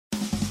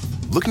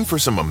Looking for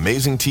some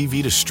amazing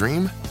TV to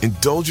stream?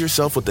 Indulge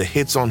yourself with the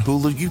hits on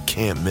Hulu you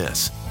can't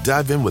miss.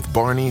 Dive in with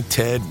Barney,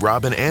 Ted,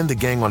 Robin, and the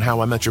gang on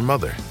How I Met Your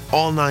Mother.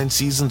 All 9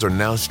 seasons are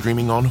now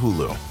streaming on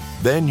Hulu.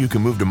 Then you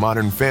can move to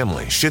Modern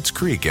Family, Schitt's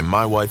Creek, and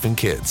My Wife and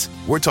Kids.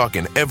 We're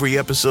talking every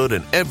episode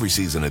and every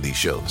season of these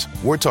shows.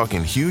 We're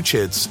talking huge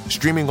hits,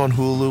 streaming on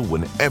Hulu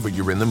whenever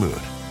you're in the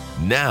mood.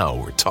 Now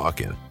we're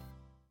talking.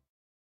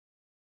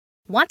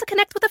 Want to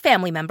connect with a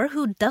family member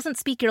who doesn't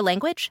speak your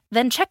language?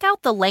 Then check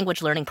out the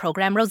language learning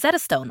program Rosetta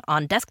Stone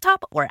on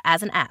desktop or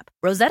as an app.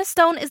 Rosetta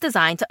Stone is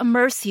designed to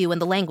immerse you in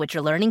the language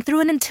you're learning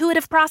through an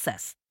intuitive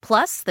process.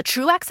 Plus, the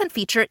True Accent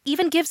feature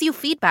even gives you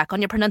feedback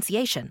on your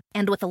pronunciation.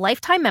 And with a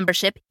lifetime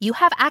membership, you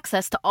have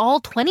access to all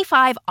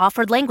 25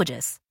 offered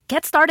languages.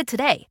 Get started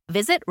today.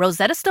 Visit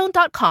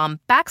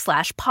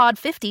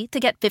rosettastone.com/pod50 to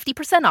get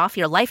 50% off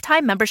your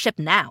lifetime membership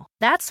now.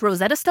 That's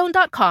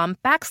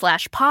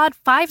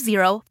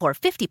rosettastone.com/pod50 for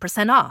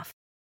 50% off.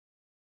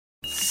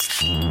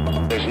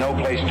 There's no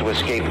place to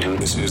escape to.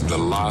 This is the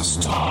last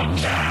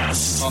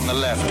podcast. On the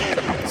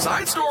left.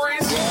 Side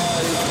stories.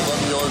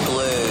 From your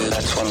glade.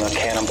 That's when the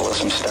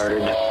cannibalism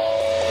started.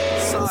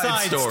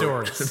 Side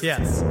stories.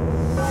 Yes.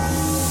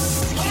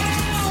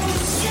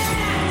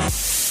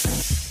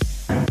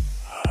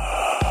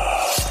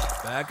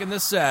 Back in the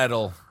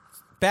saddle.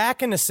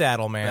 Back in the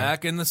saddle, man.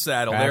 Back in the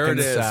saddle. Back there in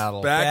it the is.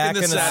 saddle. Back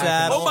in the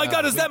saddle. Oh my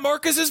God, is that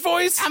Marcus's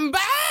voice? I'm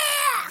back!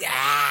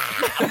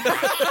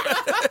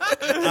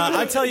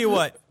 I tell you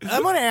what,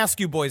 I'm going to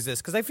ask you boys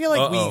this, because I feel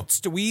like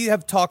we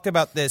have talked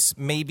about this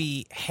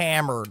maybe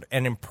hammered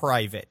and in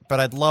private, but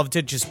I'd love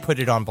to just put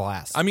it on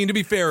blast. I mean, to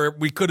be fair,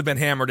 we could have been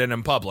hammered and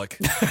in public.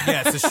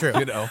 Yes, it's true.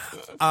 You know.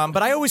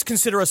 But I always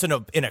consider us in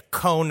a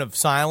cone of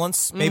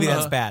silence. Maybe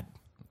that's bad.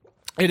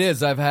 It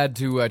is. I've had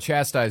to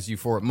chastise you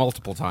for it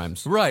multiple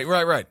times. Right.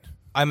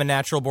 I'm a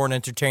natural-born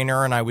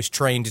entertainer, and I was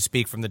trained to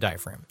speak from the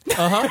diaphragm.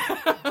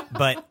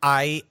 But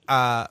I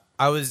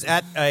was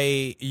at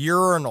a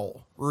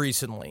urinal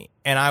recently,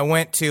 and I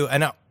went to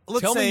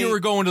Tell me you were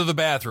going to the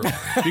bathroom,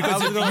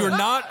 because if you're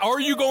not, are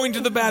you going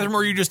to the bathroom, or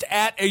are you just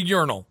at a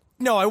urinal?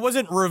 No, I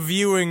wasn't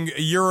reviewing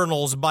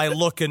urinals by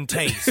look and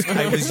taste.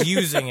 I was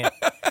using it.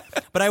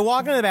 But I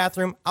walked into the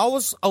bathroom. I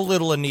was a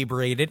little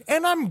inebriated,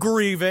 and I'm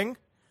grieving.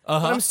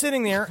 But I'm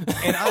sitting there,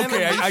 and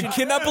I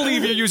cannot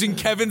believe you're using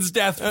Kevin's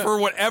death for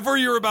whatever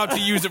you're about to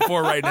use it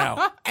for right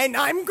now. And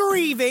I'm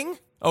grieving.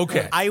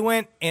 Okay. I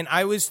went, and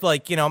I was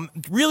like,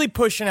 really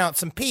pushing out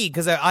some pee,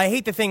 because I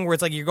hate the thing where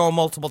it's like you're going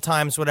multiple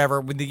times, whatever.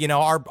 With the,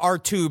 our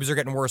tubes are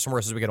getting worse and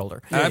worse as we get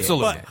older.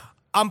 Absolutely. But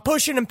I'm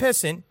pushing and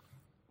pissing.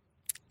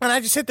 And I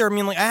just sit there,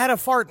 I had a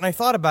fart, and I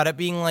thought about it,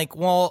 being like,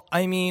 well,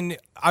 I'm in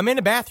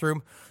a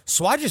bathroom,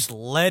 so I just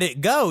let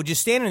it go,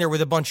 just standing there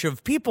with a bunch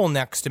of people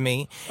next to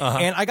me,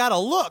 and I got a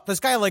look. This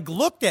guy,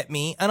 looked at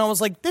me, and I was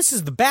like, this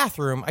is the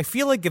bathroom. I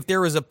feel like if there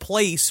was a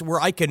place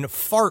where I can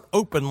fart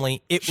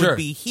openly, it would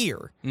be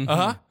here.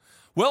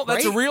 Well,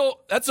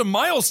 that's a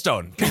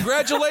milestone.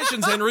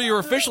 Congratulations, Henry. You're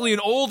officially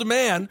an old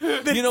man.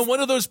 One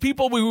of those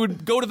people who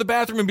would go to the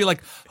bathroom and be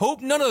like,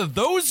 hope none of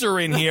those are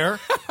in here.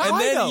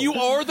 And then you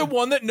are the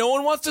one that no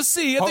one wants to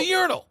see at the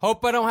urinal.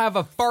 Hope I don't have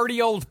a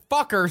farty old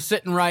fucker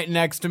sitting right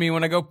next to me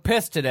when I go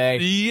piss today.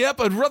 Yep,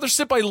 I'd rather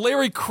sit by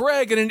Larry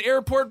Craig in an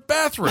airport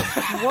bathroom.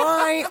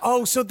 Why?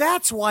 Oh, so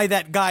that's why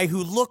that guy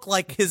who looked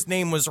like his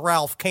name was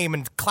Ralph came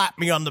and clapped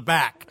me on the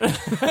back.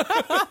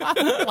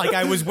 Like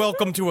I was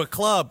welcome to a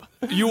club.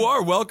 You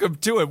are welcome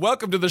to it.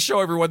 Welcome to the show,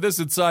 everyone. This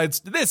is Side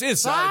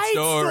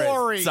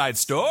Stories. Side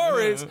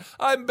Stories.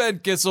 I'm Ben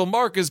Kissel.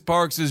 Marcus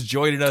Parks is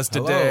joining us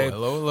today.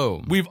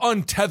 Hello. We've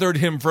untethered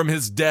him from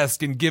his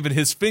desk and given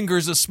his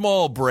fingers a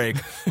small break.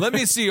 Let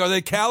me see. Are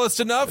they calloused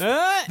enough?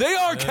 They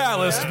are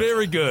calloused.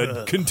 Very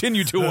good.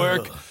 Continue to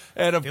work.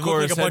 And of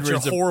course, look like a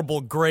bunch of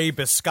horrible gray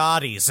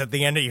biscottis at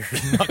the end of your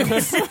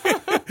knuckles.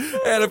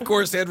 And of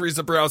course, Henry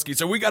Zabrowski.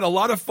 So we got a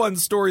lot of fun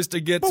stories to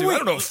get to. I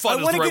don't know if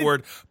fun is the right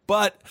word,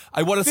 but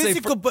I want to say...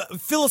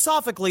 But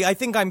philosophically, I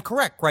think I'm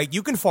correct, right?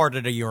 You can fart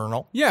at a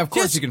urinal. Yeah, of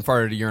course you can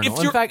fart at a urinal.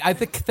 In fact, I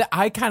think that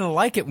I kind of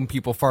like it when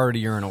people fart at a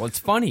urinal. It's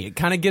funny. It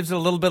kind of gives it a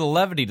little bit of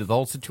levity to the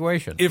whole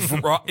situation. If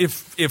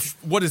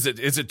what is it?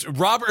 Is it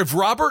Robert? If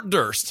Robert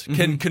Durst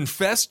can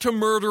confess to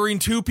murdering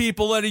 2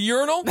 people at a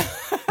urinal,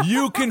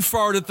 you can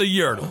fart at the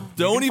urinal.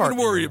 Don't even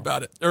worry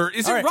about it. Or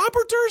is it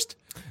Robert Durst?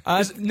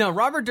 No,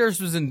 Robert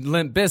Durst was in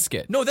Limp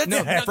Bizkit. No, that's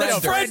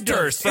Fred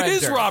Durst. It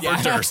is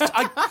Robert Durst.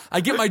 I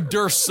get my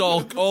Dursts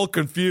all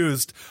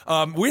confused.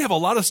 We have a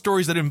lot of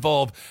stories that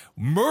involve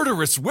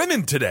murderous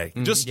women today,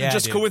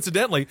 just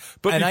coincidentally.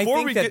 But I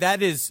think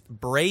that is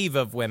brave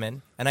of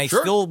women. And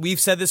we've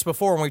said this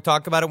before when we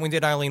talked about it when we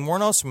did Eileen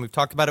Wuornos, and we've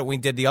talked about it when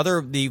we did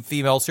the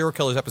female serial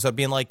killers episode,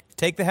 being like,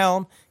 take the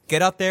helm.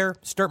 Get out there,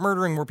 start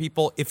murdering more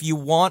people if you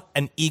want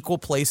an equal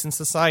place in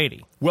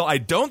society. Well, I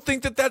don't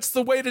think that that's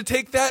the way to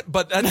take that,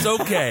 but that's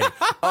okay.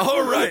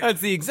 All right.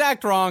 That's the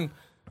exact wrong.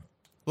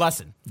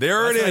 Lesson.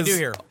 There That's it what is. I do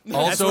here.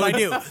 That's Also, what I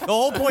do. The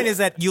whole point is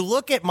that you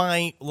look at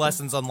my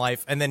lessons on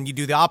life and then you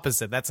do the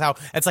opposite. That's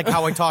like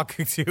how I talk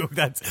to.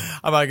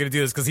 I'm not going to do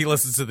this because he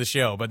listens to the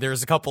show, but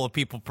there's a couple of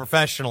people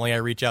professionally I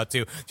reach out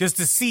to just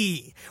to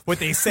see what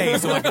they say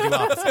so I can do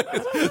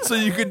opposite. So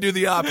you can do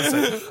the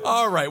opposite.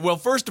 All right. Well,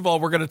 first of all,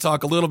 we're going to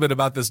talk a little bit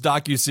about this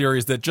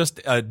docuseries that just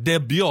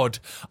debuted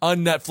on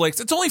Netflix.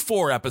 It's only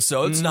 4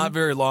 episodes, not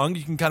very long.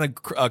 You can kind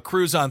of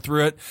cruise on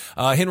through it.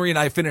 Henry and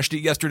I finished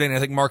it yesterday, and I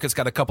think Marcus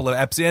got a couple of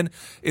eps in.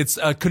 It's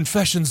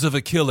Confessions of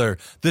a Killer,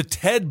 the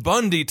Ted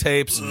Bundy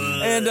tapes.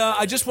 And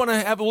I just want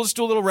to we'll just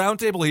do a little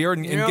roundtable here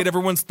and get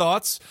everyone's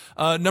thoughts.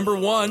 Number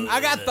one.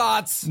 I got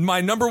thoughts.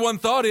 My number one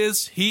thought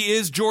is he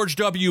is George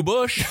W.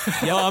 Bush.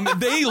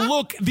 They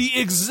look the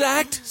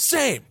exact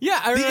same.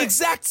 Yeah, the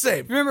exact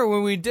same. Remember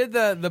when we did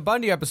the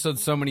Bundy episode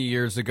so many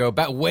years ago,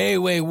 back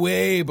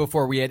way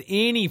before we had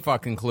any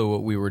fucking clue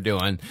what we were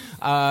doing,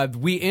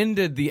 we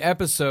ended the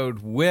episode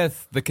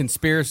with the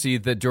conspiracy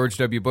that George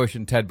W. Bush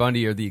and Ted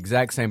Bundy are the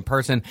exact same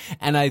person.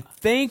 And I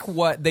think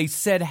what they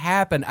said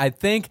happened, I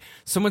think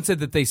someone said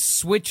that they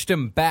switched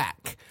him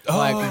back.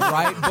 Like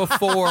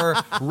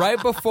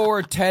right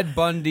before Ted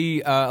Bundy,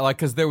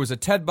 because there was a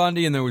Ted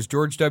Bundy and there was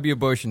George W.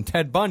 Bush and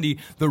Ted Bundy.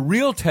 The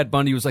real Ted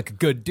Bundy was like a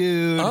good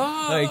dude.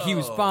 Like he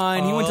was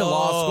fine. He went to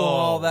law school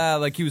and all that.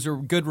 Like he was a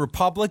good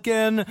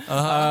Republican.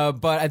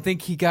 But I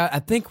think he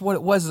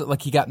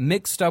got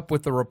mixed up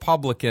with the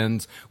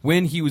Republicans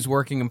when he was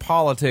working in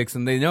politics,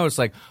 and they noticed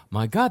like,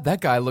 my God,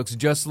 that guy looks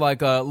just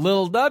like a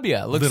Lil W.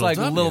 Looks like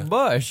Lil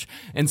Bush.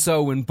 And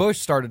so when Bush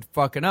started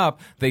fucking up,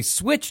 they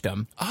switched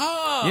him.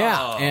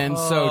 Yeah. And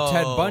so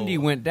Ted Bundy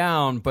went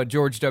down, but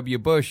George W.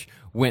 Bush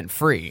went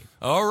free.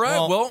 All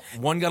right. Well,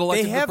 one got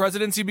elected to the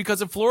presidency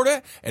because of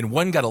Florida, and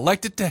one got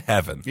elected to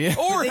heaven. Yeah.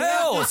 Or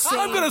hell.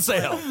 I'm going to say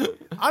hell.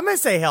 I'm going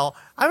to say hell.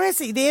 I'm going to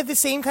say they have the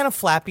same kind of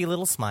flappy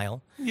little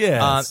smile.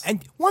 Yes.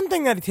 And one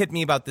thing that hit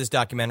me about this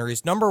documentary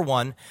is, number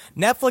one,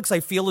 Netflix, I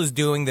feel, is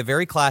doing the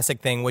very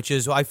classic thing, which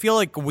is I feel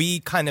like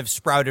we kind of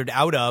sprouted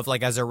out of,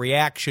 like as a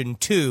reaction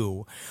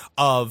to,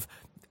 of,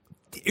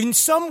 in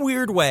some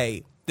weird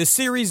way, the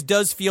series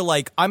does feel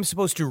like I'm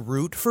supposed to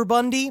root for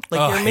Bundy.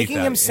 Like they're making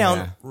him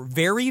sound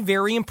very,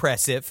 very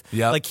impressive.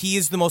 Yep. Like he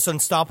is the most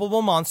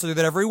unstoppable monster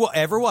that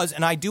ever was.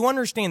 And I do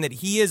understand that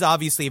he is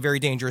obviously a very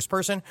dangerous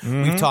person.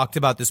 We've talked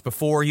about this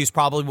before. He's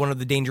probably one of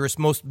the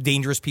most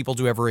dangerous people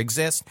to ever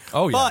exist.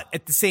 Oh, yeah. But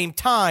at the same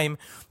time,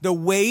 the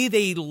way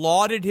they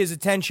lauded his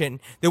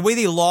attention, the way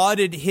they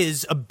lauded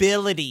his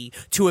ability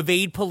to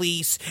evade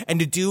police and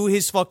to do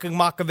his fucking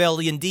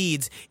Machiavellian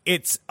deeds,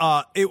 it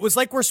was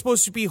like we're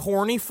supposed to be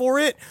horny for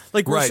it.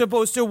 Like we're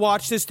supposed to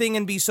watch this thing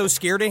and be so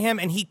scared of him,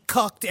 and he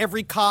cucked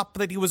every cop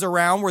that he was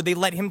around where they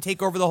let him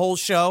take over the whole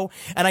show.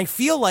 And I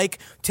feel like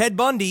Ted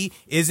Bundy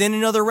is in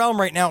another realm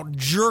right now,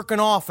 jerking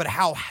off at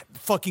how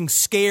fucking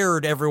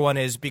scared everyone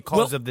is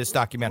because of this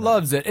documentary.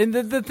 Loves it. And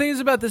the things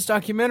about this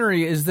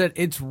documentary is that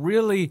it's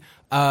really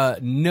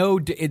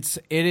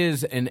it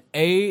is an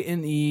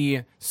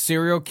A&E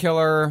serial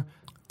killer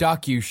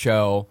docu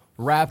show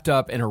wrapped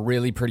up in a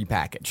really pretty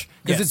package.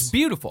 Because it's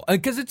beautiful.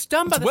 Because it's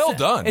done by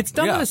done. It's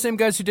done by the same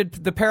guys who did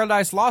the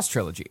Paradise Lost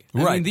trilogy.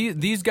 I mean,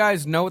 these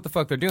guys know what the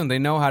fuck they're doing. They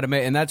know how to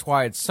make, and that's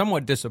why it's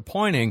somewhat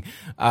disappointing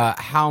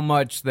how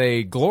much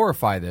they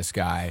glorify this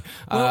guy,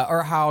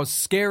 or how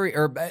scary,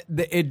 or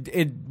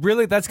it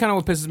really, that's kind of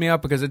what pisses me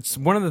off, because it's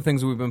one of the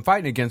things we've been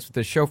fighting against with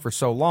this show for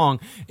so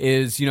long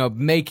is,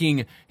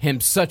 making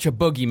him such a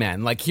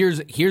boogeyman. Like, here's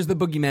the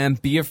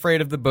boogeyman, be afraid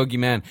of the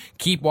boogeyman,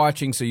 keep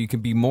watching so you can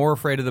be more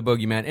afraid of the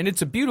boogeyman. And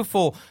it's a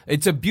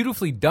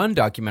beautifully done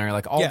documentary,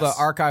 like all the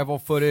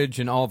archival footage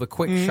and all the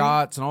quick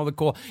shots and all the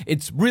cool.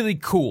 It's really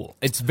cool.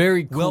 It's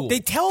very cool. Well, they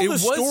tell the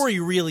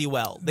story really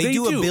well. They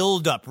do a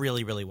build up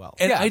really, really well.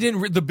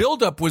 And the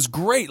build up was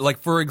great. Like,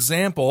 for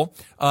example,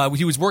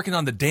 he was working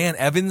on the Dan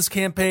Evans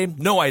campaign.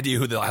 No idea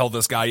who the hell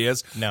this guy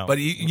is. No. But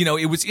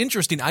it was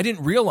interesting. I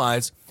didn't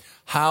realize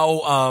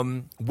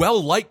how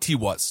well liked he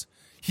was.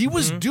 He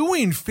was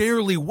doing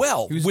fairly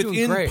well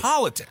within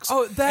politics.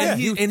 Oh, that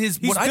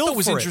what I thought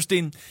was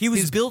interesting. He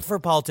was built for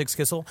politics,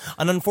 Kissel.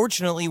 And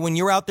unfortunately, when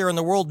you're out there in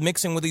the world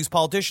mixing with these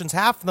politicians,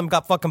 half of them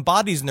got fucking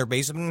bodies in their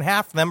basement, and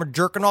half of them are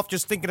jerking off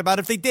just thinking about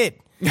if they did.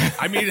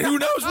 I mean, who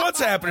knows what's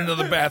happening to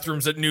the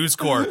bathrooms at News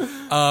Corp?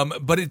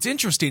 But it's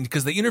interesting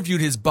because they interviewed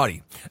his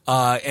buddy,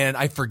 and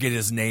I forget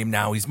his name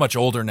now. He's much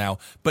older now.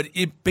 But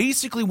it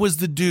basically was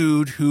the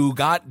dude who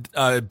got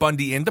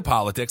Bundy into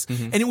politics,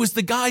 and it was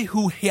the guy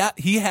who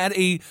he had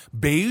a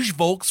beige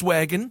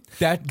Volkswagen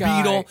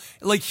Beetle.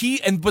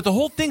 But the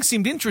whole thing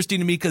seemed interesting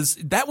to me because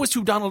that was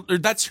who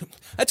that's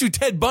who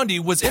Ted Bundy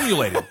was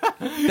emulating.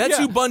 That's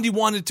who Bundy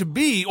wanted to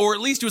be, or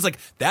at least he was like,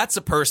 that's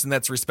a person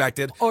that's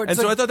respected. So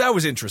I thought that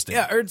was interesting.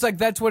 Yeah, or it's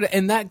like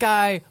and that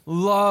guy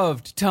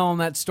loved telling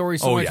that story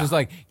so much. It was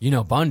like,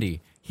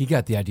 Bundy, he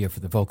got the idea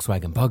for the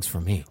Volkswagen Bugs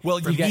from me. Well,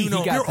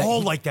 they're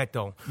all like that,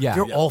 though. Yeah.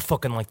 They're all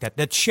fucking like that.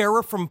 That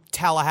sheriff from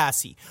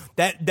Tallahassee,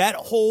 that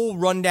whole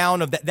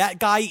rundown of that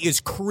guy is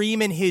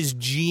creaming his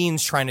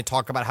jeans trying to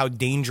talk about how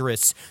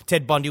dangerous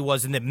Ted Bundy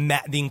was and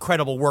the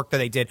incredible work that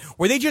they did,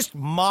 where they just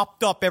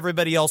mopped up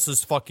everybody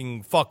else's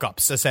fucking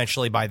fuck-ups,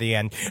 essentially, by the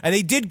end. And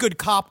they did good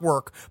cop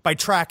work by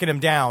tracking him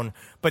down,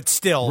 but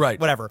still,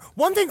 whatever.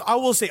 One thing I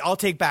will say I'll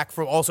take back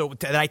from also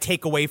that I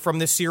take away from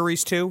this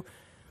series, too,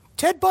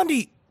 Ted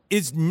Bundy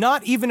is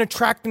not even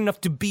attractive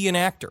enough to be an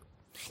actor.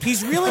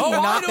 He's really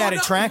not that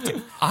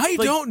attractive. I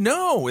don't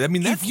know. I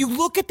mean, if you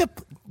look at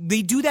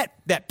they do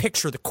that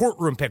picture, the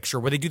courtroom picture,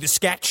 where they do the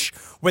sketch,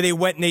 where they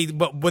went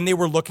and when they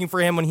were looking for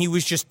him, when he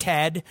was just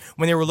Ted,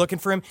 when they were looking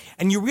for him,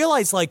 and you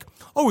realize, like,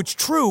 oh, it's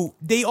true.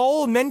 They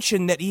all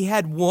mentioned that he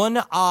had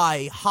one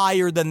eye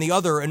higher than the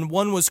other, and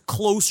one was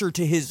closer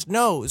to his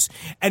nose.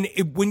 And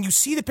when you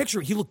see the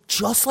picture, he looked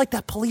just like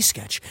that police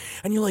sketch,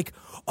 and you're like,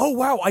 oh,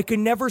 wow, I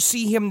can never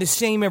see him the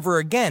same ever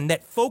again.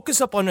 That focus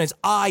up on his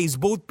eyes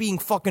both being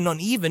fucking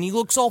uneven, he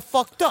looks all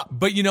fucked up.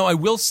 But, I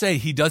will say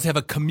he does have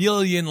a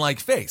chameleon-like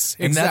face.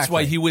 And that's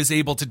why he was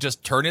able to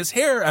just turn his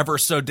hair ever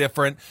so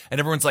different. And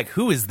everyone's like,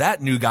 who is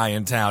that new guy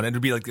in town? And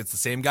it'd be like, it's the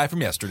same guy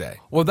from yesterday.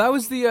 Well, that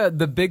was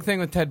the big thing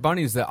with Ted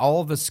Bundy, is that all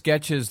of the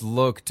sketches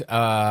looked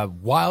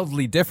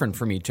wildly different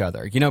from each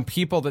other.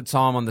 People that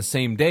saw him on the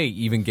same day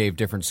even gave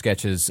different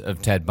sketches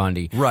of Ted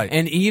Bundy. Right.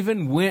 And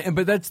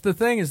but that's the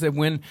thing, is that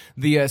when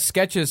the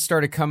sketches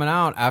started coming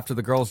out after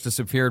the girls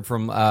disappeared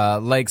from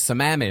Lake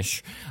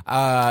Sammamish.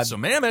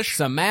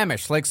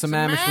 Lake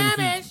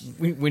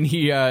Sammamish, when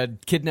he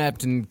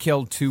kidnapped and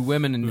killed 2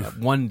 women in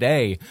one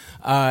day.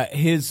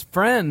 His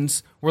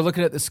friends were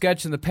looking at the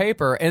sketch in the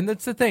paper, and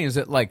that's the thing, is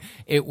that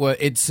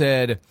it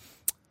said,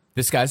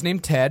 this guy's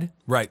named Ted.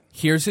 Right.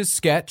 Here's his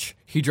sketch.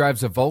 He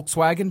drives a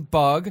Volkswagen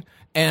Bug,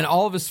 and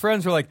all of his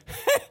friends were like,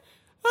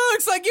 oh,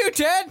 looks like you,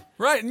 Ted.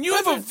 Right, and you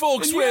have a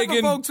Volkswagen.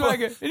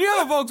 And you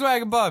have a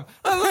Volkswagen Bug.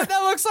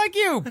 That looks like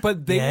you.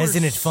 But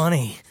isn't it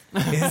funny?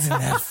 Isn't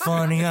that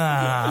funny?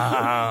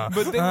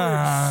 But they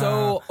were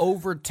so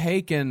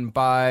overtaken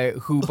by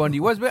who Bundy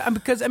was.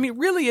 Because,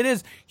 really it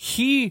is.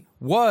 He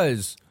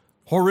was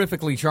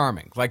horrifically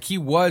charming. Like, he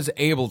was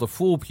able to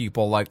fool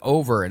people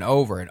over and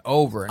over and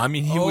over.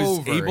 He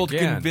was able to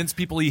convince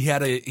people he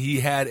had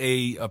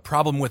a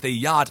problem with a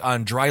yacht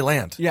on dry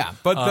land. Yeah,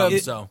 but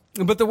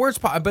the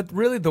worst part,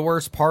 the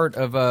worst part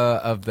of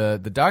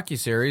the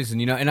docuseries,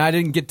 and I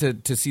didn't get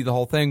to see the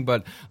whole thing,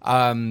 but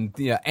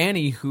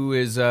Annie, who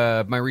is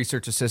my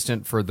research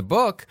assistant for the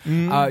book,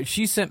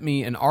 she sent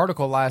me an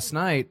article last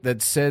night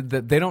that said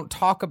that they don't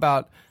talk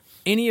about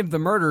any of the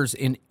murders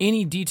in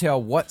any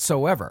detail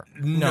whatsoever.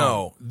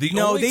 No,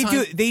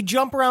 they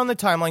jump around the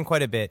timeline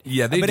quite a bit.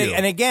 Yeah, they do.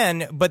 And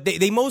again, but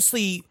they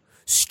mostly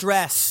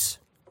stress,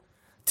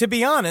 to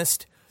be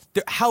honest,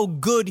 how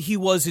good he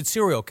was at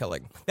serial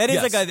killing. That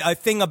is a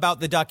thing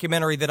about the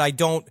documentary that I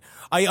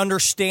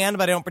understand,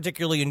 but I don't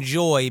particularly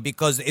enjoy,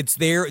 because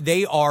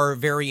they are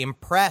very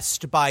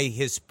impressed by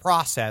his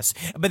process.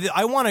 But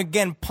I want to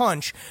again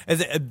punch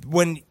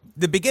when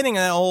the beginning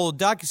of that whole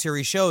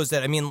docuseries shows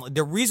that,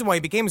 the reason why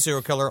he became a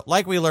serial killer,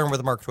 like we learned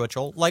with Mark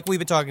Twitchell, like we've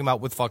been talking about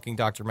with fucking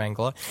Dr.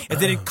 Mangala, is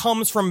that it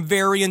comes from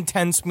very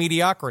intense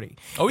mediocrity.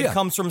 Oh, yeah. It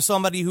comes from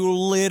somebody who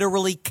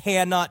literally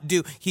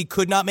he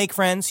could not make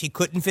friends, he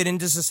couldn't fit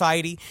into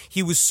society,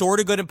 he was sort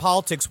of good in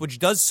politics, which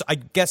does, I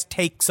guess,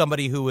 take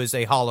somebody who is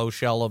a hollow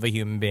shell of a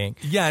human being.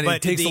 Yeah, and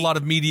it takes a lot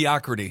of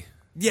mediocrity.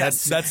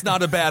 Yes. That's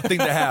not a bad thing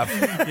to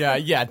have.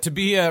 Yeah. To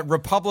be a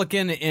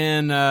Republican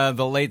in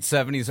the late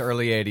 70s,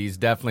 early 80s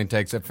definitely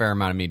takes a fair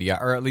amount of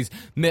mediocrity, or at least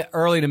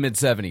early to mid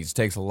 70s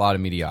takes a lot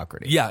of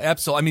mediocrity. Yeah,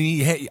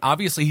 absolutely.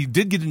 Obviously he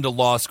did get into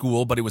law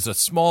school, but it was a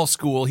small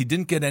school. He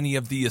didn't get any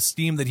of the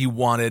esteem that he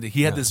wanted.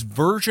 He had this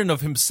version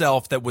of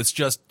himself that was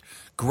just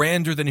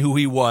grander than who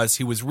he was.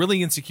 He was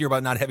really insecure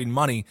about not having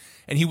money,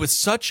 and he was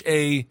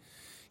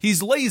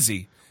he's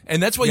lazy.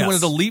 And that's why he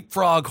wanted to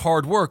leapfrog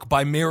hard work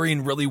by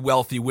marrying really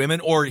wealthy women,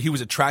 or he was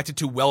attracted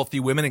to wealthy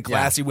women and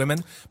classy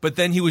women. But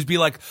then he would be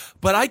like,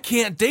 but I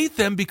can't date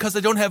them because I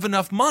don't have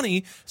enough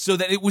money. So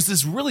that it was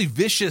this really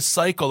vicious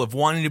cycle of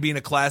wanting to be in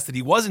a class that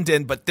he wasn't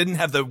in, but didn't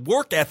have the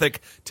work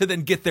ethic to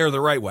then get there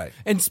the right way.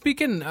 And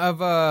speaking of,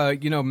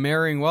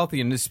 marrying wealthy,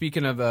 and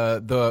speaking of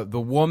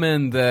the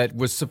woman that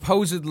was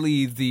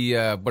supposedly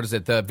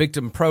the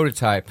victim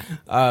prototype,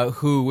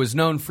 who was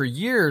known for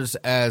years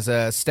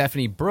as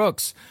Stephanie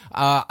Brooks,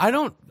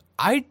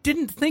 I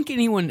didn't think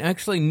anyone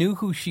actually knew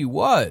who she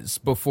was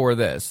before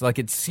this.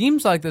 It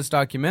seems like this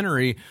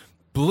documentary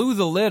blew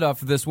the lid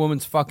off of this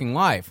woman's fucking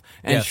life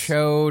and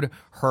showed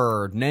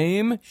her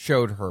name,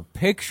 showed her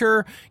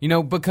picture,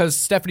 because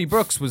Stephanie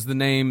Brooks was the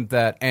name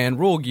that Anne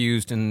Rule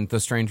used in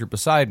The Stranger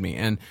Beside Me.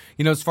 And,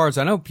 as far as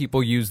I know,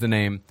 people use the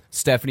name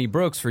Stephanie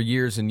Brooks for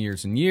years and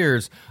years and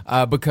years,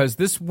 because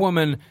this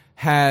woman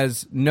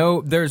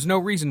there's no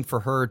reason for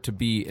her to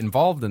be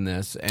involved in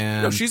this,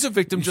 and she's a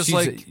victim, to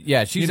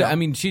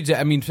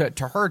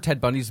her,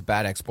 Ted Bundy's a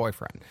bad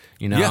ex-boyfriend,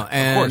 yeah,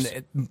 and of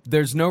course.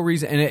 there's no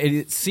reason, and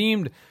it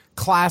seemed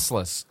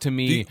classless to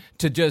me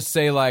to just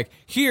say, like,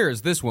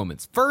 here's this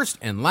woman's first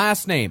and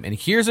last name, and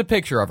here's a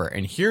picture of her,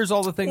 and here's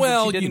all the things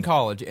that she did in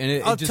college.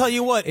 And I'll tell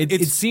you what,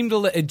 it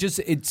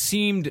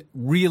seemed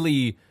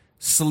really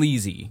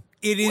sleazy.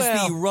 It is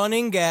the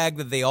running gag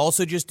that they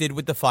also just did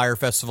with the Fire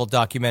Festival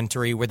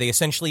documentary, where they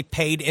essentially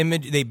paid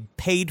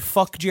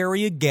Fuck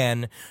Jerry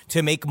again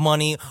to make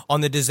money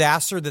on the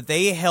disaster that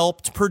they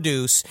helped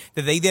produce.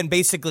 That they then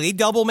basically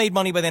double made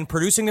money by then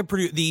producing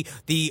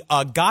the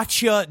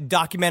gotcha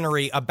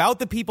documentary about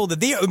the people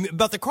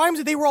about the crimes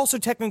that they were also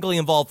technically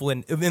involved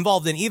in,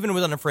 even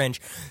within a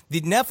fringe.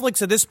 The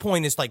Netflix at this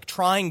point is like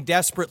trying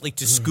desperately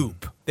to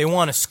scoop. They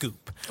want to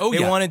scoop. They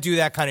want to do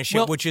that kind of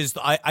shit, which is,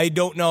 I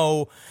don't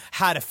know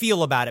how to feel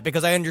about it,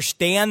 because I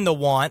understand the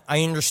want.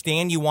 I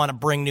understand you want to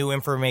bring new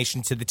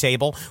information to the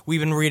table. We've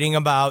been reading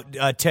about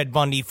Ted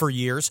Bundy for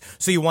years,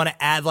 so you want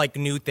to add like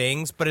new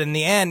things. But in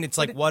the end, it's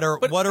like, what are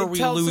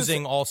we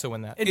losing also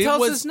in that? It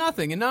tells us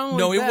nothing, and not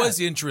only that. It was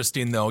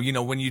interesting though. You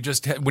know, when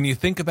you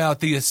think about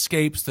the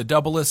escapes, the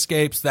double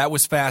escapes, that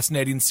was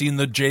fascinating. Seeing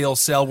the jail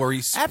cell where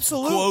he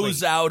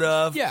flows out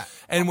of,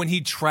 and when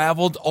he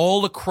traveled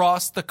all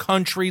across the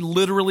country,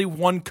 literally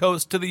one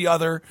coast to the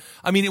other.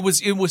 I mean, it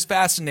was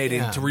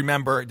fascinating to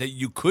remember that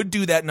you could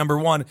do that, number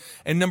one.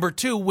 And number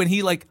two, when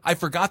he, I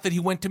forgot that he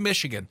went to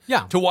Michigan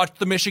to watch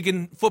the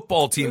Michigan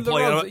football team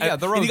play. And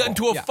he got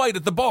into a fight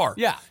at the bar.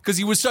 Yeah. Because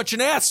he was such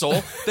an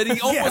asshole that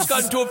he almost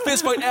got into a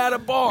fist fight at a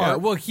bar. Yeah,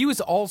 well, he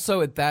was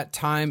also at that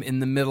time in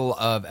the middle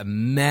of a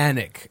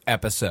manic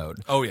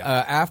episode. Oh, yeah.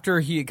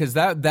 After because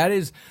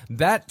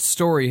that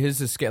story,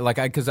 his escape,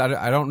 because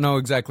I don't know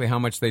exactly how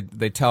much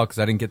they tell, because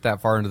I didn't get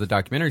that far into the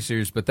documentary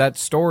series, but that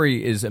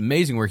story is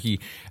amazing, where he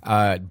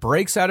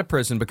breaks out of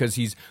prison because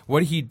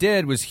what he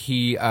did was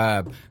he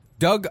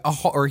dug a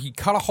hole, or he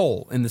cut a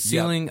hole in the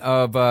ceiling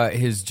of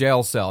his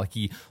jail cell.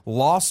 He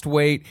lost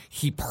weight.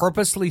 He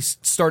purposely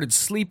started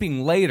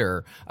sleeping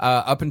later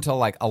up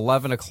until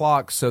 11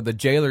 o'clock, so the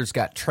jailers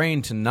got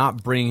trained to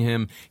not bring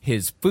him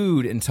his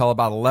food until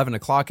about 11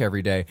 o'clock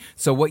every day.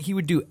 So what he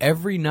would do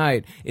every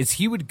night is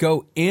he would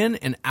go in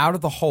and out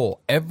of the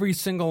hole every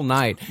single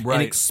night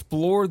and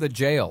explore the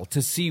jail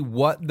to see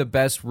what the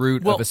best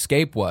route of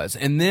escape was.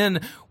 And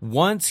then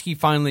once he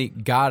finally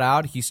got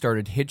out, he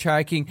started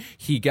hitchhiking.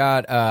 He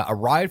got a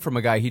ride from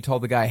a guy. He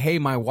told the guy, hey,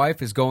 my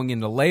wife is going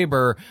into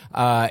labor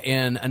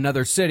in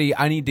another city.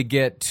 I need to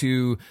get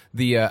to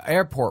the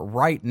airport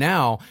right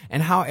now.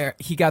 And how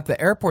he got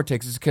the airport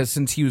tickets is because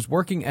since he was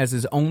working as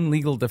his own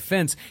legal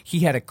defense, he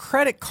had a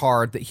credit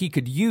card that he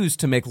could use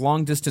to make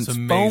long-distance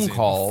phone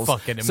calls.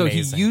 Fucking so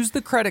amazing. he used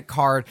the credit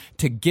card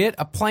to get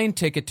a plane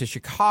ticket to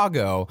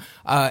Chicago.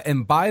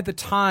 And by the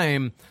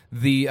time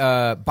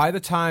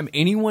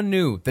anyone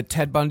knew that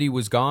Ted Bundy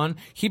was gone,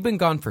 he'd been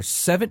gone for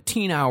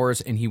 17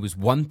 hours and he was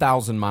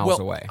 1,000 miles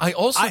away. I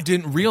also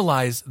didn't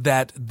realize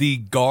that the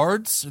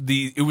guards,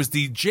 it was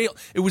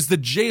the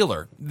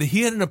jailer.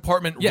 He had an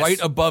apartment right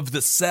above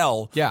the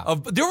cell. Yeah.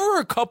 There were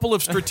a couple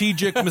of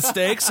strategic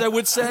mistakes, I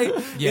would say,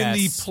 in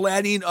the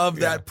planning of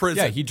that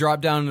prison. Yeah, he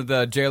dropped down to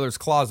the jailer's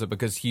closet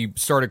because he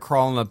started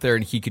crawling up there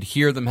and he could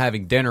hear them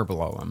having dinner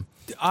below him.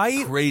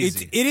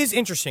 Crazy. It is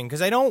interesting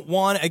because I don't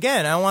want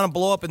to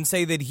blow up and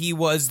say that he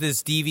was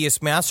this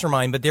devious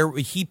mastermind, but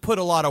he put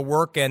a lot of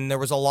work in. There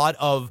was a lot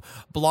of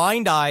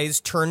blind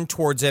eyes turned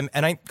towards him,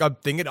 and I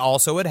think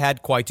it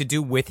had quite to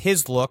do with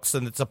his looks,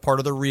 and it's a part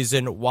of the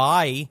reason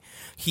why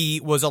he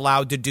was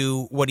allowed to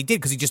do what he did,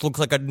 because he just looks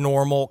like a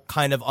normal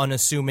kind of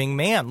unassuming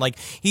man. Like,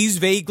 he's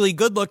vaguely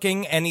good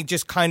looking, and he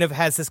just kind of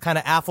has this kind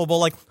of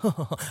affable,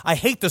 I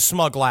hate the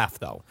smug laugh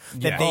though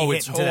that they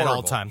hit into that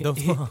all the time.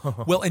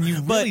 Well, and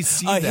you really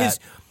see that.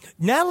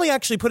 Natalie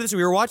actually put it so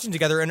we were watching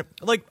together, and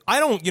I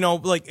don't,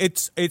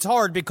 it's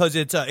hard because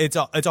it's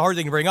a hard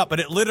thing to bring up, but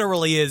it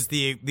literally is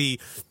the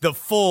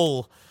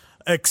full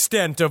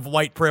extent of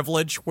white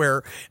privilege,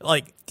 where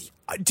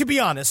to be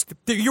honest,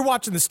 you're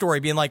watching the story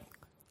being like,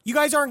 you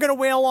guys aren't going to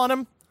wail on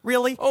him,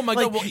 really? Oh my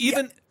God! Well,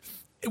 even.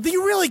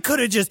 You really could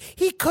have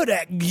he could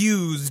have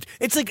used,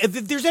 it's like, if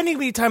there's any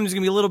time there's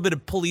going to be a little bit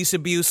of police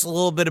abuse, a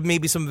little bit of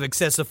maybe some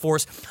excessive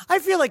force, I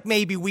feel like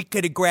maybe we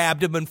could have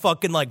grabbed him and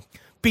fucking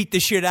beat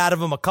the shit out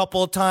of him a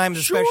couple of times,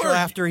 especially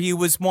after he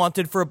was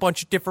wanted for a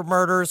bunch of different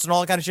murders and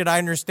all that kind of shit. I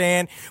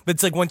understand.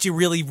 But it's once you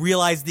really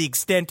realize the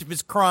extent of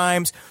his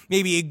crimes,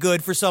 maybe it's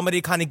good for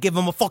somebody to kind of give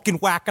him a fucking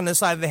whack on the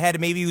side of the head,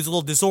 and maybe he was a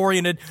little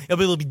disoriented.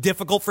 It'll be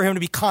difficult for him to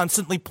be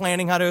constantly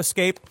planning how to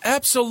escape.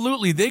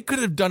 Absolutely. They could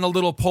have done a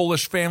little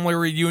Polish family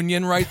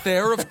reunion right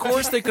there. Of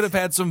course, they could have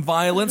had some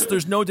violence.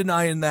 There's no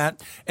denying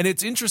that. And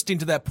it's interesting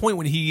to that point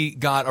when he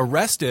got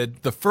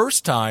arrested the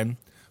first time.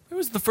 It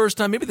was the first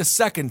time, maybe the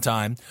second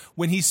time,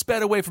 when he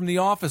sped away from the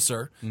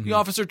officer. The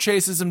officer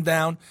chases him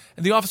down,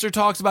 and the officer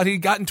talks about he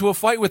got into a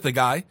fight with the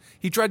guy.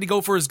 He tried to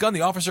go for his gun.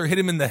 The officer hit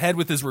him in the head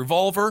with his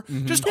revolver.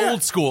 Just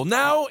old school.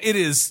 Now it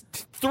is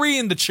 3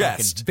 in the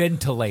chest.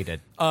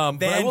 Ventilated.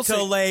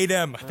 Ventilate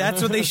him.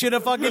 That's what they should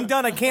have fucking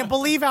done. I can't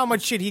believe how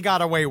much shit he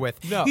got away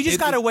with. No, he just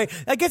got away.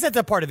 I guess that's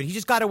a part of it. He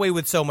just got away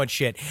with so much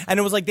shit. And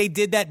it was like they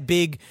did that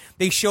big.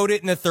 They showed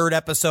it in the 3rd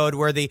episode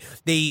where the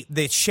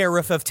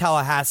sheriff of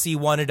Tallahassee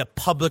wanted to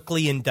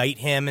publicly indict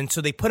him, and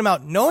so they put him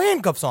out, no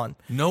handcuffs on,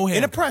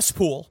 in a press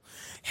pool,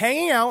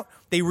 hanging out.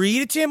 They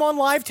read it to him on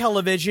live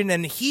television,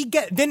 and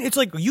then it's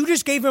like you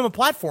just gave him a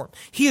platform.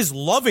 He is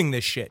loving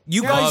this shit.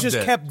 You guys just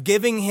kept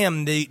giving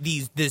him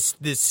this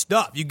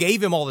stuff. You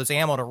gave him all this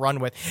ammo to run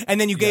with, and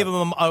then you gave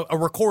him a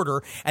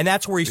recorder, and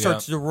that's where he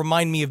starts to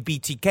remind me of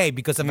BTK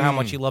because of how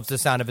much he loves the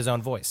sound of his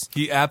own voice.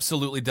 He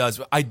absolutely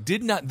does. I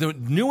did not. The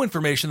new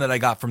information that I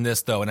got from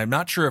this, though, and I'm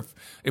not sure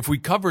if we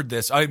covered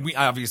this. We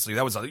obviously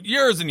that was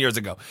years and years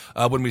ago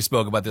when we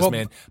spoke about this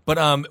man.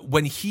 But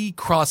when he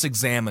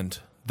cross-examined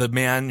the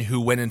man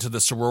who went into the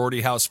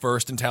sorority house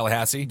first in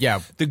Tallahassee. Yeah.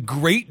 The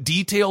great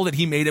detail that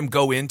he made him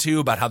go into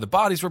about how the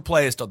bodies were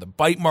placed, all the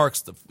bite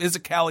marks, the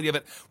physicality of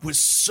it was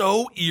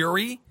so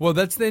eerie. Well,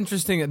 that's the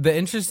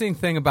interesting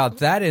thing about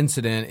that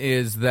incident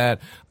is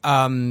that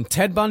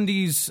Ted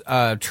Bundy's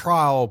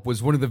trial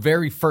was one of the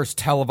very first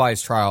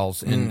televised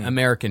trials in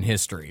American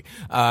history.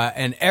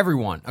 And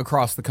everyone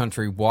across the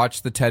country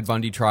watched the Ted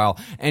Bundy trial.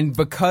 And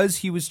because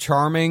he was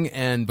charming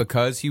and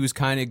because he was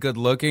kind of good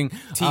looking.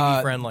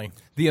 TV friendly.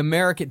 The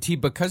American TV,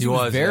 because he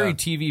was very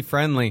TV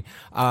friendly,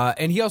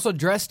 and he also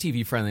dressed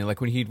TV friendly. Like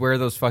when he'd wear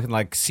those fucking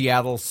like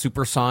Seattle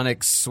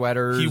Supersonics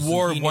sweaters. He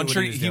wore one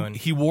shirt.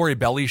 He wore a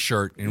belly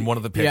shirt in one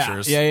of the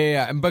pictures.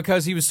 Yeah. And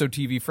because he was so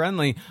TV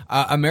friendly,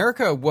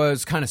 America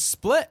was kind of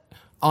split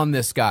on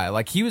this guy.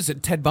 Like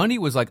Ted Bundy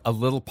was like a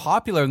little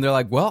popular, and they're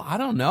like, well, I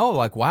don't know,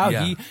 like, wow,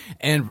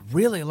 and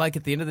really, like,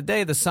 at the end of the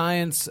day, the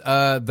science,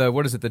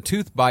 the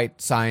tooth bite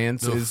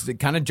science is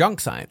kind of junk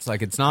science.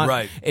 Like, it's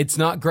not, it's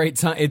not great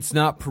science. It's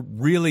not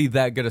really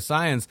that good of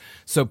science.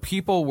 So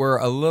people were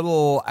a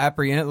little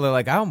apprehensive,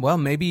 like, oh, well,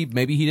 maybe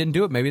he didn't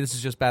do it. Maybe this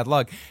is just bad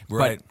luck.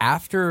 Right. But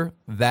after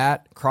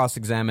that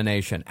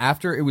cross-examination,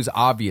 after it was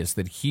obvious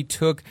that he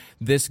took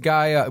this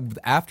guy,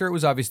 after it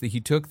was obvious that he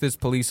took this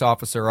police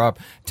officer up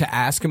to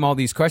ask him all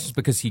these questions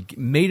because he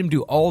made him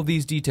do all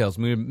these details,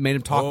 made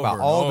him talk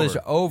about all this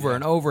over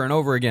and over and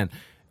over again,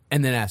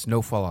 and then asked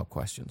no follow-up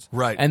questions.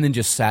 Right. And then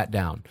just sat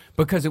down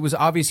because it was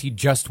obvious he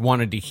just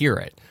wanted to hear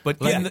it. But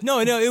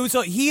it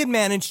was he had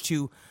managed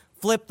to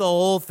flip the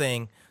whole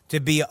thing to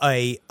be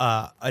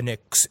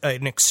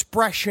an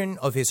expression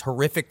of his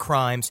horrific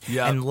crimes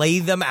and lay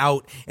them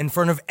out in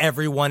front of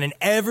everyone, and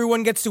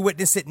everyone gets to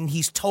witness it, and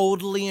he's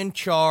totally in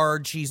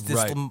charge. He's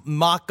this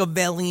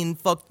Machiavellian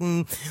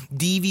fucking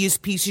devious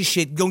piece of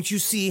shit. Don't you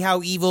see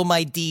how evil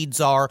my deeds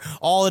are?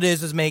 All it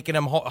is making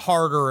him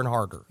harder and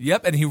harder.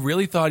 Yep, and he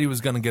really thought he was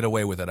going to get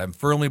away with it. I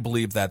firmly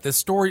believe that. This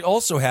story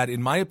also had,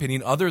 in my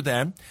opinion, other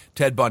than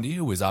Ted Bundy,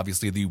 who was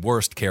obviously the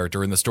worst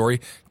character in the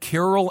story,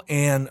 Carol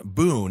Ann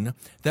Boone.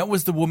 That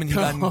was the woman he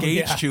got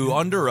engaged to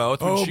under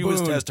oath when she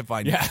was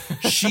testifying. Yeah.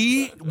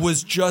 She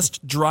was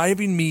just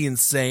driving me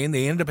insane.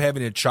 They ended up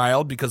having a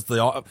child because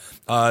the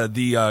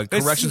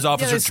corrections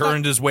officer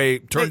turned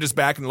his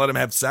back and let him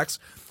have sex.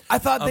 I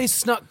thought they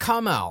snuck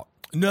cum out.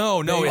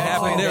 No, it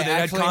happened there. They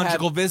had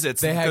conjugal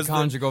visits. They had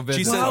conjugal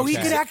visits. She said, he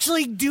could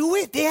actually do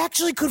it. They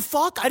actually could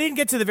fuck. I didn't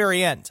get to the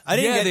very end.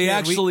 They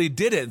actually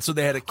did it. So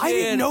they had a kid. I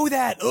didn't know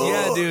that. Ugh.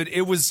 Yeah, dude.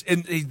 It was.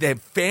 And they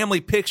had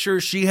family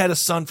pictures. She had a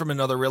son from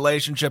another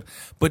relationship,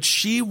 but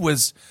she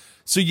was.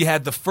 So you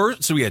had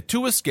we had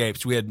 2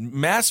 escapes. We had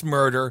mass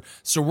murder.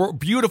 So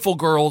beautiful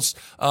girls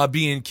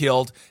being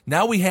killed.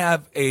 Now we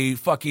have a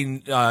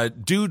fucking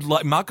dude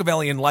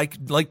Machiavellian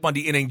like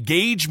Bundy, an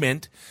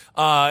engagement,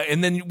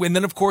 and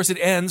then of course it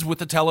ends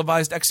with a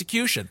televised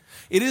execution.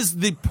 It is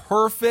the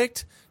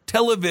perfect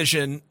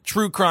television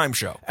true crime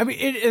show. I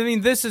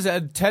mean, this is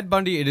Ted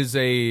Bundy. It is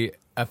a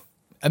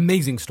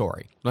amazing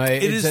story.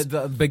 Like, it is,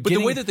 but the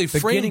way that they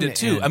framed it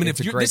too. I mean,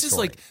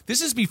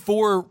 this is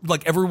before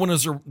like everyone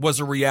was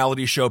a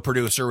reality show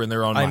producer in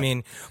their own mind. I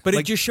mean, but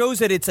it just shows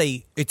that it's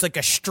like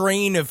a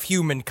strain of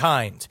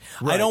humankind.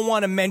 Right. I don't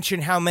want to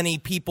mention how many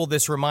people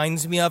this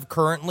reminds me of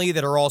currently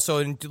that are also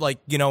in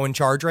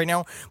charge right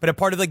now, but a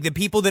part of like the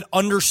people that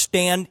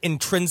understand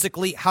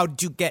intrinsically how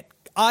to get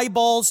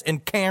eyeballs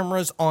and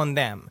cameras on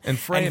them. And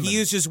he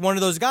is just one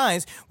of those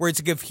guys where it's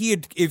like if he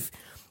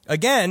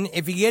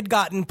had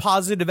gotten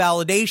positive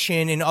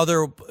validation in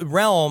other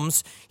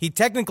realms, he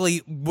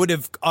technically would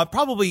have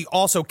probably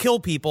also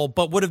killed people,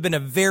 but would have been a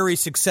very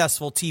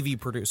successful TV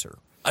producer.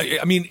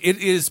 I mean, it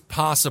is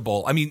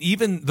possible. I mean,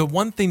 even the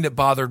one thing that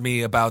bothered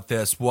me about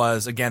this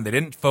was, again, they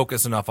didn't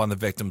focus enough on the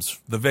victims'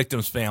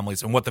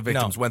 families and what the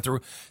victims went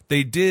through.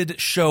 They did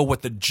show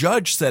what the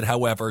judge said,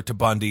 however, to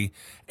Bundy.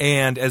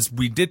 And as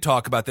we did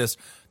talk about this,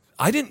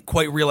 I didn't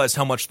quite realize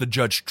how much the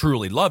judge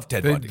truly loved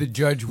Ted Bundy. The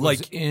judge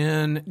was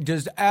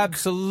just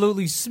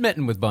absolutely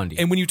smitten with Bundy.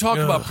 And when you talk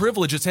about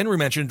privilege, as Henry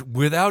mentioned,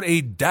 without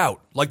a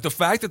doubt, like the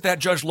fact that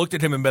judge looked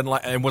at him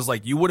and was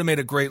like, "You would have made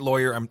a great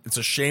lawyer. It's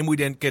a shame we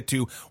didn't get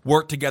to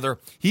work together."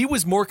 He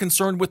was more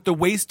concerned with the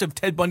waste of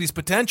Ted Bundy's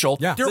potential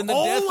than the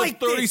death of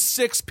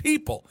 36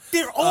 people.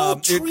 They're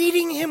all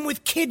treating him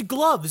with kid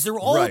gloves. They're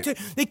all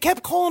they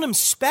kept calling him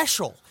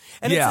special.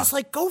 And it's just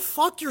like, go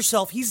fuck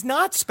yourself. He's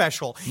not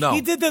special. No.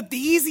 He did the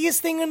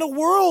easiest thing in the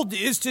world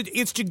is to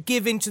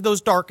give into those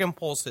dark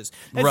impulses.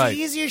 That's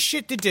the easiest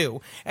shit to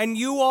do. And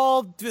you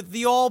all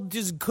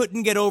just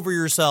couldn't get over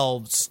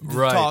yourselves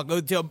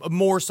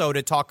more so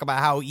to talk about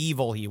how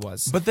evil he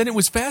was. But then it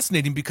was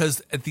fascinating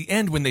because at the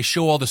end, when they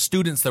show all the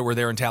students that were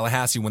there in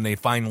Tallahassee when they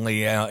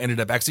finally ended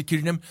up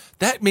executing him,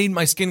 that made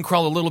my skin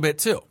crawl a little bit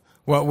too.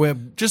 Well,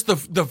 just the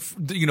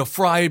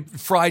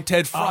fried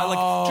Ted Fry,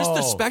 like just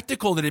the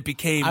spectacle that it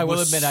became. I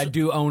will admit, I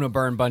do own a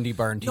Burn Bundy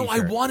Burn T-shirt. No,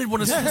 I wanted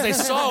one as soon as I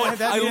saw it.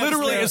 I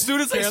literally, as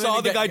soon as I saw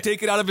the guy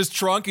take it out of his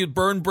trunk, he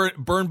burn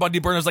Bundy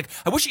Burn. I was like,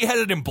 I wish he had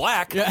it in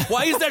black. Yeah.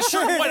 Why is that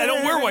shirt white? I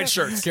don't wear white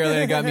shirts.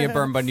 Carolina got me a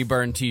Burn Bundy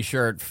Burn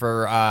T-shirt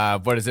for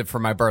for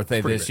my birthday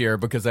this year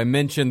because I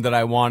mentioned that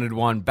I wanted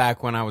one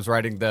back when I was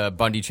writing the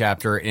Bundy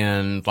chapter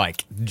in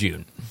like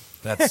June.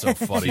 That's so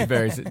funny.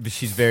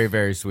 She's very,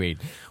 very sweet.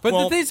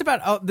 But the things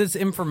about this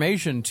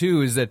information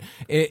too is that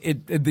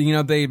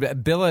they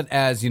bill it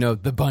as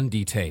the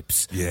Bundy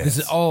tapes. Yes. This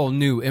is all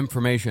new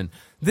information.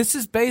 This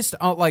is based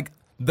on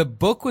the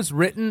book was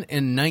written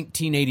in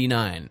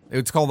 1989.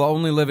 It's called The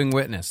Only Living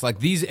Witness. Like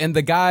these, and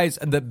the guys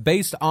that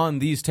based on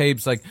these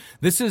tapes, like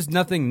this is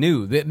nothing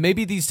new.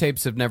 Maybe these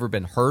tapes have never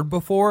been heard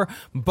before,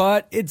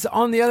 but it's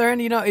on the other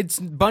end, it's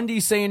Bundy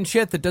saying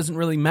shit that doesn't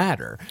really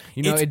matter.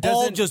 It doesn't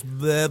all just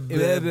blah,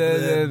 blah,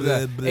 blah,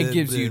 blah, blah, it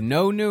gives you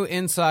no new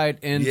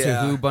insight into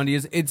who Bundy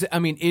is. It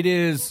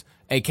is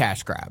a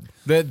cash grab.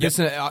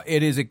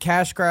 It is a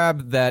cash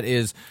grab that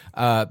is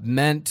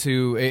meant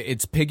to.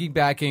 It's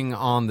piggybacking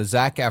on the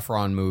Zac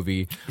Efron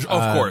movie,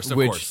 of course,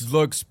 which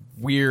looks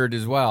weird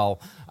as well.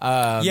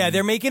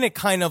 They're making it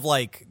kind of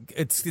like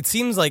it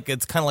seems like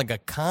it's kind of like a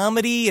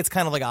comedy. It's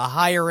kind of like a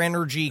higher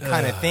energy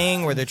kind of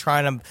thing where they're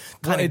trying to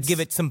kind of give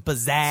it some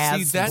pizzazz,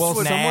 see, that's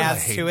what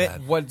snazz to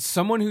it. What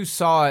someone who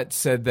saw it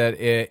said that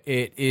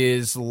it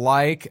is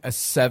like a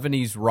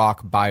 70s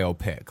rock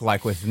biopic,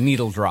 like with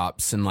needle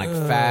drops and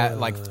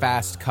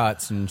fast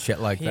cuts and shit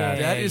like that.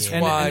 That is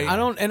why I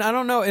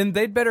don't know, and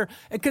they'd better,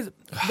 because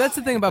that's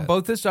the thing about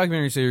both this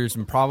documentary series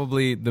and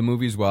probably the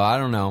movie as well. I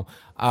don't know,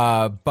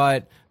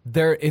 but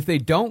if they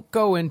don't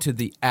go into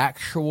the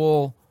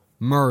actual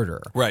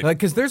murder, right? Like,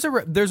 because there's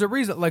a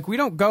reason. Like, we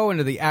don't go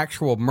into the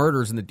actual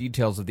murders and the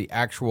details of the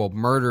actual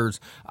murders,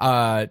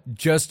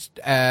 just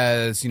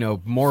as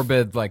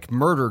morbid like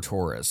murder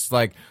tourists.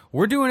 Like,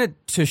 we're doing it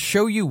to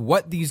show you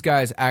what these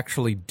guys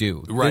actually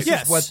do. Right.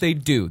 This is what they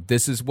do.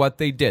 This is what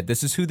they did.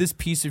 This is who this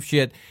piece of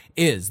shit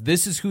is.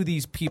 This is who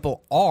these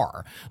people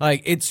are.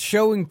 Like, it's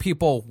showing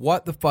people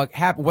what the fuck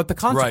happened, what the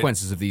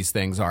consequences of these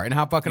things are, and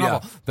how fucking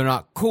awful. They're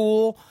not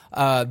cool.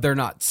 They're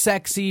not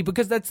sexy,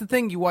 because that's the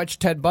thing. You watch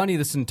Ted Bundy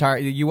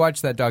you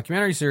watch that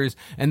documentary series,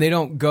 and they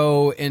don't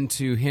go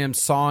into him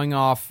sawing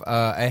off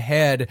a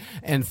head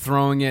and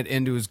throwing it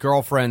into his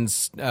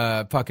girlfriend's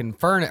fucking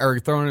furnace, or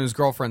throwing it in his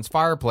girlfriend's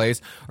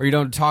fireplace, or you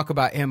don't talk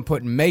about him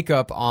putting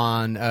makeup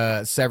on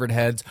severed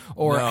heads,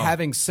 or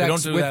having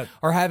sex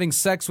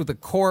with a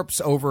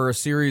corpse over a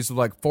series of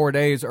like 4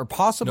 days, or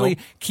possibly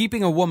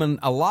keeping a woman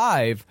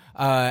alive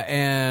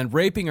and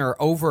raping her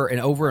over and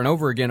over and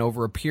over again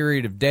over a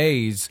period of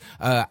days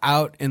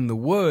out in the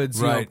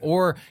woods, right?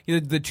 Or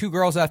the two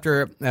girls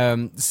after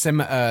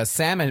Sammamish,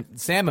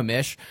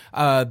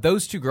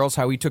 those two girls,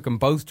 how he took them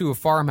both to a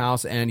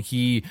farmhouse and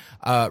he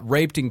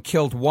raped and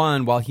killed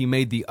one while he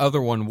made the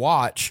other one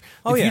watch.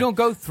 If you don't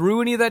go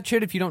through any of that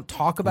shit, if you don't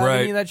talk about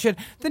any of that shit,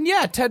 then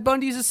Ted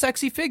Bundy's a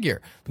sexy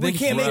figure. We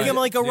can't make him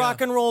like a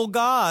rock and roll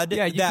god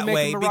that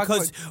way,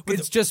 because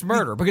it's just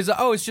murder. Because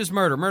it's just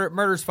murder.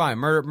 Murder's fine.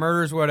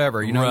 Murder's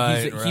whatever.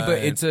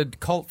 It's a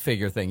cult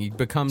figure thing. He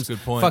becomes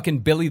fucking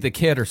Billy the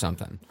Kid or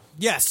something.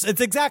 Yes, it's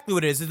exactly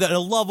what it is. It's a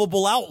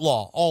lovable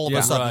outlaw all of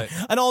a sudden.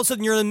 Right. And all of a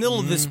sudden you're in the middle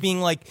of this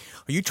being like,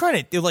 are you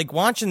trying to, like,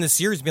 watching the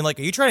series being like,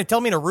 are you trying to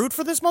tell me to root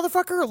for this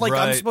motherfucker? Like,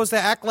 I'm supposed to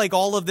act like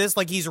all of this,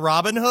 like he's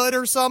Robin Hood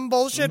or some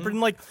bullshit? But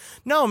I'm like,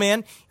 no,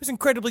 man, he was an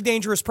incredibly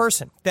dangerous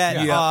person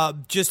that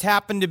just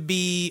happened to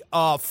be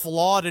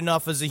flawed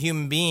enough as a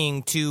human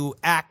being to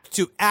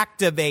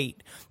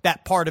activate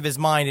that part of his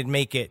mind and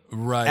make it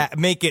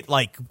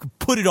like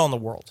put it on the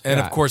world. And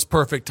of course,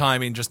 perfect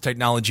timing. Just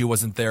technology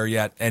wasn't there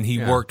yet, and he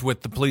worked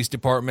with the police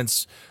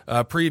departments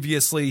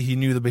previously. He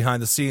knew the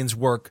behind the scenes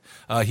work.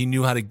 He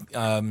knew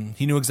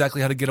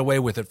exactly how to get away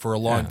with it for a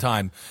long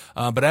time.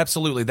 But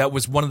absolutely, that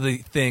was one of the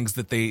things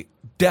that they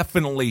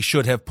definitely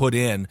should have put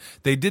in.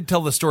 They did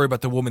tell the story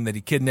about the woman that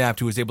he kidnapped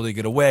who was able to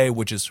get away,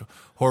 which is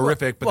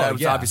horrific, but that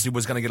was obviously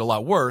was going to get a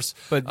lot worse.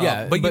 But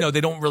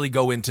they don't really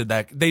go into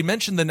that. They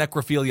mentioned the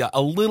necrophilia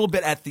a little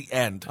bit at the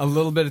end.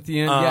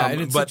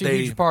 And it's such a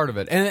huge part of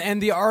it.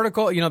 And the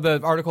article,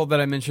 the article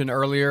that I mentioned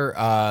earlier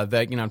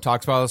that,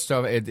 talks about all this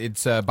stuff,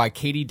 it's by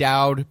Katie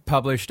Dowd,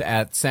 published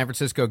at San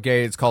Francisco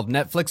Gay. It's called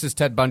Netflix's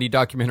Ted Bundy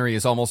documentary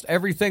is almost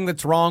everything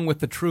that's wrong with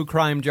the true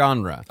crime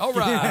genre. All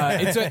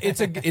right.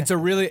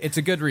 It's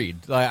a good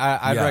read.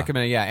 I'd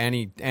recommend it. Yeah,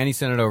 Annie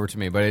sent it over to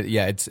me, but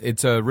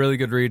it's a really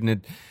good read,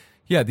 and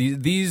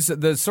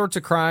the sorts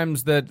of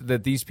crimes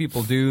that these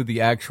people do,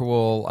 the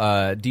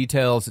actual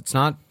details. It's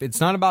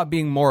not about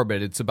being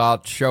morbid. It's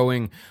about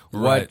showing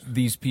what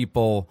these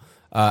people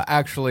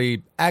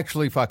actually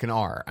fucking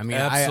are. I mean,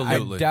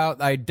 absolutely.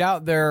 I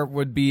doubt there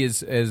would be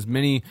as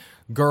many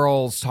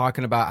girls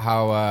talking about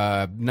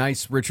how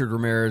nice Richard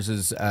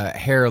Ramirez's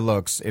hair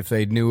looks if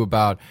they knew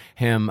about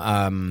him,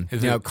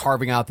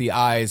 carving out the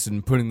eyes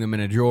and putting them in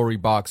a jewelry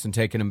box and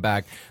taking them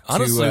back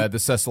to the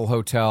Cecil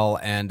Hotel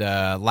and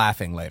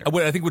laughing later.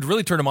 What I think would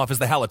really turn him off is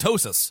the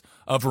halitosis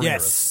of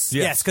Ramirez.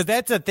 Yes, because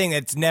that's a thing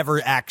that's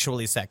never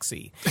actually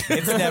sexy.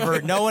 It's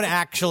never. No one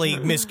actually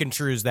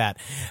misconstrues that.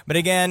 But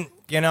again,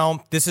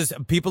 this is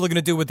people are going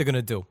to do what they're going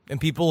to do,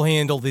 and people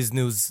handle these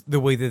news the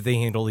way that they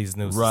handle these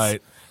news.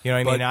 Right. You know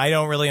what I mean? I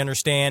don't really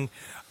understand.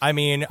 I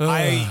mean,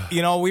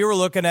 we were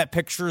looking at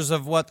pictures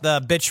of what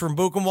the bitch from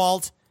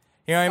Buchenwald.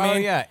 You know what I mean? Oh,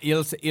 yeah.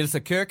 Ilse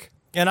Cook.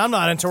 And I'm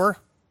not into her.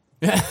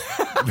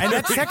 And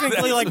that's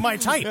technically like my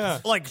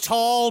type. Like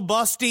tall,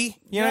 busty.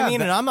 You know what I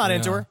mean? And I'm not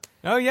into her.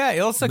 Oh yeah,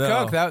 Ilse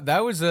Cook.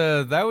 That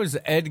was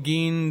Ed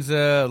Gein's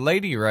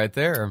lady right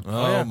there.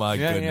 Oh my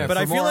goodness! Yeah. But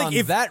I feel like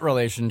if that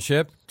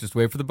relationship, just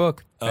wait for the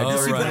book. But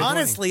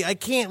honestly, I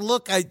can't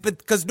look.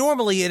 Because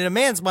normally in a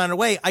man's mind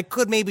away, I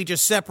could maybe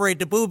just separate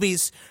the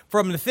boobies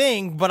from the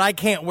thing, but I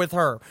can't with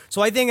her.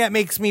 So I think that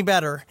makes me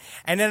better.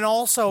 And then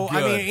also,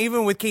 I mean,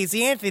 even with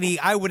Casey Anthony,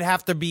 I would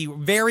have to be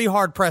very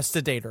hard pressed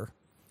to date her.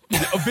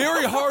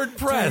 Very hard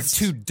pressed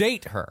to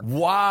date her.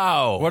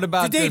 Wow. What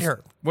about to date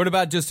her? What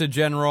about just a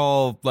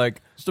general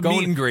just a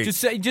meet and greet?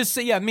 Just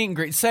say meet and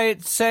greet. Say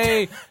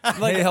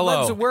like hey,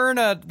 hello. We're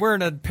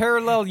in a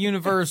parallel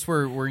universe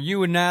where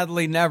you and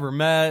Natalie never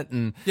met,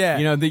 and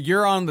that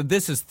you're on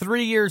this is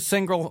 3 years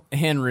single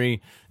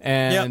Henry,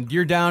 and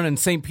you're down in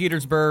St.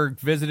 Petersburg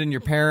visiting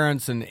your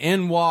parents, and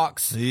in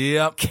walks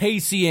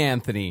Casey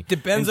Anthony.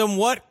 Depends on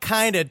what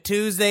kind of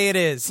Tuesday it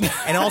is,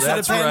 and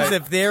also depends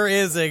if there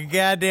is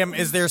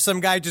is there some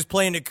guy just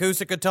playing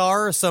acoustic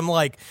guitar or some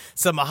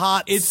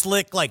hot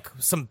slick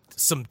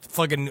some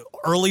fucking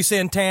early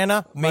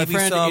Santana. Maybe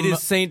my friend, it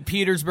is St.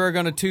 Petersburg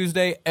on a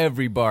Tuesday.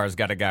 Every bar's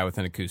got a guy with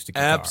an acoustic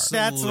guitar. Absolutely.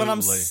 That's what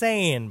I'm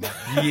saying.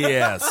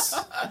 Yes.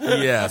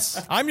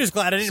 I'm just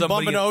glad I didn't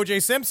bump into O.J.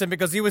 Simpson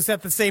because he was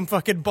at the same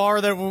fucking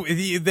bar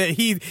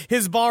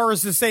his bar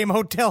is the same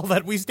hotel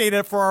that we stayed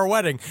at for our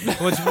wedding.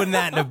 Which wouldn't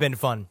that have been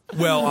fun?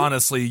 Well,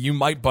 honestly, you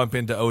might bump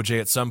into O.J.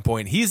 at some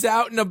point. He's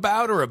out and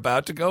about or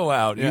about to go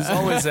out. He's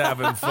always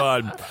having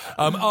fun.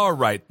 All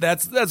right,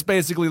 that's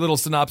basically a little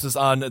synopsis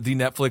on the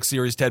Netflix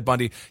series Ted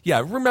Bundy.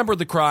 Yeah, remember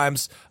the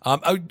crimes.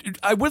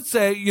 I would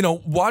say,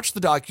 watch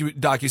the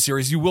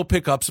docuseries. You will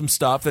pick up some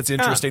stuff that's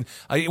interesting.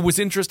 It was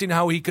interesting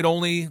how he could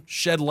only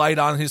shed light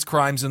on his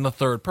crimes in the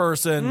third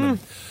person.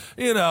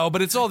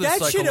 But it's all this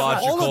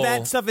psychological. All of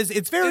that stuff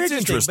it's very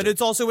interesting, but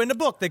it's also in the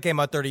book that came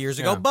out 30 years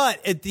ago. But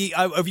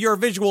if you're a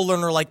visual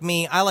learner like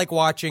me, I like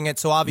watching it,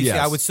 so obviously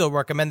I would still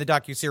recommend the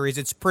docuseries.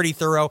 It's pretty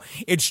thorough.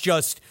 It's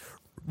just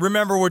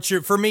remember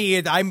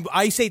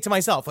I say to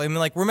myself, I'm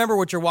like, remember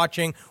what you're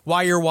watching,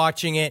 why you're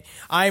watching it.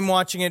 I'm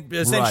watching it,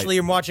 essentially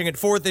I'm watching it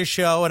for this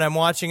show, and I'm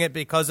watching it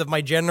because of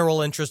my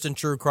general interest in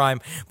true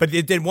crime. But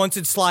then once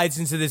it slides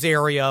into this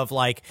area of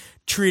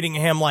treating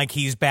him like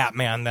he's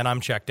Batman, then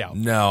I'm checked out.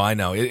 No, I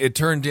know. It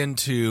turned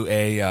into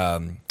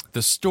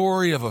the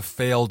story of a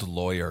failed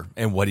lawyer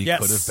and what he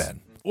could have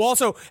been. Well,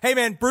 also, hey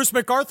man, Bruce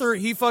MacArthur,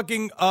 he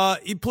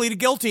pleaded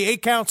guilty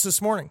 8 counts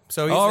this morning.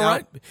 So he's all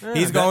right.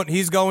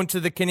 He's going to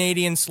the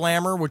Canadian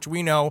Slammer, which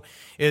we know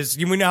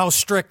how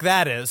strict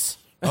that is.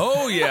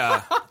 Oh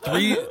yeah,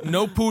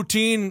 no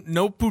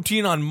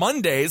poutine on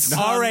Mondays.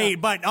 All right,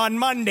 but on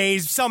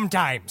Mondays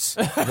sometimes.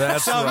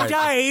 That's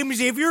sometimes,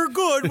 if you're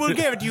good, we'll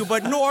give it to you.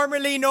 But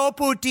normally, no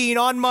poutine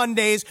on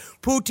Mondays.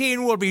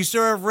 Poutine will be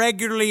served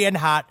regularly and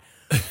hot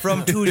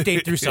from Tuesday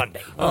through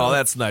Sunday. Oh,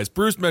 that's nice.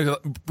 Bruce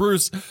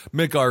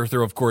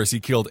MacArthur, of course, he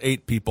killed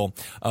 8 people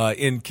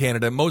in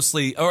Canada,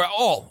 mostly or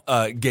all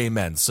gay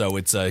men. So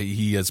it's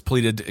he has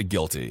pleaded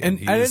guilty and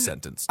he was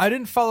sentenced. I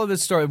didn't follow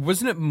this story.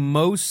 Wasn't it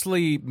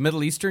mostly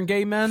Middle Eastern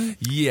gay men?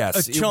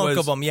 Yes, a chunk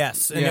of them.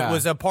 Yes, and it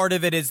was a part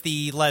of it is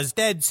the Les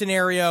Dead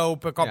scenario.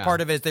 Part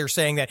of it they're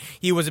saying that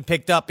he wasn't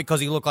picked up because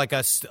he looked like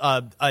a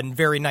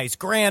very nice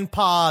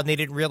grandpa, and they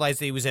didn't realize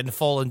that he was in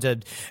full into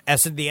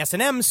the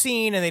S&M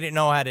scene, and they didn't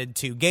know how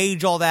to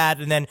gauge all that,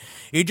 and then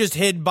he just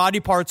hid body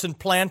parts and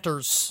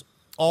planters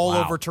all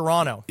over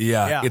Toronto.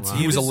 Yeah,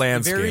 he was a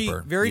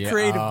landscaper. Very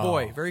creative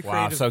boy. Very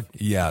creative.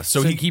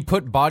 So he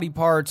put body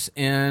parts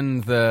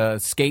in the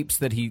scapes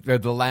that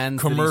the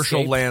lands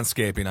commercial that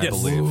landscaping, I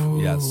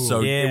believe. Yes.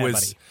 So it was.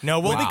 Buddy. No,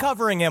 we'll be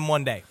covering him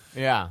one day.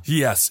 Yeah.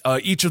 Yes.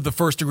 Each of the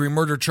first-degree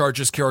murder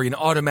charges carry an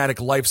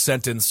automatic life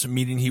sentence,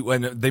 meaning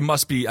they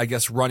must be, I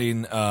guess,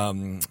 running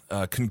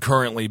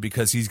concurrently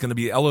because he's going to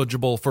be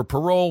eligible for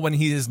parole when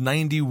he is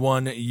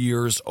 91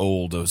 years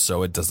old.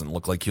 So it doesn't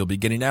look like he'll be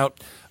getting out.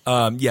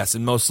 Yes,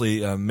 and mostly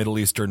Middle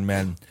Eastern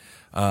men.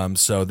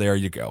 So there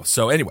you go.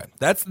 So anyway,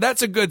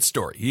 that's a good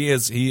story. He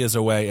is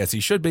away as he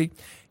should be.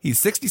 He's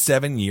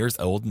 67 years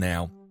old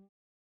now.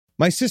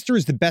 My sister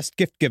is the best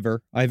gift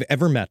giver I've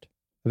ever met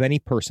of any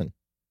person.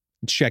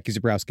 It's Jackie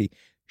Zabrowski.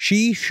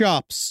 She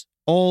shops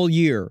all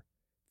year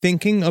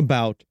thinking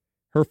about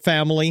her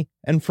family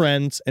and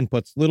friends and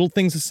puts little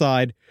things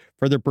aside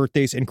for their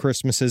birthdays and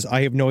Christmases.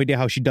 I have no idea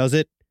how she does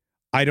it.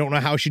 I don't know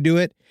how she do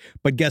it.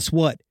 But guess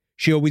what?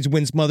 She always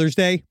wins Mother's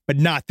Day, but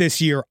not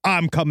this year.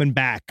 I'm coming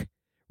back.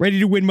 Ready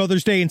to win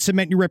Mother's Day and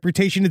cement your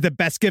reputation as the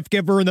best gift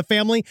giver in the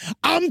family?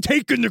 I'm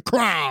taking the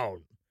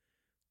crown.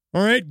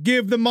 All right,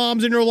 give the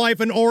moms in your life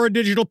an Aura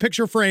digital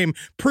picture frame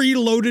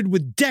preloaded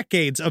with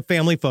decades of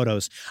family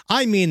photos.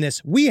 I mean this.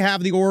 We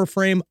have the Aura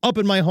frame up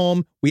in my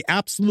home. We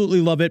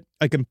absolutely love it.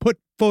 I can put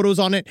photos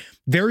on it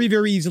very,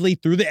 very easily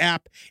through the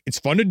app. It's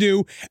fun to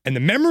do, and the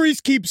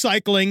memories keep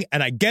cycling,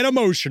 and I get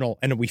emotional.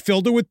 And we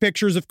filled it with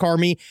pictures of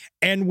Carmi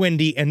and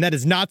Wendy, and that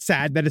is not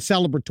sad. That is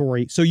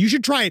celebratory. So you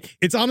should try it.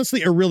 It's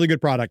honestly a really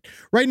good product.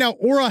 Right now,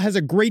 Aura has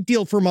a great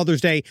deal for Mother's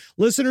Day.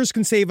 Listeners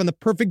can save on the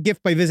perfect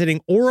gift by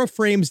visiting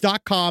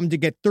auraframes.com to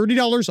get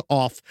 $30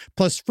 off,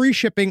 plus free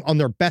shipping on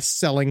their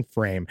best-selling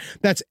frame.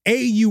 That's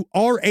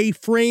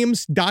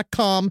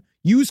auraframes.com.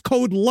 Use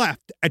code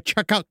LEFT at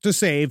checkout to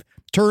save.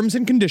 Terms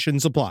and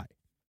conditions apply.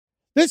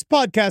 This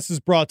podcast is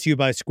brought to you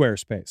by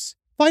Squarespace.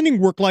 Finding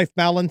work-life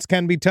balance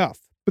can be tough,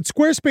 but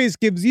Squarespace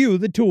gives you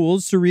the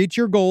tools to reach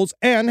your goals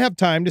and have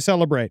time to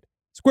celebrate.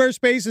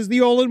 Squarespace is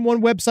the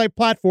all-in-one website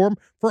platform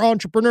for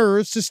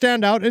entrepreneurs to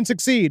stand out and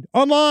succeed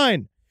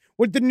online.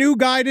 With the new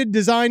guided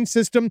design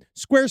system,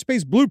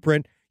 Squarespace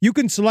Blueprint, you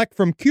can select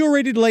from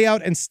curated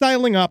layout and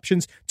styling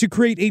options to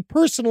create a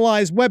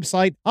personalized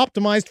website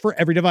optimized for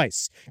every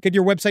device. Get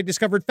your website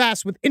discovered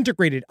fast with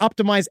integrated,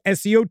 optimized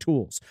SEO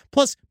tools.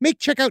 Plus, make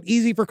checkout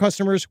easy for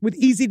customers with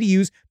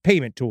easy-to-use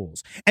payment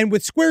tools. And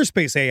with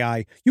Squarespace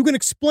AI, you can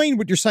explain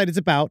what your site is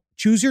about,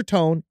 choose your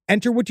tone,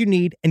 enter what you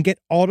need, and get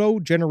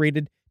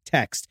auto-generated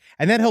text.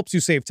 And that helps you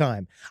save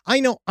time.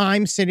 I know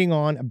I'm sitting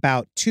on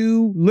about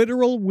 2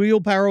 literal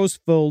wheelbarrows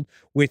filled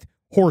with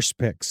horse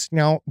pics.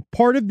 Now,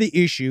 part of the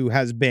issue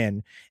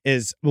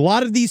is a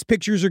lot of these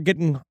pictures are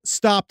getting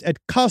stopped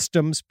at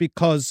customs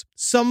because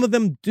some of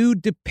them do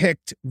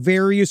depict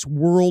various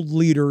world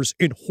leaders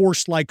in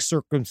horse-like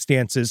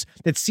circumstances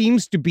that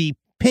seems to be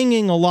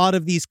pinging a lot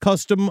of these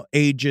custom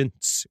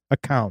agents'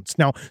 accounts.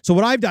 Now, so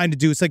what I've done to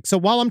do is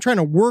while I'm trying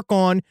to work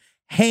on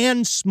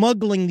hand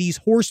smuggling these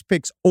horse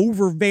pics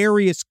over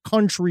various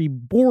country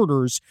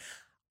borders,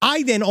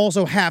 I then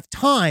also have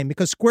time,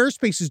 because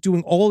Squarespace is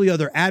doing all the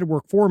other ad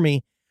work for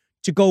me,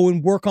 to go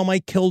and work on my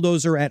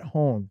Killdozer at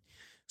home.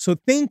 So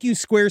thank you,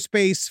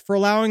 Squarespace, for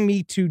allowing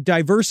me to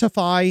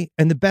diversify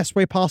in the best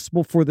way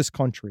possible for this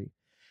country.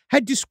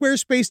 Head to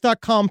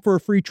squarespace.com for a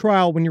free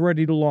trial when you're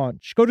ready to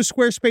launch. Go to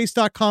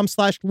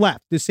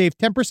squarespace.com/left to save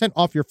 10%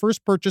 off your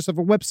first purchase of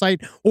a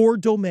website or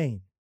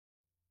domain.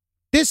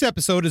 This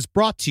episode is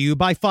brought to you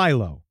by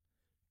Philo.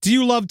 Do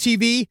you love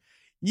TV?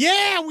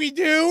 Yeah, we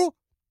do.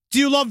 Do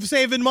you love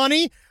saving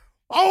money?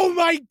 Oh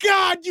my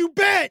God, you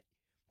bet!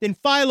 Then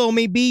Philo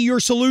may be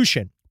your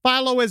solution.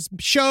 Philo has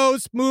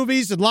shows,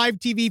 movies, and live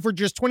TV for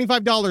just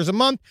 $25 a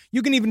month.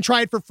 You can even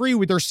try it for free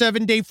with their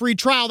 7-day free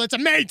trial. That's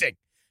amazing!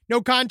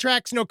 No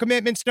contracts, no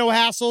commitments, no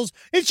hassles.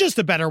 It's just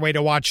a better way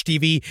to watch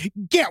TV.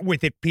 Get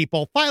with it,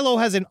 people. Philo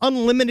has an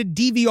unlimited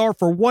DVR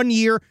for 1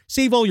 year.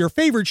 Save all your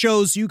favorite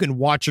shows so you can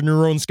watch on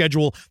your own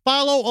schedule.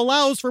 Philo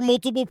allows for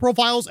multiple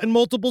profiles and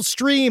multiple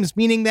streams,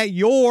 meaning that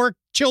your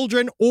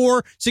children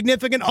or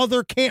significant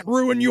other can't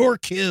ruin your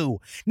queue.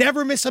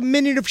 Never miss a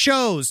minute of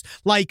shows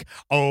like,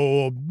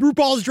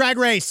 RuPaul's Drag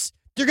Race.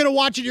 You're going to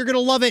watch it. You're going to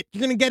love it.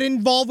 You're going to get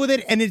involved with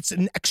it, and it's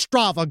an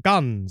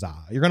extravaganza.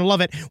 You're going to love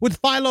it. With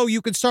Philo,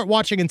 you can start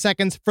watching in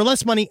seconds for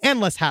less money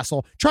and less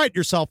hassle. Try it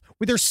yourself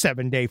with their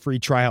 7-day free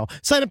trial.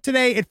 Sign up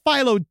today at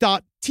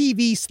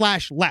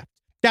philo.tv/left.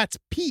 That's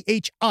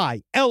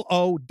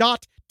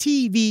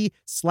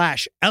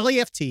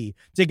philo.tv/LEFT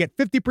to get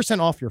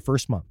 50% off your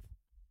first month.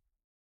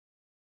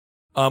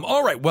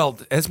 All right. Well,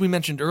 as we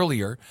mentioned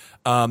earlier,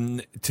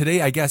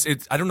 today, I guess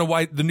I don't know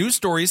why the news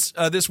stories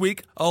this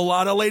week, a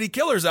lot of lady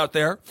killers out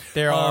there.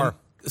 There are.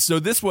 So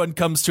this one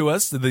comes to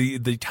us.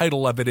 The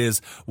title of it is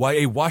Why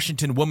a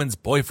Washington Woman's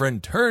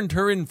Boyfriend Turned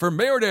Her in for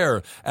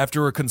Murder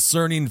After a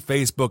Concerning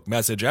Facebook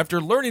Message. After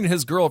learning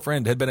his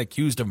girlfriend had been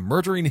accused of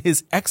murdering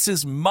his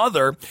ex's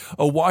mother,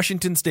 a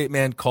Washington state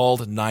man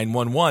called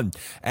 911.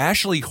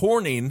 Ashley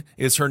Horning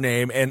is her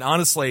name. And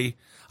honestly,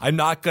 I'm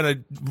not going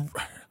to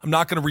I'm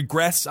not going to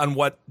regress on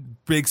what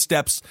big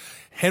steps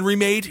Henry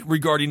made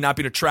regarding not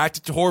being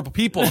attracted to horrible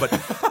people, but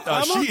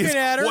I'm looking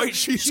at her.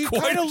 She's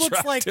quite kind of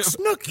looks like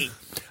attractive. Snooki.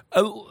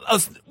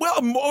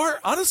 Well,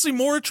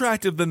 more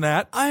attractive than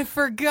that. I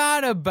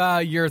forgot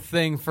about your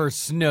thing for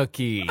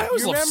Snooki. I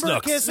always You love remember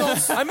Snooks.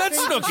 Kissel's I met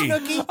thing with Snooki.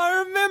 Snooki? I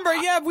remember.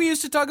 Yeah, we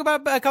used to talk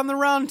about it back on the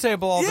round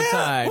table all the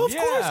time. Well, of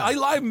course.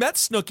 I met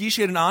Snooki. She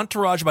had an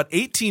entourage about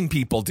 18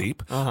 people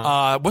deep.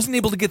 Wasn't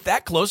able to get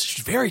that close.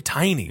 She's very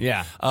tiny.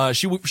 Yeah.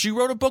 She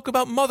wrote a book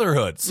about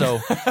motherhood, so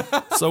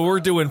we're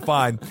doing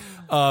fine.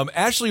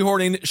 Ashley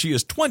Horning, she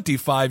is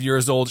 25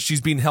 years old. She's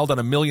being held on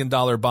 $1 million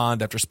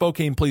bond after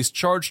Spokane police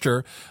charged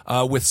her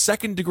with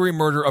second-degree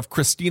murder of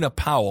Christina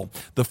Powell,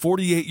 the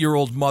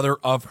 48-year-old mother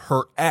of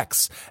her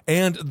ex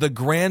and the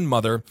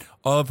grandmother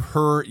of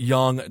her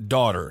young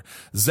daughter.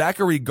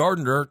 Zachary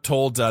Gardner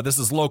told, this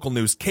is local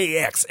news,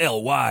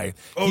 KXLY.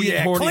 Oh, he and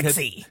yeah, Horning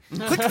Clicksy.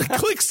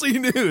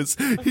 Clicksy news.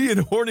 He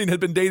and Horning had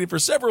been dating for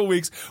several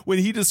weeks when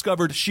he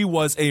discovered she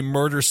was a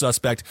murder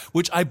suspect,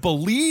 which I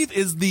believe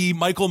is the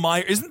Michael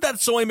Myers. Isn't that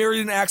So I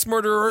Married an Axe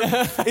Murderer?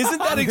 Isn't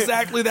that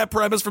exactly that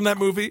premise from that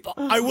movie?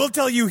 I will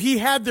tell you, he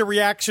had the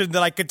reaction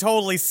that I could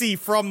totally see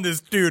from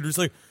this dude. It was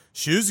like,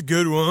 she's a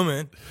good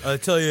woman. I'll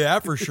tell you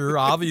that for sure.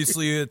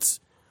 Obviously, it's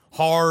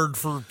hard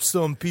for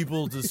some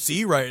people to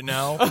see right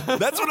now.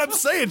 That's what I'm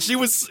saying. She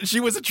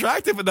was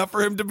attractive enough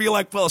for him to be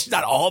like, well, she's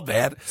not all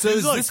bad. So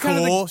she's like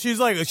cool. She's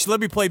like, she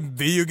let me play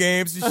video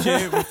games and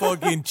shit. We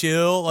fucking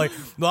chill. Like,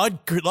 a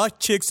lot of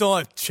chicks don't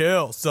like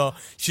chill. So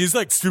she's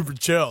like super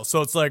chill. So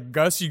it's like,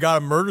 guess you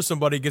gotta murder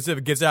somebody. Guess if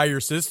it gets out of your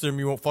system,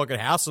 you won't fucking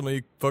hassle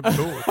me. Fucking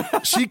do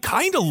it. She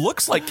kind of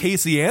looks like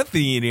Casey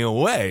Anthony in a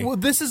way. Well,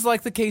 this is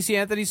like the Casey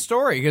Anthony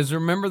story, because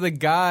remember the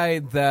guy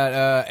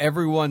that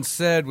everyone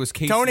said was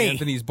Casey Tony.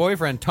 Anthony's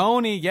boyfriend,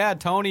 Tony. Yeah,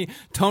 Tony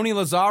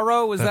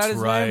Lazzaro. Was That's that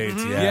his right,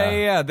 name?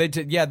 yeah.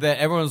 Yeah.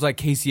 Everyone was like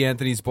Casey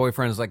Anthony's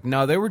boyfriend. Is like,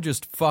 no, they were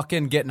just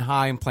fucking getting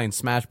high and playing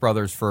Smash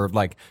Brothers for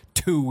like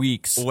 2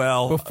 weeks.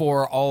 Well,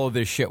 before all of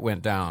this shit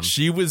went down.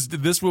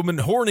 This woman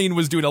Horning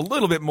was doing a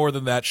little bit more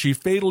than that. She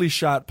fatally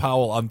shot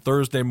Powell on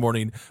Thursday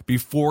morning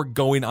before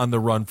going on the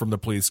run from the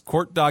police.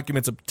 Court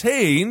documents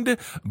obtained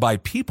by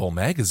People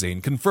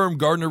magazine confirm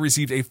Gardner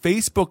received a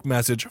Facebook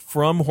message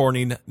from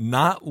Horning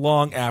not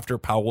long after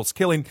Powell's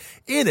killing.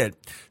 In it,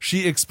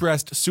 she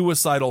expressed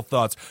suicidal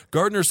thoughts.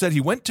 Gardner said he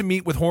went to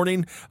meet with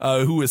Horning,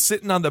 who was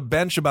sitting on the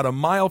bench about a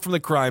mile from the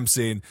crime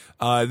scene.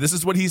 This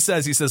is what he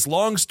says. He says,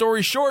 long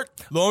story short,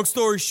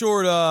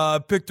 I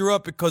picked her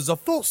up because I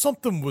thought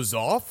something was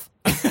off.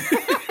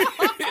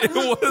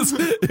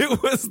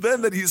 It was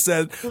then that he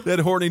said that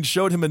Horning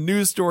showed him a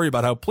news story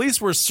about how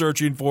police were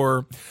searching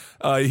for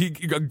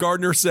her.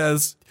 Gardner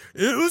says,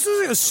 It was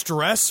a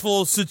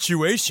stressful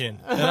situation.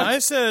 And I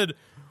said,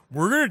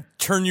 we're going to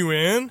turn you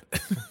in.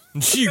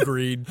 And she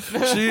agreed.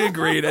 She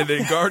agreed, and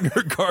then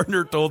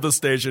Gardner told the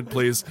station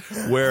police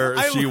where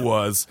she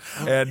was,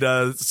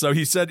 and so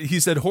he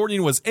said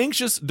Horning was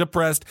anxious,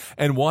 depressed,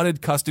 and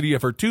wanted custody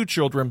of her 2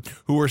 children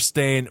who were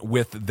staying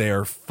with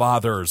their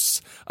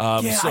fathers. So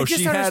I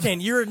just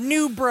understand. You're a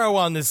new bro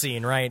on the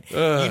scene, right?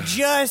 You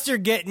just are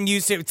getting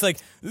used to it. It's like,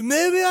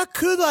 maybe I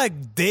could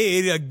like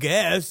date, I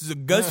guess.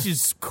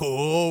 She's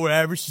cool,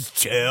 whatever. She's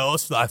chill.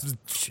 She's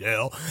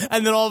chill.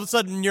 And then all of a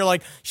sudden you're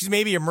like, she's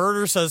maybe a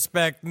murder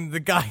suspect, and the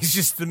guy's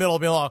just in the middle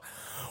being like,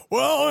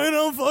 well, I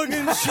know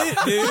fucking shit,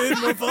 dude.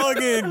 My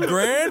fucking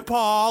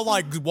grandpa,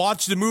 like,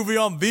 watched the movie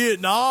on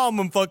Vietnam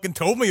and fucking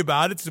told me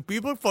about it, so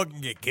people fucking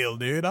get killed,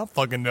 dude. I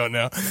fucking don't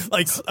know.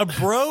 Like, a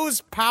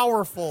bro's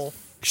powerful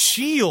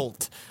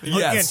shield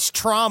against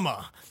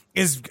trauma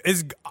is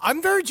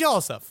I'm very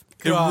jealous of.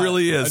 It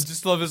really is. I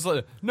just love his.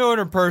 Knowing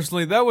her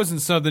personally, that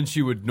wasn't something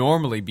she would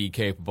normally be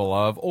capable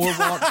of or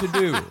want to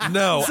do.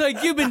 No. It's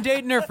like, you've been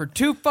dating her for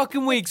 2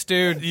 fucking weeks,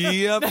 dude.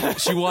 Yep.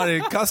 She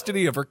wanted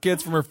custody of her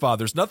kids from her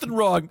father's. Nothing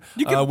wrong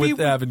with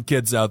having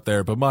kids out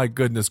there, but my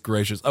goodness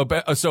gracious.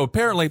 So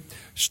apparently,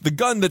 the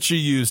gun that she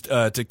used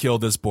to kill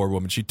this poor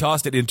woman, she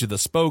tossed it into the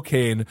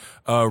Spokane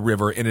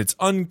River, and it's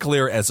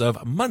unclear as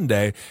of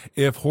Monday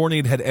if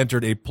Horning had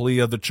entered a plea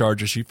of the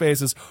charges she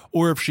faces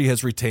or if she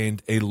has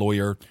retained a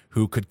lawyer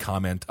who could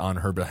comment on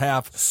her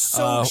behalf.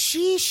 So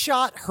she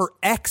shot her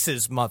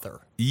ex's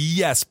mother.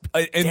 Yes,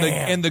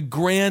 and the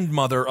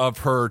grandmother of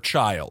her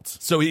child.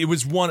 So it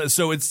was one.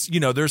 So it's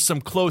there's some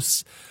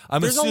close.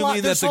 I'm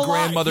assuming that the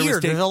grandmother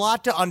was. There's a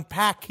lot to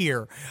unpack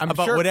here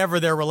about whatever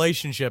their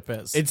relationship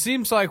is. It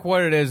seems like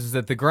what it is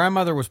that the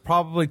grandmother was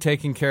probably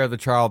taking care of the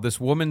child. This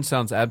woman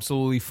sounds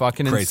absolutely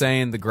fucking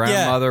insane. The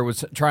grandmother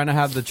was trying to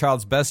have the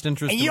child's best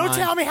interest. And you don't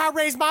tell me how to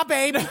raise my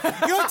baby.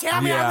 You don't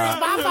tell me how to raise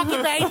my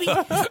fucking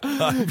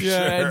baby.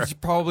 And she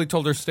probably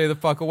told her, stay the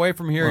fuck away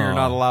from here. You're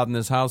not allowed in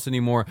this house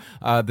anymore.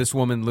 This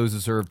woman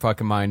loses her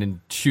fucking mind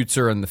and shoots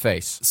her in the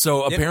face.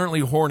 So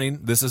apparently Horning,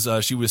 this is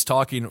she was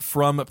talking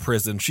from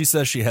prison. She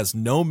says she has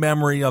no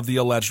memory of the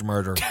alleged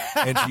murder,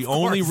 and she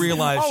only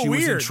realized she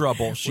was in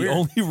trouble. She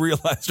only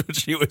realized when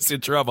she was in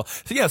trouble.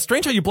 So yeah,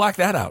 strange how you black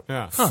that out.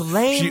 Yeah.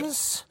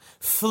 Flames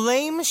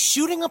flames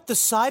shooting up the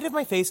side of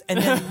my face, and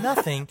then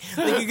nothing.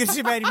 Like, you can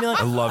see me like,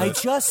 I love it. I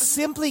just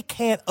simply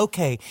can't.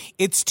 Okay,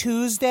 it's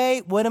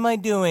Tuesday. What am I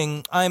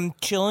doing? I'm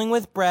chilling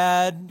with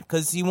Brad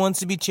because he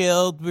wants to be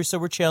chilled. So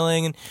we're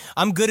chilling, and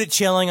I'm good at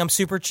chilling. I'm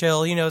super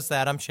chill. He knows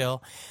that. I'm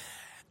chill.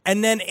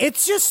 And then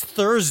it's just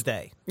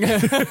Thursday.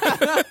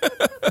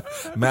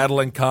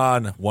 Madeline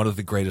Kahn, one of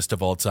the greatest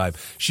of all time.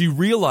 She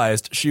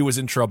realized she was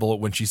in trouble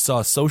when she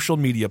saw social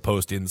media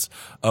postings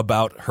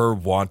about her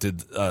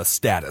wanted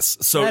status.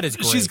 So That is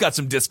great. she's got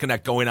some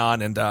disconnect going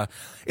on, and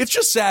it's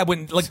just sad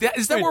when like that.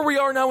 Is that where we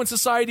are now in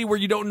society, where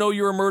you don't know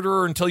you're a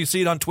murderer until you see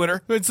it on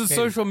Twitter? It's a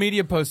social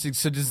media posting.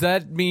 So does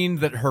that mean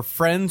that her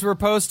friends were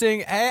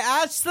posting, "Hey,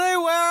 Ashley,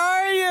 where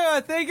are you?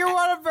 I think you're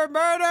wanted for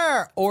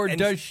murder." Or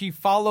does she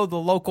follow the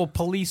local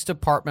police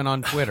department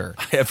on Twitter?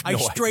 I have no I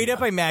straight idea.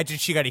 up imagine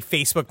she got a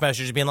Facebook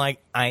message being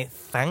like, I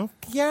think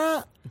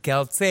you're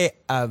guilty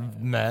of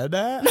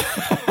murder.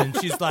 And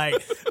she's like,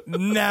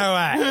 no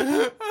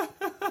way.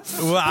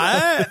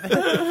 What?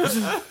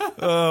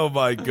 Oh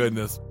my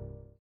goodness.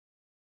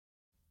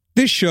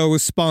 This show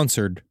is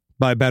sponsored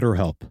by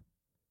BetterHelp.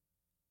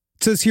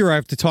 It says here I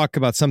have to talk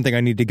about something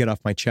I need to get off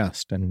my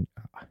chest, and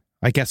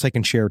I guess I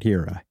can share it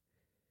here.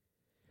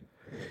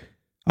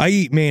 I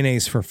eat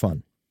mayonnaise for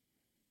fun.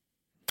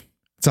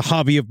 It's a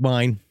hobby of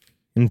mine,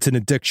 and it's an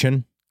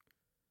addiction.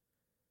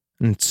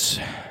 And it's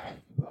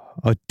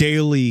a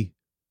daily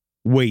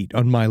weight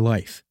on my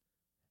life.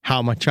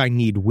 How much I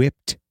need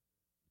whipped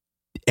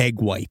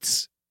egg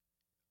whites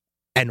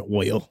and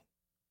oil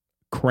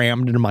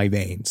crammed into my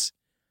veins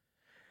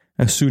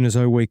as soon as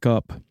I wake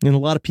up. And a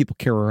lot of people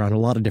carry around a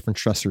lot of different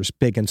stressors,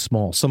 big and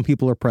small. Some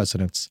people are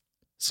presidents.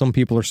 Some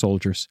people are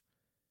soldiers.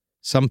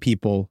 Some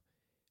people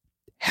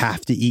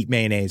have to eat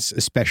mayonnaise,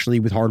 especially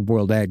with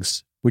hard-boiled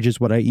eggs, which is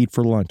what I eat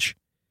for lunch.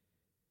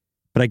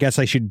 But I guess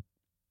I should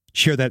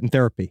share that in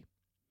therapy,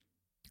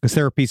 because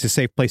therapy is a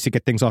safe place to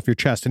get things off your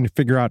chest and to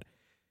figure out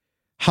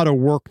how to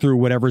work through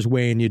whatever's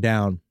weighing you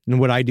down. And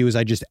what I do is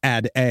I just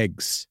add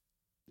eggs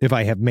if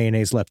I have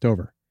mayonnaise left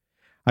over.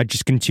 I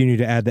just continue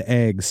to add the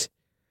eggs.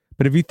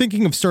 But if you're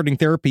thinking of starting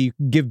therapy,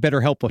 give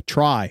BetterHelp a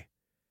try.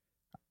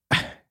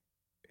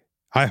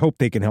 I hope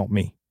they can help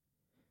me.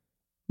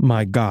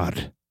 My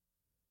God.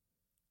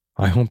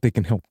 I hope they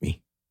can help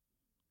me.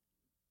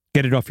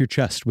 Get it off your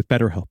chest with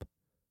BetterHelp.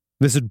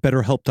 Visit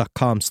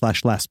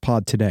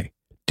BetterHelp.com/lastpod today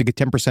to get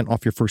 10%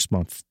 off your first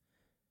month.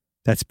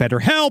 That's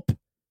BetterHelp,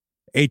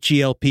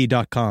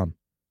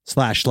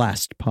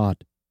 HELP.com/lastpod.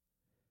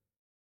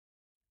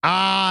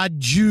 Ah,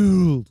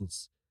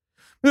 Jules.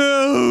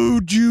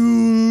 Oh,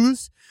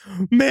 Jules.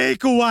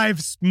 Make a wife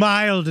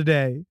smile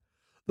today.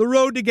 The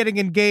road to getting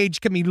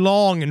engaged can be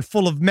long and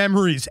full of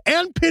memories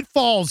and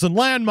pitfalls and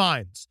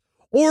landmines.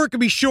 Or it can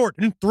be short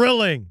and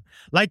thrilling,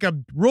 like a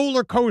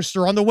roller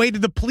coaster on the way to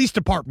the police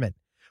department.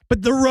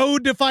 But the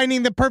road to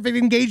finding the perfect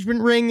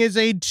engagement ring is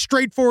a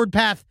straightforward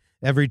path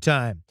every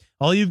time.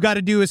 All you've got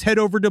to do is head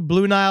over to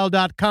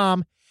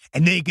BlueNile.com,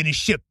 and they're going to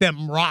ship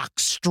them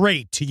rocks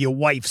straight to your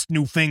wife's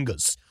new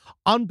fingers.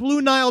 On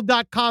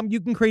BlueNile.com,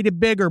 you can create a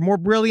bigger, more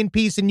brilliant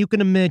piece than you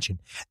can imagine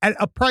at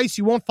a price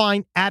you won't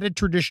find at a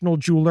traditional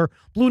jeweler.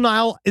 Blue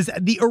Nile is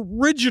the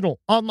original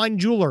online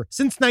jeweler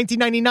since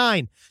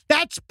 1999.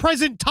 That's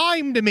present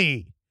time to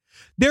me.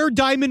 Their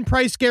diamond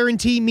price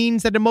guarantee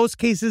means that in most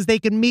cases they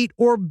can meet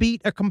or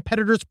beat a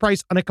competitor's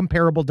price on a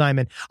comparable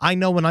diamond. I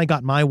know when I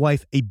got my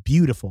wife a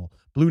beautiful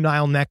Blue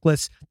Nile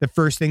necklace, the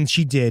first thing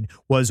she did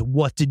was,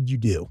 "What did you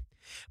do?"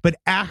 But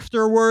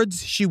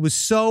afterwards, she was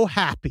so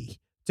happy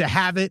to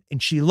have it,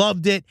 and she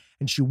loved it,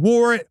 and she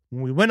wore it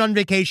when we went on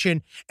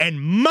vacation, and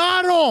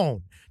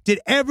Maron, did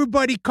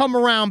everybody come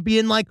around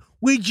being like,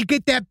 "Where'd you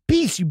get that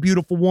piece, you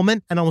beautiful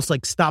woman?" And I was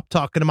like, "Stop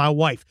talking to my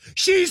wife.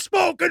 She's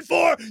spoken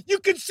for. You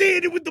can see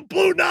it with the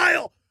Blue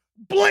Nile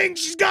bling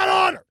she's got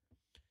on her."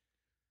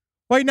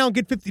 Right now,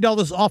 get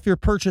 $50 off your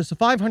purchase of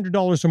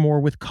 $500 or more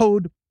with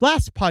code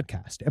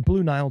LASTPODCAST at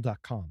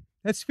BlueNile.com.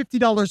 That's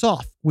 $50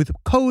 off with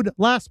code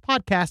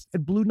LASTPODCAST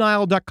at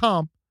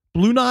BlueNile.com.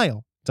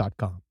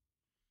 BlueNile.com.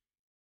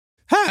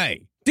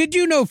 Hey, did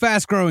you know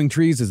Fast Growing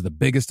Trees is the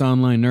biggest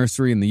online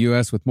nursery in the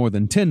U.S. with more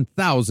than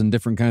 10,000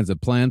 different kinds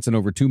of plants and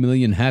over 2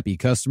 million happy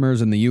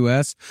customers in the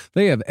U.S.?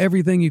 They have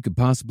everything you could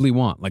possibly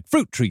want, like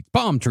fruit trees,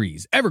 palm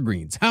trees,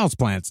 evergreens,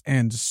 houseplants,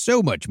 and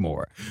so much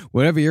more.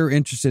 Whatever you're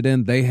interested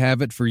in, they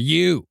have it for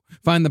you.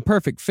 Find the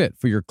perfect fit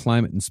for your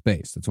climate and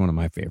space. That's one of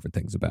my favorite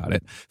things about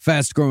it.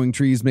 Fast Growing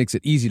Trees makes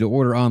it easy to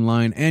order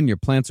online, and your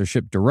plants are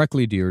shipped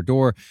directly to your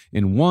door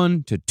in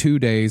 1 to 2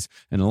 days.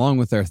 And along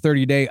with their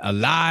 30-day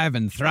Alive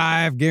and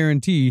Thrive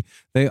guarantee,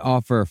 they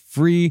offer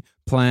free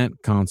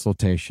plant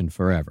consultation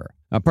forever.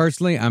 Now,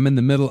 personally, I'm in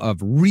the middle of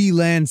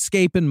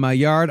re-landscaping my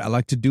yard. I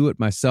like to do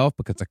it myself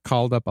because I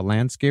called up a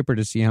landscaper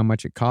to see how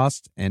much it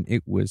costs, and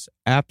it was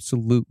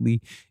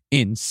absolutely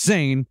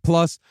insane.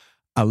 Plus,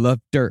 I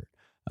love dirt.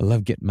 I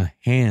love getting my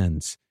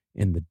hands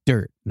in the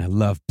dirt, and I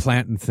love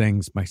planting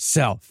things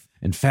myself.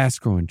 And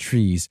Fast Growing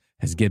Trees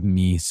has given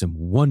me some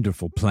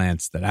wonderful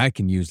plants that I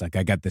can use. Like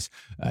I got this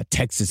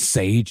Texas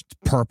sage, it's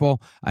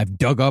purple. I've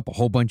dug up a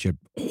whole bunch of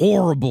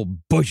horrible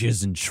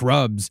bushes and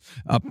shrubs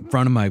up in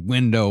front of my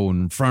window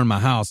and in front of my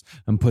house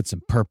and put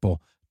some purple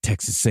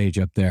Texas sage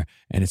up there,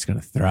 and it's going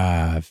to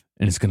thrive,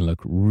 and it's going to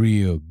look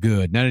real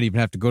good. And I didn't even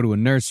have to go to a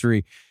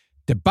nursery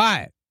to buy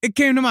it. It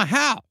came to my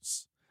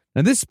house.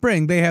 Now, this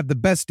spring, they have the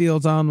best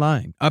deals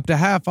online, up to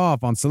half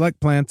off on select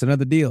plants and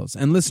other deals.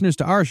 And listeners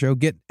to our show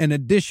get an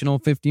additional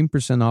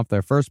 15% off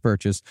their first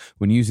purchase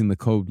when using the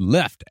code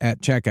LEFT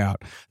at checkout.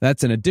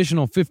 That's an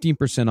additional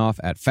 15% off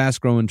at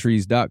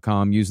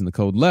fastgrowingtrees.com using the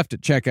code LEFT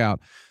at checkout.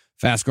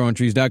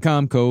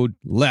 Fastgrowingtrees.com, code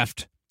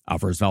LEFT.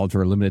 Offers valid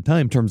for a limited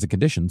time. Terms and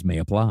conditions may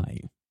apply.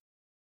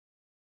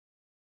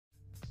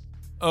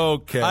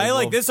 Okay. I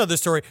like this other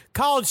story.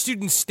 College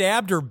student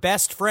stabbed her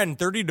best friend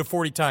 30 to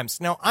 40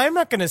 times. Now, I'm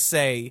not going to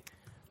say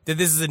that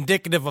this is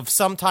indicative of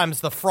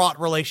sometimes the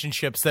fraught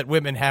relationships that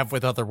women have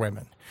with other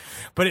women,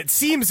 but it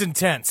seems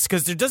intense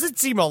because there doesn't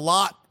seem a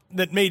lot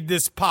that made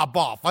this pop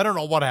off. I don't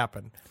know what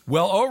happened.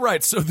 Well, all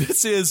right. So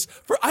this is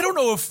I don't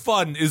know if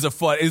fun is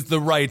the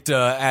right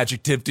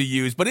adjective to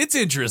use, but it's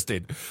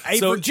interesting. A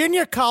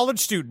Virginia college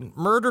student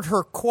murdered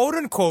her quote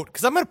unquote,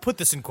 because I'm going to put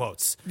this in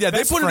quotes. Yeah,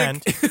 best they put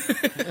friend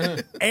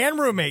it and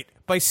roommate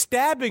by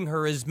stabbing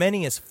her as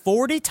many as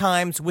 40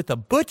 times with a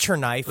butcher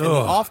knife in the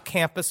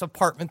off-campus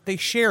apartment they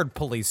shared,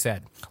 police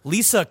said.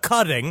 Lisa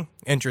Cutting,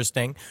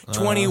 interesting,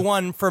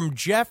 21 from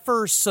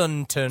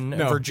Jeffersonton,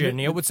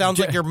 Virginia, which sounds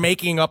like you're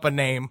making up a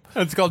name.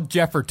 It's called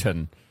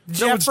Jefferton.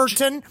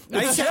 Jefferton?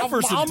 It's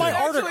Jefferson. On my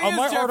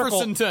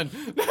article.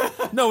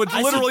 No, it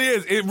literally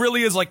is. It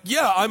really is like,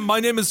 yeah,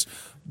 my name is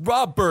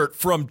Robert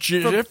from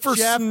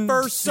Jefferson,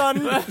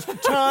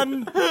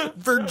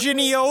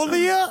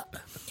 Virginiolia.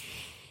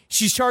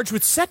 She's charged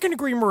with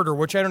second-degree murder,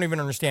 which I don't even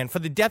understand, for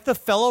the death of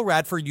fellow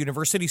Radford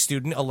University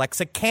student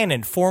Alexa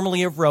Cannon,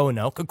 formerly of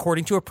Roanoke,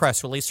 according to a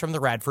press release from the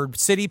Radford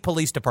City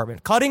Police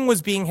Department. Cutting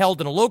was being held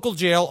in a local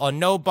jail on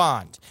no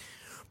bond.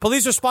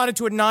 Police responded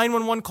to a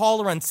 911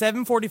 call around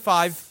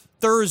 7:45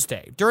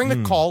 Thursday. During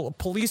the call, a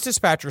police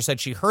dispatcher said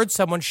she heard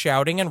someone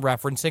shouting and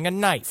referencing a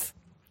knife.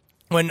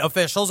 When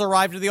officials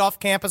arrived at the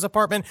off-campus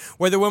apartment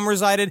where the woman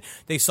resided,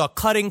 they saw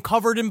Cutting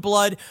covered in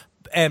blood,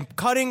 and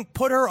Cutting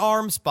put her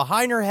arms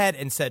behind her head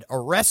and said,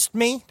 "Arrest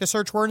me," the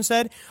search warrant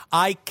said.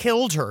 "I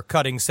killed her,"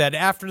 Cutting said,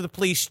 after the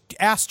police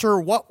asked her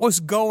what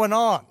was going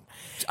on.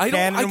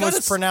 Cannon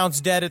was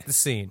pronounced dead at the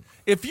scene.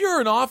 If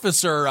you're an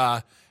officer,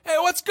 hey,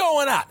 what's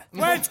going on?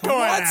 What's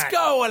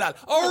going on?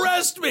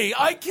 Arrest me.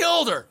 I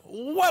killed her.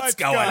 What's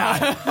going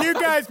on? You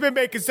guys been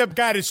making some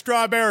kind of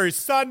strawberry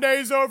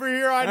sundaes over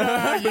here? I know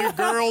how you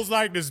girls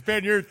like to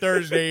spend your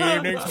Thursday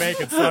evenings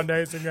making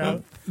sundaes and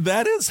go.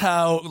 That is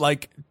how,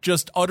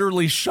 just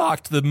utterly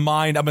shocked the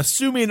mind, I'm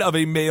assuming, of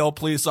a male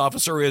police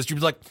officer is. She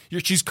was like,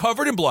 she's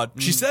covered in blood.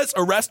 She says,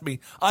 "Arrest me.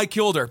 I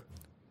killed her."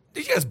 Are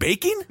you guys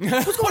baking?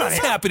 What's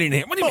happening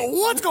here? What do you mean?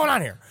 What's going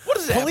on here? What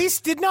is that? Police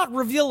did not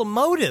reveal a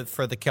motive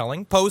for the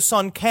killing. Posts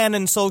on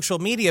Cannon's social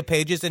media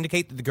pages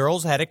indicate that the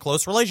girls had a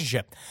close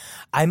relationship.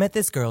 "I met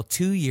this girl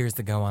 2 years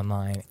ago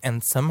online,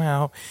 and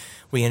somehow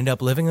we ended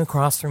up living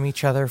across from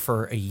each other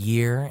for a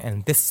year,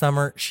 and this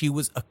summer she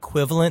was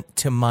equivalent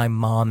to my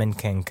mom in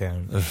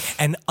Cancun.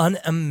 And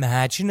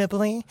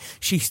unimaginably,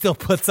 she still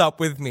puts up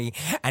with me,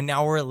 and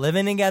now we're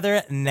living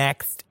together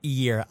next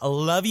year. I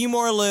love you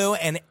more, Lou,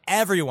 and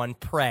everyone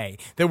pray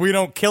that we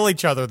don't kill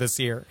each other this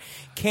year,"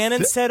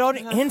 Cannon said on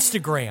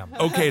Instagram.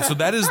 Okay, so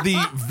that is the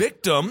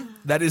victim.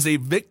 That is a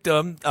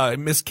victim,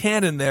 Miss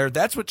Cannon there.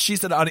 That's what she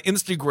said on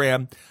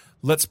Instagram.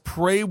 "Let's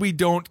pray we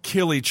don't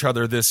kill each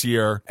other this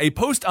year." A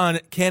post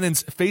on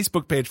Cannon's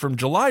Facebook page from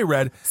July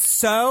read,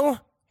 "So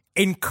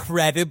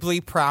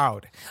incredibly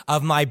proud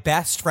of my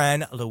best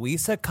friend,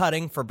 Louisa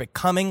Cutting, for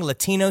becoming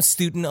Latino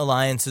Student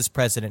Alliance's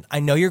president.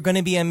 I know you're going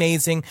to be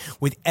amazing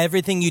with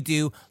everything you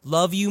do.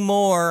 Love you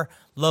more.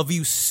 Love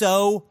you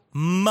so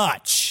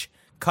much,"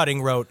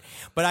 Cutting wrote.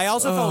 But I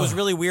also thought it was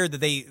really weird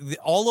that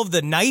all of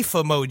the knife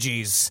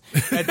emojis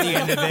at the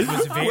end of it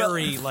was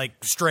very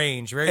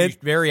strange,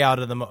 very out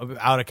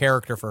of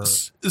character for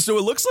her. So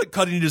it looks like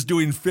Cutting is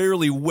doing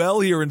fairly well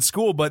here in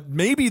school, but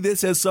maybe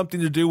this has something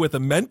to do with a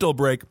mental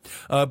break.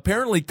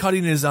 Apparently,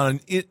 Cutting is on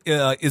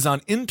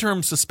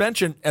interim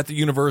suspension at the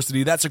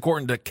university. That's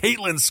according to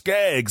Caitlin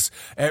Skaggs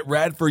at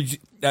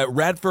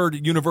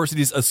Radford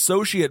University's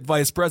Associate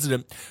Vice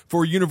President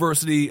for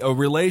University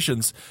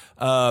Relations.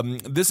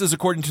 This is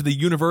according to the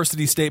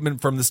university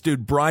statement from this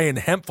dude, Brian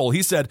Hempfel.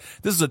 He said,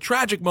 "This is a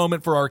tragic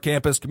moment for our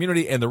campus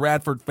community and the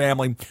Radford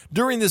family.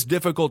 During this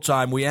difficult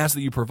time, we ask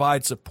that you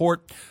provide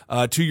support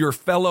to your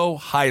fellow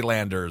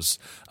Highlanders."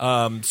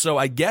 So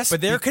I guess...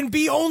 But there can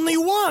be only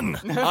one.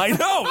 I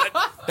know.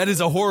 That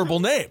is a horrible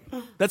name.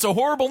 That's a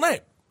horrible name.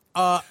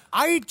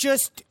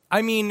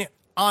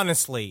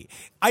 Honestly,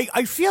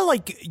 I feel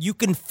like you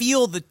can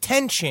feel the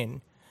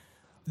tension,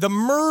 the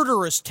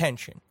murderous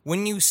tension,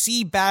 when you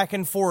see back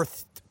and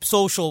forth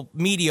social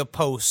media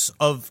posts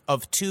of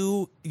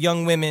two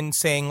young women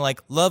saying like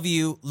love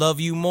you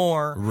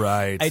more.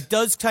 Right. It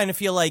does kind of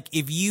feel like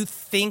if you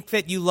think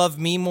that you love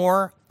me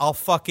more, I'll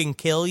fucking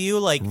kill you.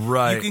 Like,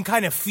 right. You can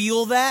kind of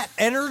feel that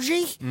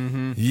energy.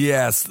 Mm-hmm.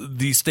 Yes.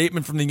 The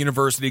statement from the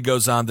university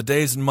goes on, the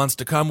days and months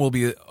to come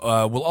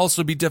will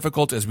also be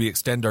difficult as we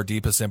extend our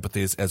deepest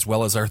sympathies as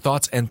well as our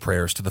thoughts and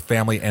prayers to the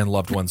family and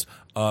loved ones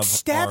of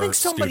Stabbing our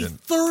somebody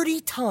student.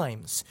 30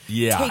 times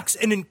takes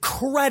an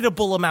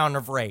incredible amount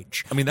of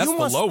rage. I mean, that's the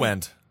low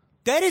end.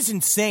 That is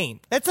insane.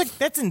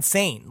 That's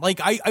insane. Like,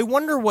 I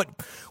wonder what,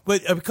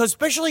 because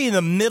especially in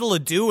the middle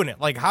of doing it,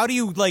 like, how do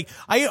you, like,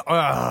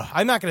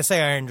 I'm not going to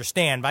say I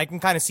understand, but I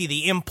can kind of see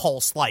the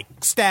impulse, like,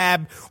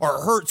 stab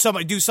or hurt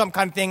somebody, do some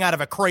kind of thing out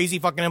of a crazy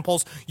fucking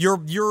impulse.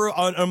 You're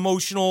an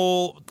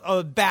emotional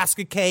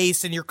basket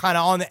case and you're kind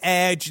of on the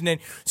edge, and then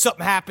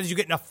something happens, you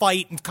get in a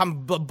fight and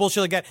come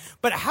bullshit like that.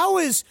 But how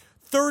is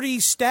 30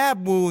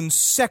 stab wounds,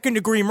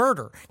 second-degree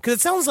murder? Because it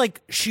sounds like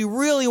she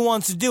really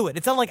wants to do it.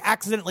 It sounds like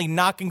accidentally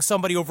knocking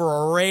somebody over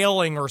a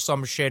railing or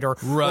some shit,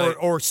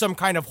 or some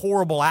kind of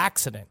horrible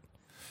accident.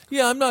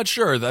 Yeah, I'm not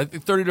sure.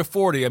 30 to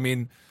 40, I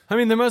mean,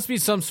 there must be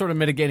some sort of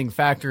mitigating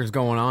factors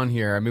going on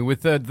here. I mean,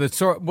 with the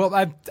sort, well,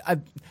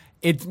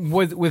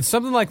 with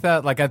something like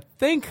that, like, I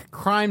think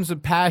crimes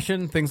of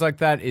passion, things like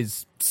that,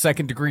 is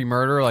second-degree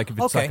murder. Like, if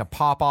it's like a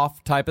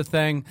pop-off type of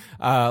thing,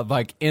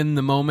 like in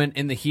the moment,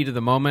 in the heat of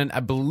the moment. I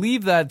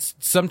believe that's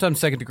sometimes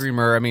second-degree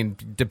murder. I mean,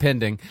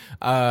 depending.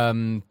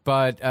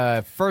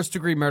 But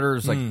first-degree murder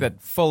is like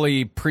that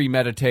fully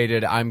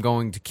premeditated, I'm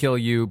going to kill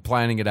you,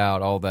 planning it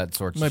out, all that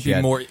sort of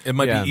shit. It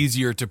might be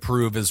easier to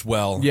prove as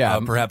well. Yeah.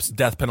 Perhaps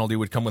death penalty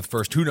would come with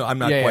first. Who knows? I'm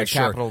not quite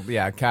sure.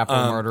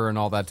 Capital murder and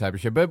all that type of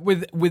shit. But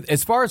with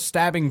as far as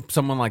stabbing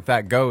someone like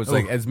that goes,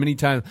 like, as many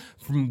times,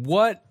 from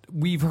what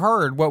we've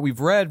heard, what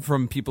we've read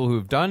from people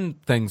who've done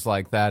things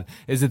like that,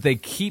 is that they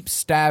keep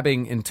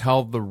stabbing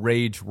until the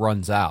rage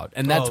runs out.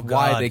 And that's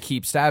why they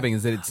keep stabbing,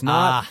 is that it's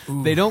not,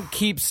 they don't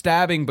keep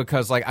stabbing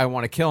because, like, I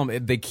want to kill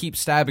them. They keep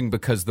stabbing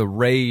because the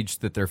rage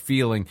that they're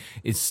feeling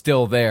is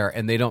still there,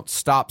 and they don't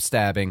stop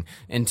stabbing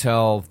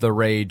until the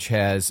rage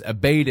has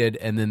abated.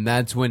 And then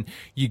that's when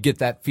you get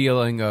that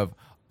feeling of,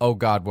 oh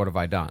God, what have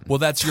I done? Well,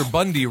 that's your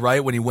Bundy,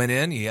 right? When he went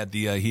in, he had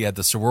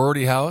the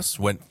sorority house,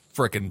 went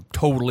frickin'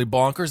 totally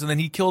bonkers, and then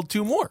he killed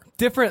two more.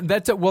 Different.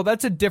 That's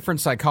a different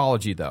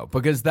psychology, though,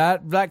 because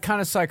that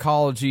kind of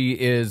psychology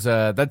is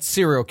that's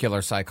serial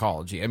killer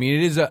psychology. I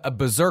mean, it is a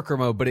berserker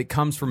mode, but it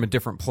comes from a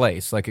different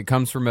place. Like, it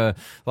comes from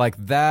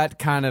that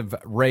kind of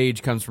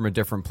rage comes from a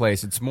different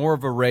place. It's more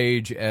of a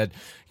rage at,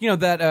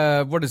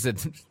 that what is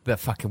it?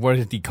 What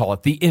did he call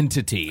it? The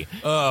entity.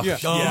 Oh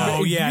yeah,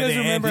 you guys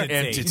remember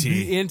entity.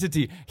 The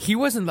entity. He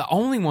wasn't the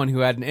only one who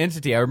had an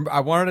entity. I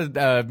wanted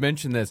to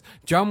mention this.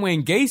 John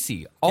Wayne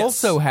Gacy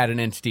also had an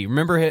entity.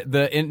 Remember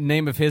the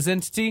name of his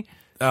entity?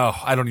 Oh,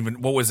 I don't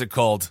even. What was it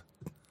called?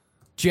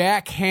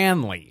 Jack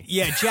Hanley.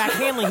 Yeah, Jack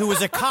Hanley, who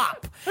was a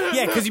cop.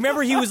 Yeah, because you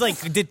remember he was like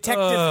Detective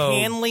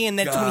Hanley, and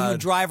that's when he would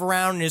drive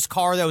around in his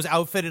car that was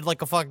outfitted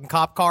like a fucking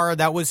cop car.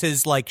 That was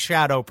his, like,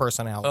 shadow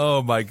personality.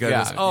 Oh, my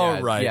goodness.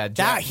 Right.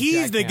 Yeah,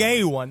 he's the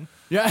gay one.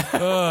 Yeah.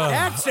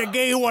 That's the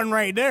gay one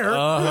right there.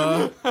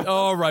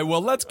 All right.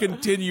 Well, let's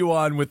continue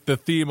on with the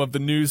theme of the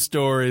news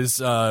stories.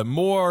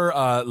 More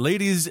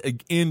ladies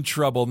in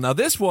trouble. Now,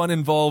 this one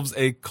involves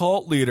a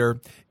cult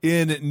leader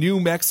in New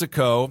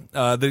Mexico.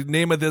 The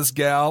name of this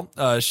gal,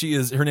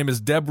 her name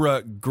is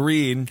Deborah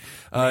Green.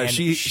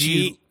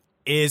 She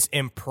is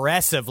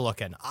impressive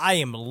looking. I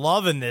am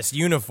loving this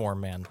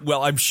uniform, man.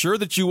 Well, I'm sure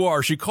that you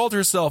are. She called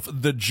herself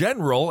the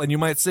General, and you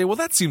might say, well,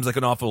 that seems like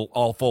an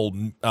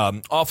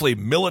awfully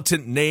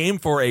militant name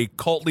for a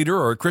cult leader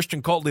or a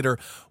Christian cult leader.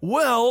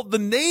 Well, the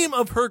name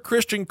of her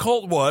Christian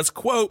cult was,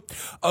 quote,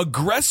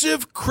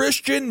 Aggressive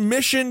Christian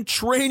Mission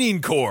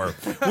Training Corps,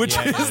 which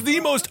is the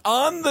most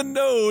on the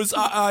nose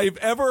I've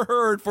ever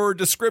heard for a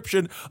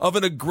description of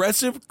an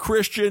aggressive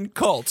Christian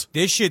cult.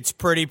 This shit's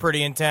pretty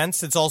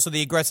intense. It's also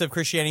the Aggressive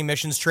Christianity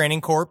Missions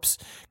Training Corps,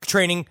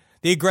 training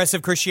the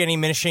Aggressive Christianity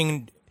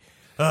Mission.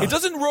 It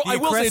doesn't roll. I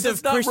will say it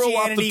does not roll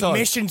off the Christianity tongue.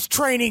 Missions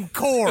Training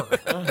Corps.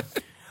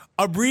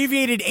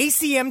 Abbreviated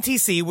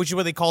ACMTC, which is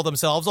what they call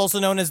themselves, also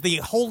known as the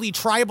Holy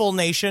Tribal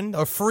Nation,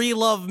 or Free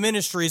Love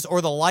Ministries,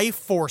 or the Life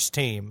Force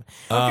Team.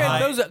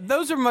 Okay,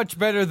 those are much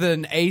better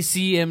than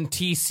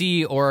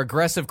ACMTC or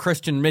Aggressive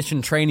Christian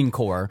Mission Training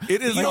Corps.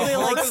 It is. They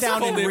like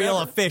sounding real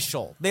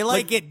official. They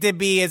like it to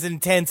be as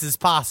intense as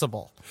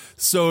possible.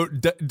 So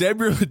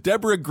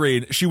Deborah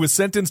Green, she was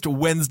sentenced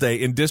Wednesday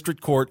in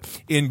district court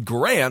in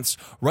Grants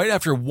right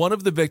after one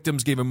of the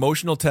victims gave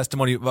emotional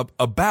testimony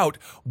about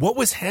what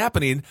was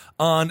happening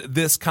on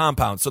this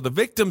compound. So the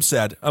victim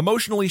said,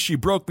 emotionally, she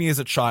broke me as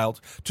a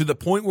child to the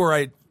point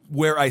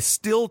where I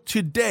still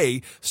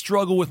today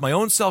struggle with my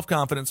own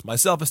self-confidence, my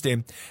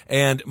self-esteem,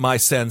 and my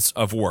sense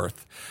of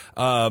worth.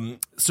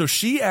 So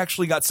she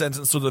actually got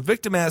sentenced. So the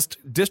victim asked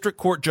District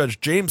Court Judge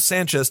James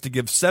Sanchez to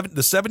give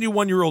the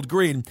 71-year-old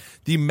Green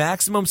the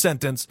maximum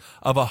sentence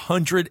of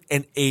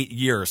 108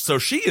 years. So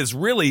she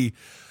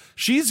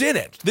she's in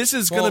it. This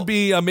is going to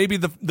be maybe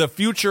the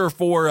future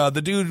for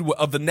the dude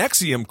of the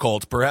Nexium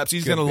cult. Perhaps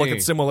he's going to look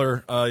at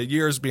similar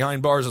years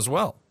behind bars as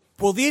well.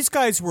 Well, these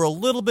guys were a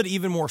little bit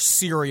even more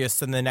serious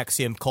than the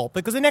Nexium cult,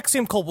 because the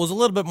Nexium cult was a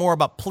little bit more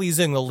about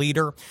pleasing the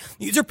leader.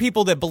 These are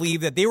people that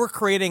believe that they were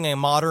creating a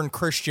modern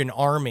Christian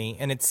army,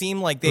 and it seemed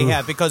like they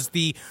had, because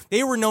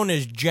they were known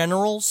as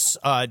generals,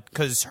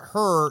 because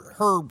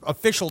her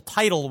official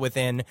title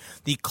within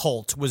the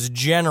cult was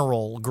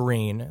General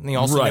Green, and they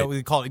also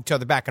we call each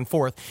other back and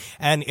forth.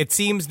 And it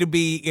seems to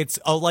be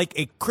like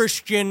a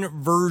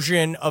Christian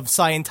version of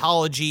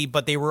Scientology,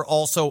 but they were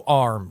also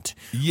armed.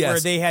 Yes, where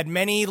they had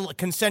many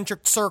concentric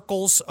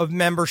circles of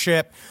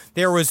membership.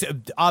 There was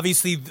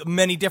obviously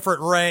many different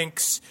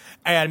ranks,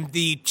 and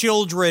the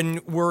children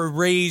were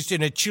raised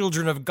in a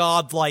children of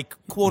God, like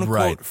quote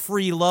unquote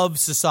free love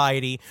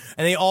society,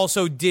 and they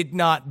also did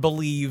not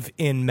believe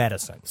in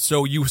medicine.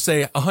 So you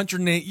say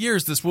 108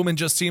 years. This woman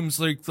just seems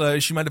like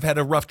she might have had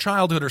a rough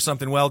childhood or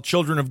something. Well,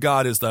 children of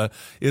God is the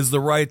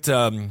right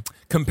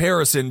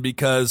comparison,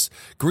 because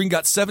Green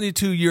got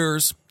 72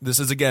 years. This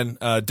is, again,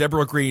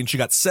 Deborah Green. She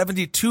got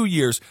 72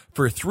 years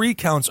for 3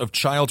 counts of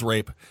child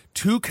rape,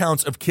 2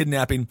 counts of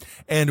kidnapping,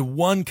 and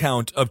 1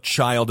 count of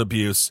child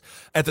abuse.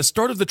 At the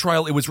start of the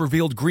trial, it was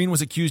revealed Green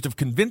was accused of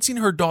convincing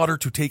her daughter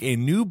to take a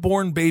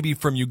newborn baby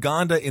from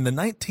Uganda in the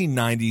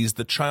 1990s.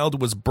 The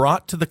child was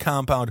brought to the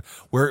compound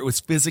where it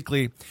was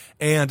physically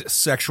and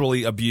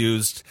sexually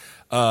abused.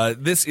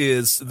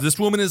 This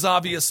woman is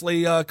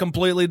obviously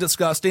completely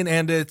disgusting,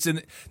 and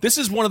this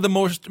is one of the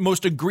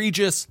most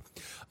egregious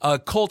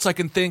cults I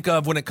can think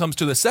of when it comes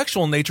to the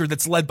sexual nature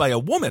that's led by a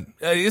woman.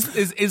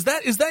 Is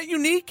that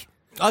unique?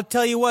 I'll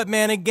tell you what,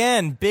 man,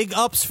 again, big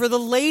ups for the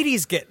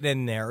ladies getting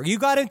in there. You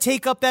got to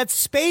take up that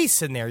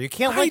space in there. You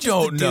can't let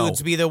just the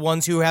dudes be the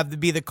ones who have to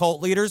be the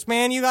cult leaders,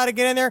 man. You got to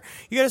get in there.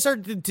 You got to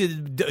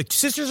start.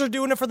 Sisters are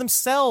doing it for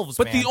themselves,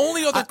 But man. the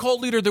only other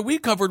cult leader that we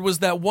covered was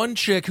that one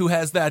chick who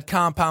has that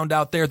compound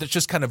out there that's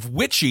just kind of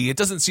witchy. It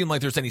doesn't seem like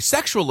there's any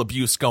sexual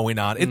abuse going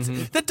on.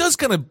 That's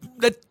a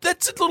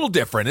little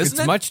different, isn't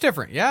it? It's much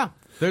different, yeah.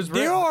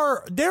 There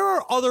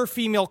are other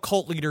female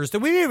cult leaders that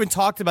we haven't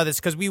talked about this,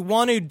 because we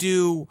want to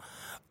do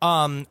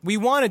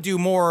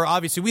more.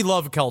 Obviously, we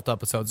love cult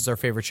episodes. It's our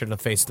favorite shit on the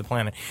face of the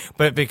planet,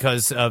 but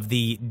because of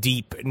the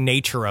deep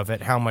nature of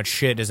it, how much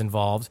shit is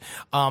involved.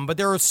 But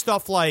there was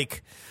stuff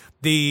like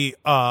the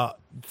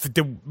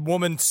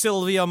woman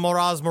Sylvia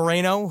Moraz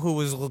Moreno, who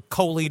was a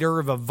co-leader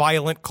of a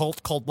violent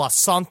cult called La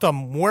Santa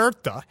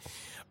Muerta,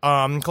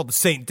 called the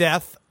Saint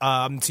Death.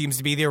 Seems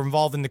to be they're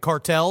involved in the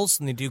cartels,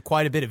 and they do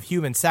quite a bit of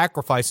human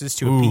sacrifices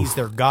to appease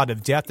their god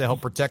of death to help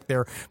protect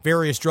their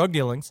various drug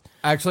dealings.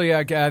 Actually,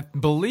 I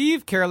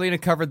believe Carolina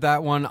covered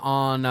that one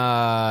on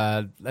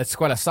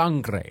Escuela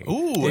Sangre.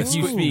 Ooh, if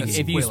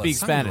you speak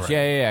Spanish,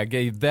 yeah.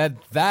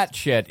 That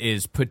shit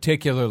is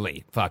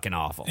particularly fucking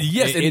awful.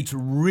 Yes, it's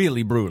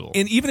really brutal.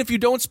 And even if you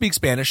don't speak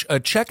Spanish,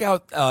 check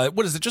out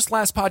what is it? Just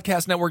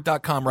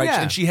lastpodcastnetwork.com, right?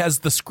 Yeah. And she has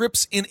the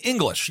scripts in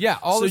English. Yeah,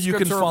 all so the you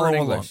scripts can are follow in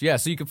along. English. Yeah,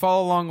 so you can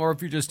follow along, or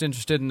if you're just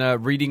interested in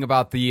reading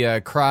about the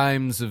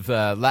crimes of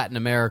Latin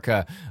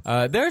America,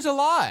 there's a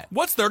lot.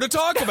 What's there to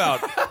talk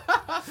about?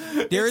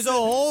 There's a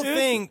whole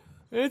thing.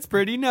 It's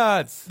pretty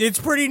nuts. It's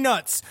pretty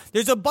nuts.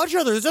 There's a bunch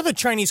of there's other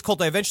Chinese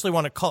cult I eventually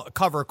want to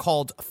cover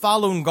called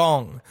Falun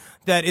Gong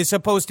that is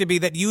supposed to be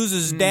that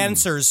uses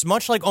dancers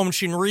much like Om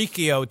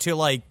Shinrikyo to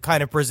like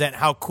kind of present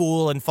how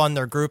cool and fun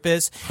their group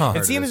is.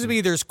 It seems to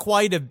be there's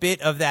quite a bit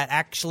of that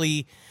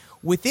actually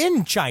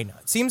within China.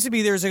 It seems to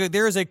be there's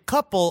a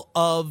couple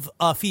of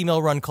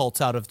female-run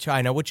cults out of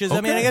China, which is,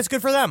 I mean, I guess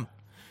good for them.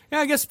 Yeah,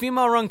 I guess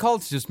female-run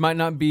cults just might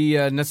not be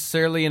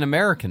necessarily an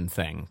American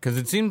thing, because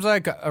it seems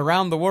like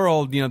around the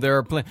world, there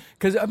are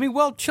because I mean,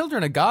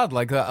 children of God,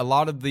 like a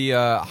lot of the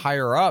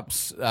higher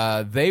ups,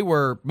 there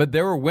were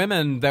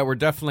women that were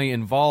definitely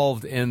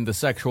involved in the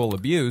sexual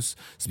abuse,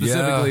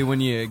 specifically when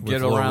you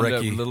get around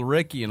Little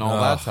Ricky and all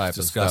that type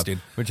of stuff,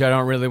 which I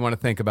don't really want to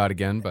think about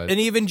again. But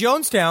and even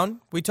Jonestown,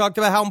 we talked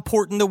about how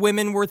important the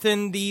women were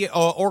within the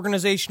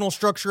organizational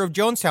structure of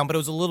Jonestown, but it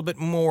was a little bit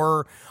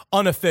more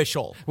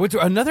unofficial. Which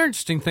another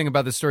interesting thing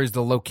about this story is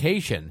the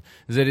location,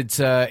 is that it's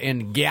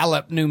in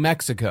Gallup, New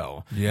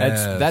Mexico.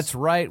 Yes. That's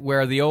right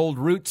where the old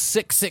Route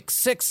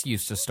 666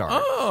 used to start.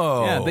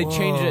 Oh. Yeah, they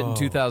changed it in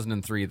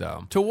 2003,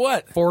 though. To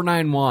what?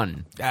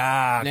 491. Come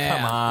on.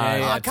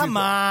 Yeah, come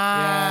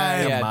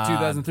on. Yeah,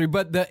 2003.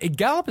 But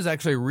Gallup is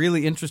actually a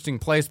really interesting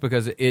place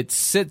because it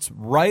sits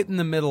right in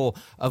the middle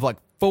of like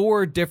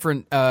 4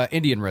 different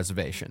Indian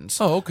reservations.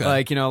 Oh, okay.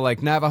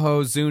 Like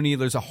Navajo, Zuni,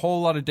 there's a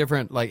whole lot of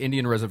different like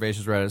Indian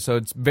reservations right. So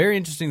it's very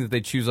interesting that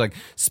they choose like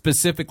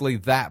specifically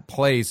that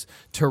place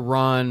to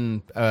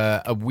run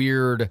a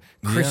weird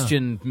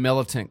Christian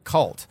militant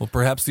cult. Well,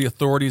 perhaps the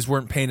authorities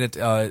weren't paying it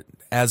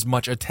as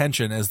much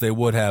attention as they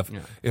would have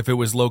if it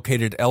was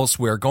located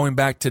elsewhere. Going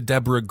back to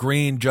Deborah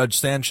Green, Judge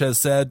Sanchez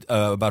said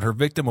about her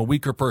victim, a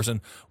weaker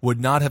person would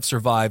not have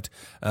survived.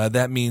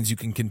 That means you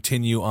can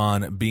continue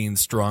on being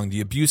strong.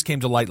 The abuse came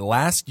to light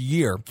last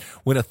year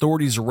when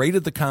authorities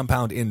raided the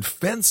compound in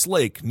Fence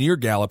Lake near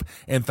Gallup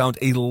and found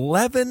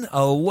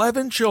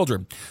 11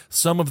 children.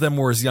 Some of them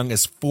were as young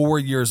as 4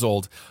 years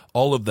old,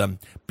 all of them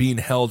being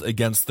held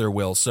against their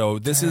will. So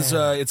this is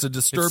it's a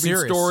disturbing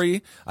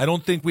story. I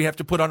don't think we have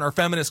to put on our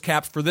feminist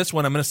caps for this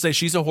one. I'm going to say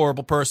she's a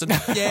horrible person.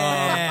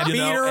 Yeah, beat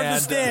her with a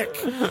stick.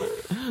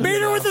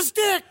 Beat her with a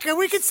stick, and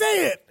we can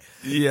say it.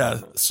 Yeah.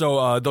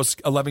 So those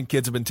 11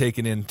 kids have been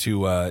taken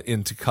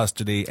into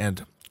custody,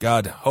 and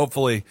God,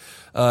 hopefully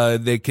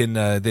they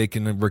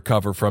can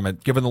recover from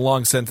it. Given the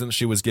long sentence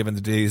she was given,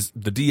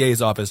 the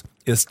DA's office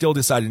is still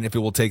deciding if it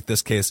will take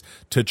this case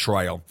to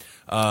trial.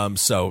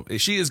 So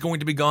she is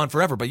going to be gone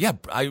forever. But yeah,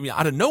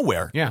 out of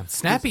nowhere. Yeah,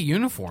 snappy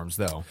uniforms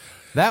though.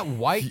 That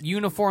white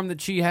uniform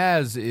that she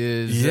has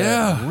is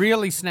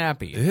really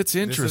snappy. It's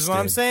interesting. This is what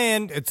I'm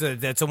saying.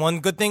 That's a one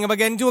good thing about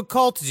getting into a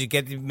cult is you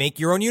get to make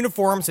your own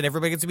uniforms and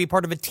everybody gets to be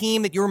part of a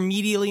team that you're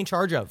immediately in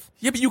charge of.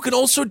 Yeah, but you can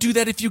also do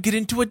that if you get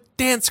into a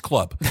dance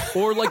club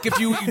or like if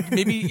you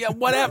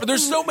whatever.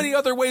 There's so many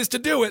other ways to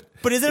do it.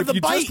 But is it the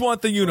bite? You just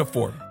want the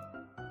uniform.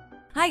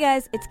 Hi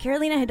guys, it's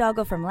Carolina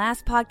Hidalgo from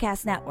Last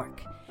Podcast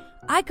Network.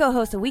 I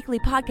co-host a weekly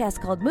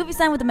podcast called Movie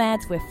Sign with the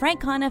Mads with Frank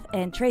Conniff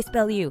and Trace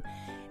Bellew,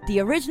 the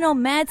original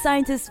mad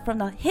scientists from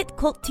the hit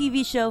cult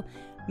TV show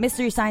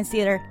Mystery Science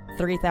Theater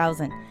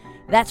 3000.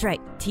 That's right,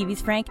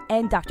 TV's Frank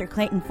and Dr.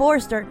 Clayton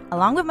Forrester,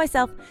 along with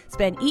myself,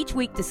 spend each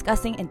week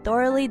discussing and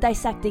thoroughly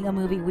dissecting a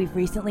movie we've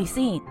recently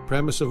seen. The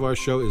premise of our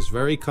show is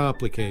very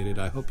complicated.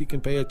 I hope you can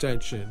pay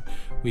attention.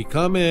 We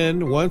come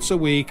in once a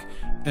week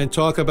and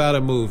talk about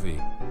a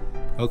movie.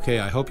 Okay,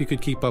 I hope you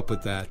could keep up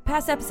with that.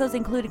 Past episodes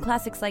included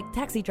classics like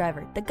Taxi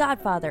Driver, The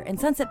Godfather, and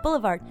Sunset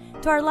Boulevard,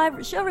 to our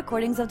live show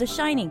recordings of The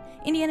Shining,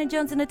 Indiana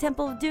Jones and the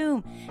Temple of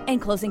Doom, and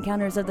Close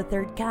Encounters of the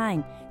Third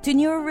Kind, to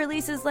newer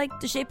releases like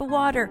The Shape of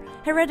Water,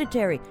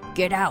 Hereditary,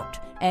 Get Out,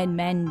 and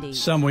Mandy.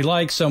 Some we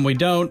like, some we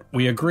don't.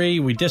 We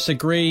agree, we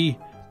disagree.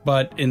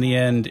 But in the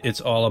end,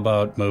 it's all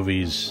about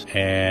movies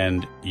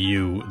and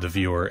you, the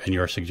viewer, and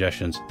your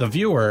suggestions. The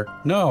viewer,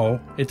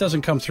 no, it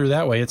doesn't come through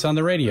that way. It's on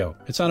the radio.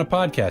 It's on a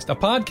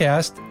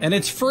podcast, and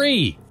it's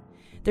free.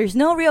 There's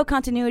no real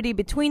continuity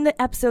between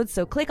the episodes,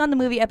 so click on the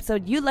movie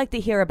episode you'd like to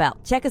hear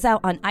about. Check us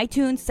out on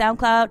iTunes,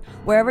 SoundCloud,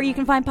 wherever you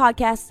can find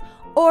podcasts,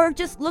 or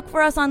just look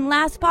for us on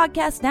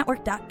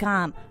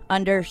lastpodcastnetwork.com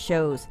under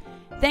shows.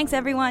 Thanks,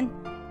 everyone,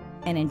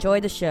 and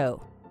enjoy the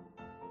show.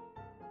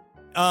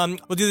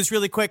 We'll do this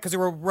really quick because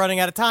we're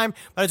running out of time,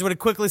 but I just want to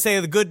quickly say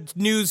the good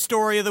news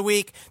story of the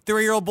week.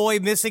 3-year-old boy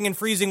missing in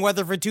freezing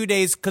weather for 2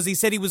 days because he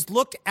said he was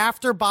looked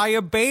after by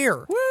a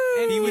bear. Woo!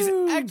 And he was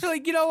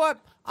actually, you know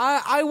what?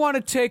 I want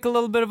to take a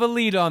little bit of a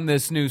lead on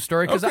this news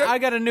story because I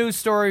got a news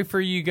story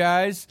for you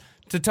guys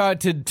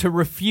to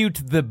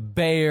refute the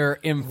bear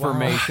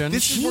information.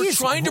 Wow. We're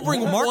trying to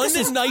bring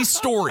Marcus one nice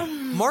story.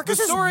 Marcus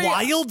is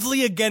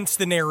wildly against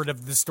the narrative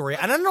of the story.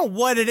 I don't know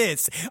what it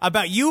is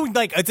about you.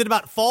 Like, is it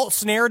about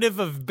false narrative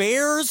of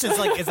bears? Is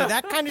it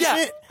that kind of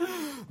shit?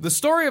 The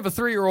story of a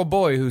 3-year-old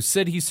boy who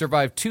said he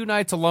survived 2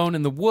 nights alone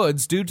in the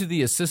woods due to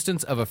the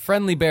assistance of a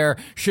friendly bear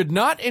should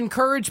not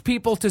encourage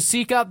people to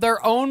seek out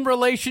their own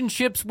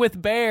relationships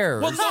with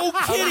bears. Well, no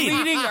kidding. A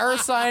leading earth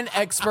sign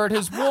expert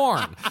has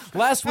warned.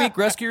 Last week,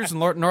 rescuers in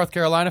North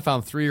Carolina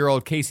found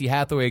 3-year-old Casey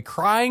Hathaway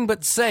crying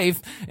but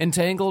safe,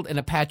 entangled in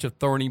a patch of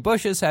thorny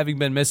bushes, having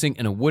been missing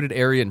in a wooded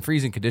area in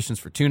freezing conditions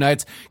for 2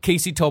 nights.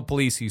 Casey told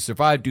police he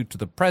survived due to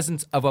the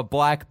presence of a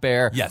black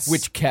bear,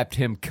 which kept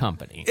him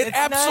company. It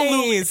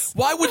absolutely. Nice.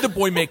 Why would the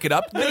boy make it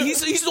up?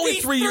 He's only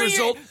 3 years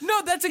old.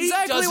 No, that's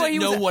exactly what he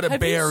doesn't know what a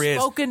bear is. Have you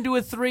spoken to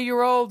a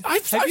 3-year-old? I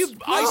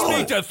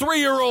speak to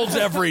 3-year-olds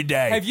every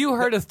day. Have you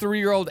heard a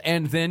 3-year-old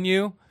and then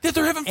you? Yeah,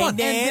 they're having fun.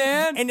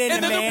 And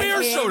then the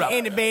bear showed up.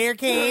 And the bear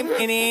came,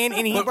 and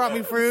he brought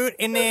me fruit,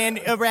 and then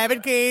a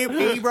rabbit came,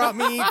 and he brought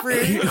me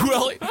fruit.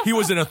 Well, he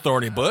was in a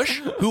thorny bush.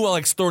 Who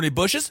likes thorny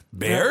bushes?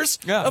 Bears?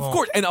 Yeah. Of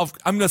course. And I'm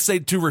going to say,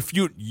 to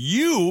refute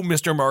you,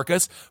 Mr.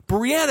 Marcus,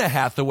 Brianna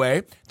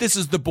Hathaway, this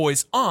is the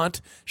boy's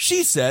aunt,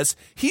 she says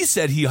he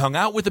said he hung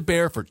out with a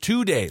bear for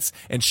 2 days,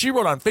 and she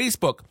wrote on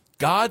Facebook,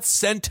 God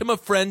sent him a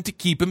friend to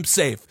keep him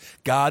safe.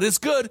 God is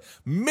good.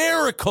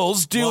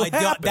 Miracles do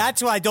happen.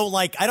 That's why I don't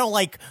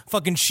like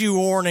fucking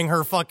shoehorning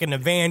her fucking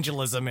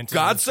evangelism into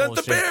God this sent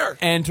bullshit. the bear.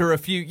 And to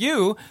refute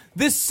you,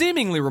 this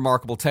seemingly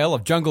remarkable tale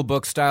of Jungle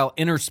Book-style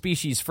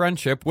interspecies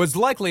friendship was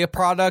likely a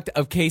product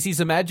of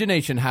Casey's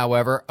imagination,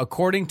 however,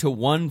 according to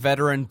one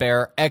veteran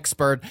bear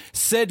expert,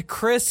 said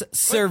Chris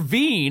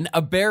Servine,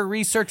 a bear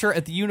researcher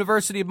at the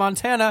University of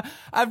Montana.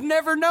 I've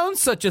never known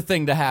such a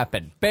thing to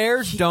happen.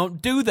 Bears don't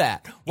do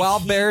that. While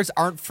bears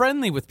aren't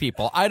friendly with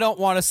people. I don't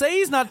want to say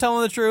he's not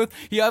telling the truth.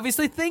 He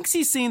obviously thinks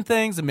he's seen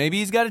things, and maybe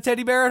he's got a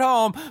teddy bear at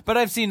home, but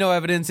I've seen no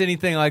evidence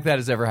anything like that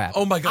has ever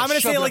happened. Oh my God. I'm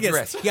going to say it like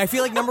this. Yeah, I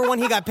feel like, number one,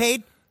 he got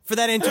paid for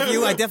that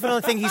interview. I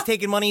definitely think he's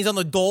taking money. He's on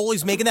the dole.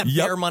 He's making that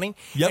bear money.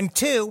 And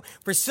 2,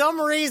 for some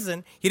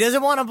reason, he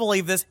doesn't want to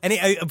believe this,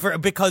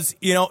 and because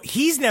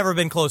he's never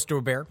been close to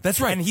a bear.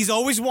 That's right. And he's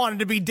always wanted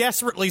to be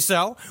desperately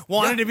so.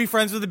 Wanted to be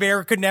friends with a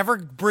bear. Could never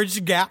bridge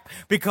the gap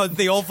because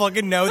they all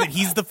fucking know that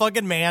he's the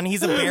fucking man.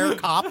 He's a bear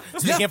cop,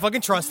 so they can't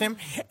fucking trust him.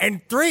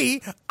 And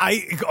 3, I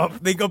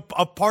think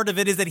a part of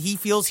it is that he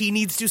feels he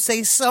needs to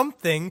say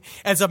something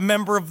as a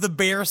member of the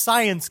bear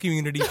science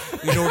community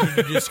in order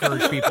to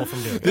discourage people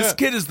from doing it. This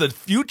kid is the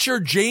future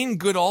Jane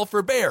Goodall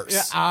for bears.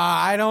 Yeah,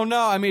 I don't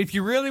know. I mean, if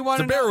you really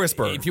want to bear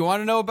whisperer. If you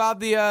want to know about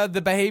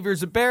the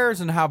behaviors of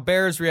bears and how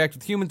bears react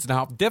with humans and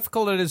how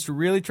difficult it is to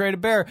really train a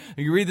bear,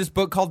 you read this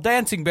book called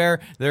Dancing Bear.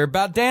 They're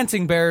about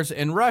dancing bears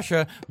in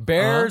Russia.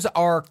 Bears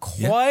are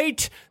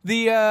quite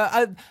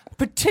the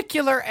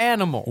particular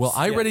animals. Well,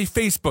 I read a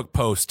Facebook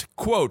post,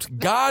 quote,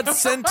 God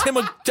sent him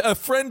a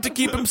friend to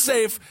keep him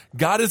safe.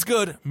 God is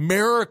good.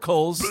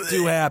 Miracles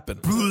do happen.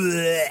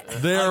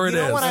 There it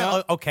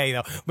is. Okay,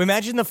 though.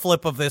 Imagine the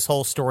flip of this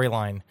whole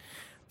storyline.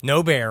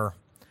 No bear,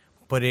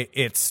 but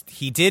it's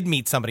he did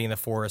meet somebody in the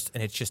forest,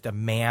 and it's just a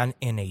man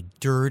in a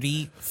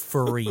dirty,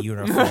 furry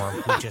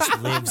uniform who just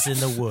lives in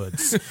the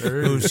woods.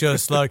 Who's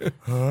just like,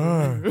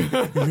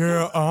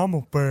 yeah, I'm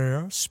a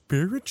bear,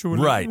 spiritually.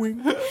 Right.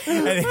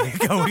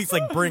 And he's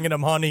like bringing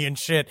him honey and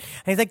shit.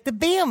 And he's like, the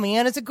bear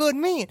man is a good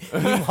man.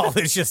 Meanwhile,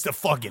 it's just a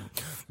fucking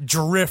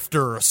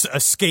drifter,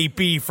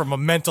 escapee from a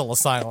mental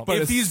asylum. But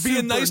if he's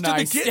being nice to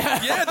the kid,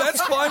 yeah,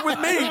 that's fine with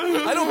me.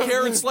 I don't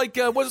care. It's like,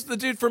 what's the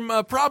dude from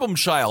Problem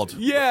Child?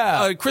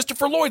 Yeah.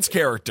 Christopher Lloyd's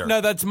character. No,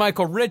 that's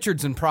Michael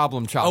Richards in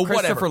Problem Child. Oh,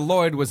 Christopher whatever.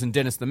 Lloyd was in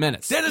Dennis the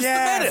Menace. Dennis the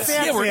Menace.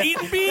 Yeah, we're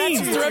eating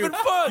beans. They're having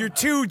fun. You're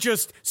too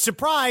just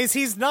surprised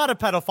he's not a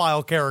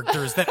pedophile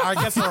characters that I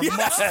guess are a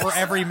must for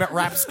every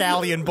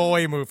rapscallion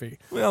boy movie.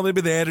 Well,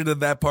 maybe they edited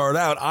that part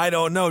out. I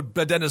don't know.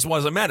 But Dennis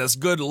was a menace.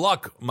 Good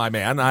luck, my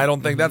man. I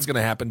don't think that's going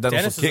to happen.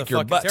 Dennis will kick is a your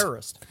fucking butt.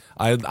 terrorist.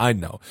 I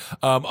know.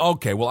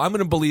 Okay, well, I'm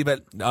going to believe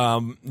it.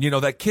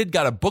 That kid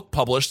got a book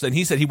published, and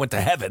he said he went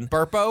to heaven.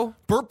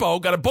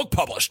 Burpo got a book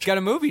published. got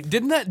a movie.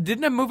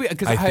 Didn't a movie?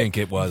 Cause I think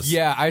it was.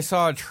 Yeah, I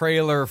saw a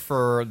trailer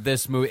for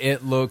this movie.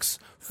 It looks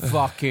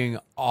fucking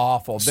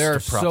awful. There are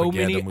so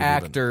many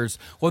actors.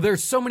 Well,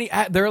 there's so many.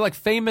 They're like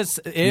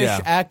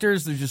famous-ish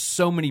actors. There's just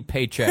so many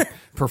paycheck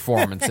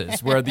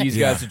performances where these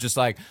guys are just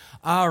like,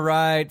 all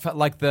right,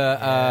 like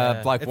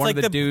one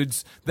of the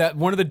dudes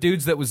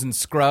that was in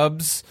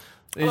Scrubs.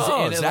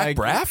 Zach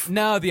Braff?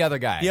 No, the other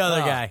guy. The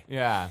other guy.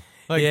 Yeah.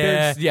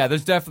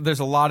 There's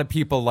a lot of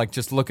people like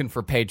just looking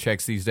for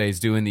paychecks these days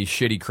doing these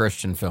shitty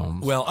Christian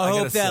films. Well, I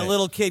hope that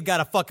little kid got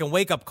a fucking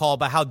wake-up call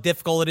about how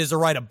difficult it is to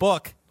write a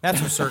book. That's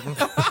for certain.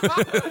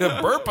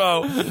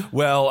 Burpo.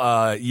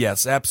 Well,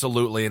 yes,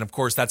 absolutely. And of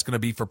course, that's going to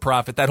be for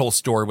profit. That whole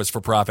story was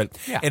for profit.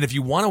 Yeah. And if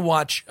you want to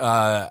watch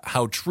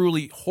how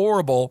truly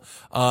horrible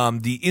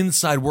the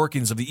inside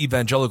workings of the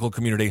evangelical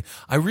community,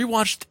 I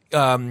rewatched,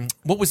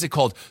 what was it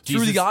called?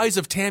 Through the Eyes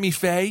of Tammy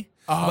Faye.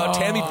 About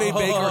Tammy Faye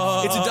Baker.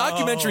 It's a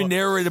documentary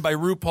narrated by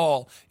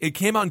RuPaul. It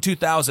came out in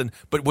 2000,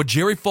 but what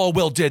Jerry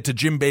Falwell did to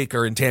Jim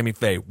Baker and Tammy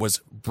Faye was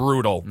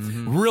brutal.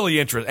 Really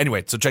interesting.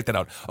 Anyway, so check that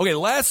out. Okay,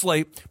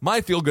 lastly,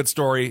 my feel-good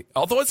story,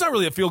 although it's not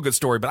really a feel-good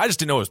story, but I just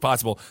didn't know it was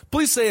possible.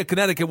 Police say a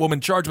Connecticut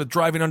woman charged with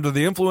driving under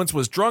the influence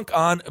was drunk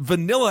on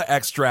vanilla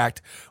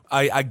extract.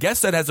 I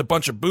guess that has a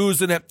bunch of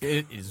booze in it.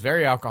 It is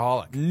very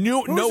alcoholic.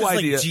 No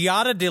idea. Like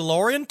Giada De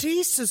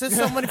Laurentiis? Is this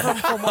someone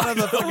from one of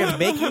the fucking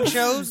baking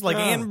shows? Like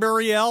Anne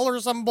Buriel or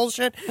some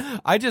bullshit?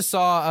 I just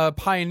saw a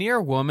Pioneer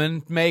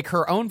woman make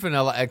her own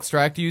vanilla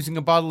extract using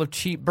a bottle of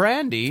cheap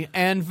brandy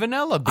and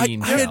vanilla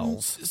bean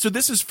gels. So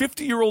this is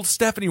 50-year-old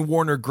Stephanie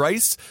Warner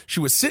Grice. She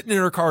was sitting in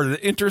her car at an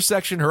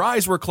intersection. Her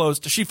eyes were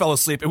closed. She fell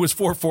asleep. It was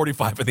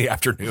 4:45 in the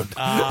afternoon.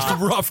 It's a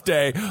rough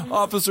day.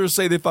 Officers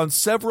say they found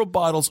several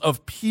bottles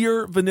of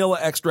pure vanilla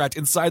extract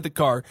inside the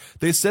car.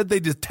 They said they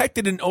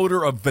detected an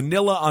odor of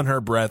vanilla on her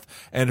breath,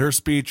 and her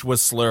speech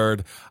was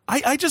slurred.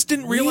 I just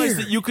didn't realize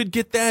that you could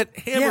get that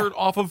hammered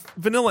off of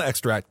vanilla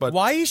extract. But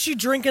why is she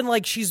drinking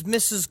like she's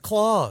Mrs.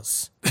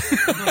 Claus?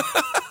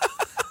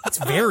 That's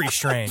very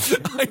strange.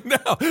 I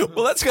know.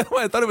 Well, that's kind of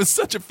why I thought it was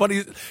such a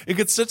funny. It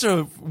gets such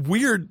a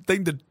weird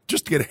thing to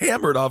just get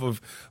hammered off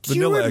of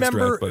vanilla extract. Do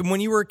you remember when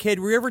you were a kid?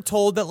 Were you ever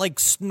told that like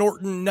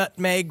snorting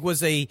nutmeg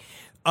was a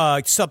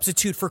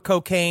substitute for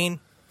cocaine?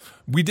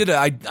 We did it.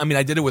 I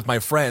did it with my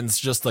friends,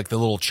 just like the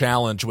little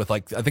challenge with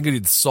like, I think I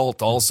did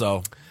salt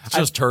also. It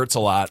just hurts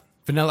a lot.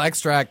 Vanilla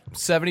extract,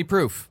 70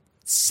 proof.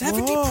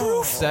 70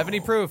 proof?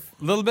 70 proof.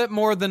 A little bit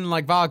more than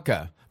like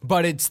vodka.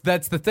 But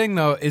that's the thing,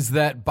 though, is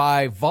that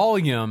by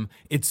volume,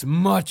 it's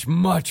much,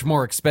 much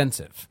more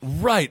expensive.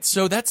 Right.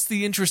 So that's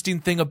the interesting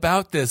thing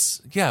about this.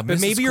 Yeah, but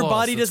Mrs. maybe your Claus,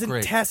 body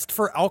doesn't test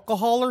for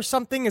alcohol or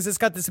something. Has this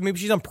got this? Maybe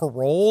she's on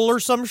parole or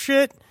some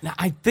shit. Now,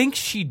 I think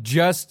she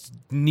just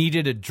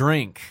needed a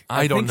drink.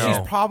 I don't know.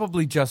 She's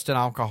probably just an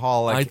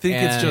alcoholic. I think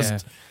it's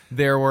just.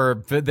 There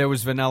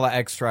was vanilla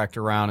extract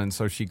around, and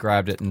so she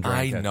grabbed it and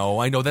drank it.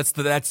 I know.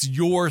 That's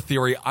your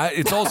theory.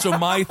 It's also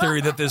my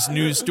theory that this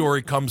news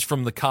story comes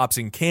from the cops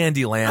in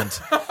Candyland.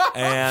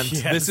 And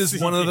this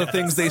is one of the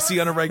things they see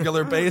on a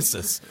regular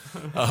basis.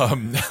 All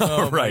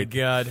right. My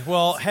God.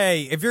 Well,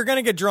 hey, if you're going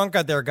to get drunk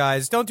out there,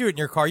 guys, don't do it in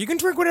your car. You can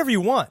drink whatever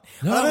you want.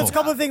 No. There's a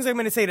couple of things I'm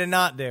going to say to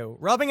not do.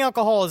 Rubbing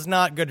alcohol is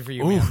not good for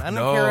you, man. I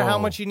don't care how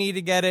much you need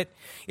to get it.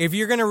 If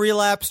you're going to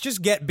relapse,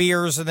 just get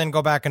beers and then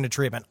go back into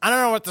treatment. I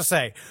don't know what to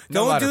say.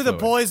 Don't do the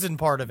poison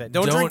part of it.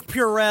 Don't drink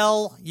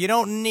Purell. You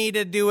don't need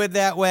to do it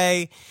that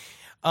way.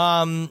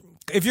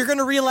 If you're going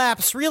to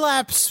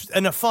relapse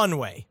in a fun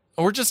way.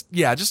 Or just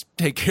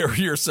take care of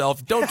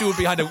yourself. Don't do it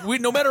behind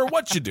no matter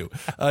what you do.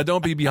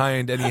 Don't be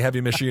behind any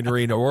heavy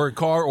machinery or a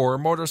car or a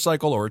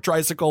motorcycle or a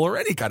tricycle or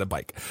any kind of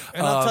bike.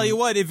 And I'll tell you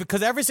what,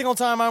 because every single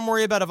time I'm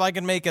worried about if I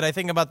can make it, I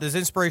think about this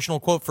inspirational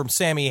quote from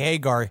Sammy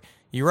Hagar.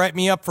 You write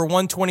me up for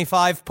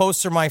 125,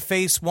 poster my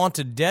face,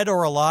 wanted dead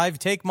or alive,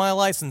 take my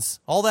license.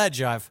 All that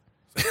jive.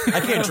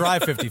 I can't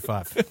drive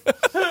 55.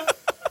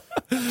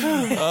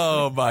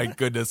 Oh my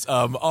goodness.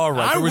 All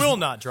right. I will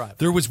not drive.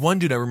 There was one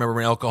dude I remember,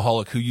 an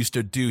alcoholic, who used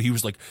to do, he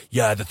was like,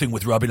 yeah, the thing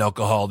with rubbing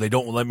alcohol, they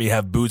don't let me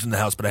have booze in the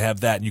house, but I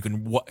have that, and you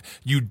can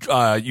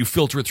you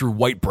filter it through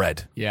white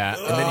bread. Yeah.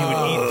 And then he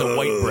would eat the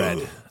white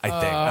bread, I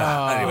think.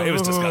 Anyway, it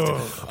was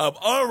disgusting.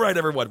 All right,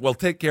 everyone. Well,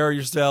 take care of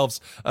yourselves.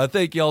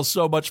 Thank you all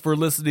so much for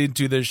listening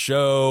to this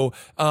show.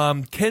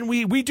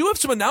 We do have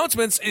some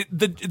announcements.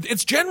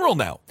 It's general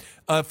now.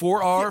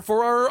 For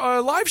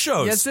our live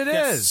shows. Yes, it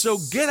is. So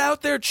get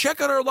out there,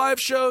 check out our live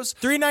shows.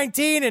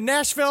 319 in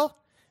Nashville.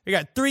 We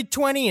got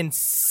 320 in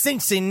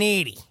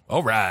Cincinnati.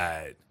 All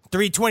right.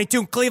 322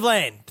 in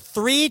Cleveland.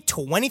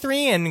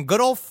 323 in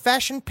good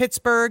old-fashioned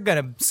Pittsburgh.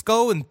 Gonna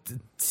go and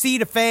see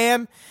the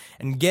fam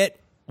and get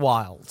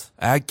wild.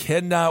 I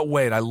cannot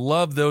wait. I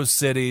love those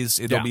cities.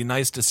 It'll be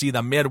nice to see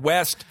the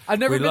Midwest. I've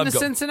never been to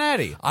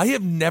Cincinnati. I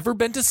have never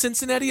been to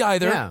Cincinnati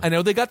either. Yeah. I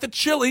know they got the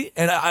chili,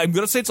 and I'm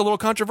going to say it's a little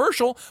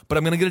controversial, but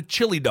I'm going to get a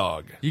chili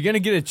dog. You're going to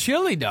get a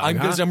chili dog,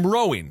 I'm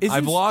rowing.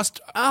 I've lost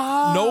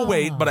no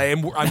weight, but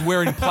I'm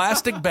wearing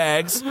plastic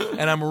bags,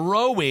 and I'm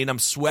rowing. I'm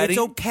sweating.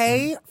 It's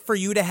okay for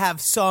you to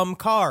have some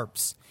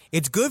carbs.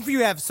 It's good for you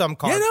to have some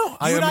carbs.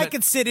 Yeah, no, I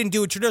could sit and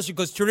do a tradition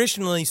because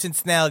traditionally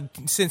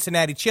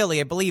Cincinnati chili,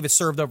 I believe, is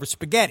served over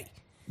spaghetti.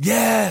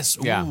 Yes.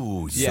 Yeah.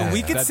 Ooh, So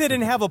we could sit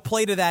and have a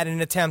plate of that in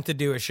an attempt to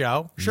do a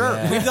show. Sure.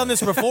 Yeah. We've done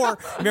this before.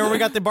 Remember we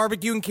got the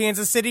barbecue in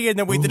Kansas City and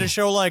then we did a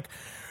show like,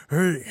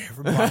 hey,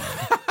 everybody.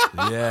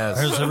 Yes.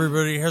 How's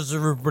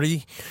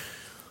everybody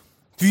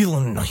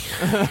feeling?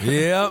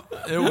 Yep,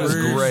 it was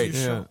great.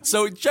 Yeah.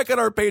 So check out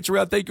our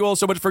Patreon. Thank you all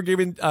so much for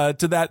giving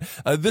to that.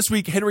 This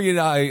week, Henry and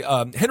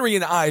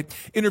I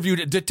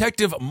interviewed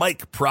Detective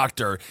Mike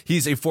Proctor.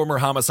 He's a former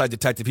homicide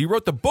detective. He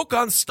wrote the book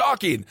on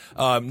stalking,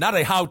 not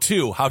a how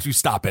to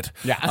stop it.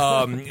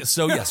 Yeah.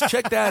 So yes,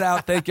 check that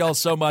out. Thank you all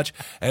so much.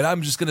 And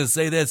I'm just gonna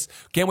say this: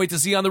 can't wait to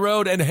see you on the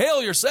road and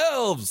hail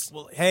yourselves.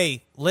 Well,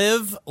 hey,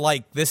 live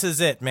like this is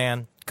it,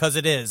 man, because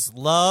it is.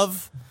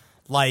 Love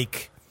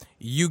like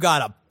you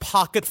got a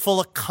pocket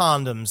full of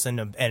condoms and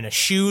a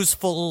shoes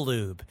full of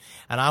lube.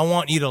 And I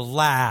want you to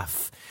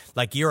laugh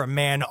like you're a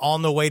man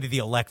on the way to the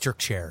electric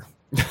chair.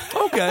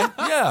 Okay,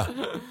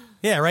 yeah.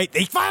 Yeah, right?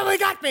 They finally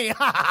got me! They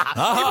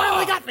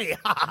finally got me!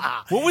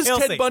 What was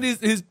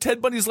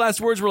Ted Bundy's last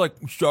words were like,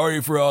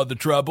 sorry for all the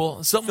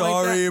trouble? Something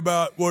like that. Sorry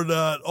about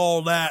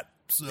all that.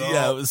 So.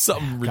 Yeah, it was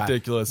something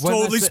ridiculous.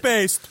 Totally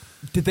spaced.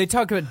 Did they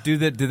talk about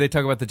did they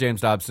talk about the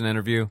James Dobson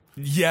interview?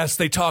 Yes,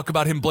 they talk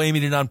about him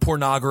blaming it on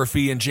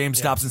pornography and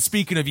James Dobson.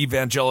 Speaking of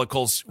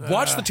evangelicals,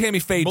 watch the Tammy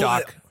Faye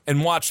doc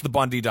and watch the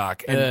Bundy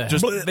doc. And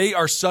they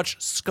are such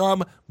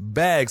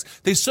scumbags.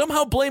 They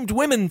somehow blamed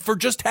women for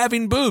just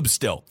having boobs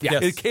still.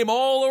 Yes. It came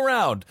all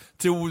around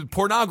to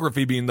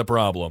pornography being the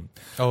problem.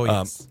 Oh,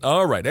 yes.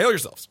 All right, hail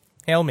yourselves.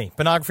 Hail me.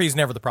 Pornography is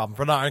never the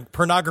problem.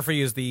 Pornography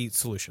is the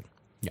solution.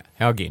 Yeah.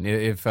 Again,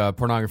 if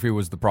pornography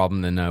was the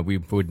problem, then we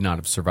would not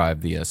have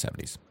survived the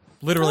 70s.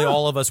 Literally,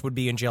 all of us would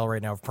be in jail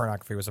right now if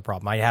pornography was a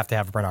problem. I have to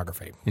have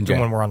pornography In jail.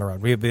 when we're on the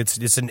road.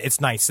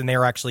 It's nice, and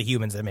they're actually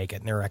humans that make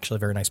it, and they're actually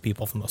very nice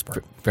people for the most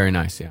part. Very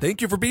nice, yeah.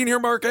 Thank you for being here,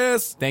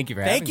 Marcus. Thank you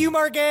for having me. Thank you,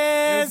 Marcus.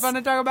 It was fun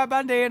to talk about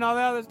Bundy and all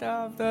the other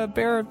stuff. The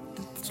bear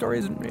story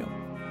isn't real.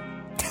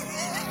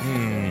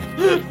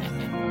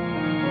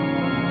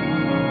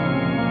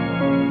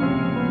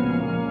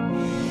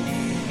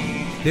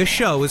 This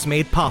show is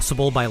made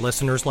possible by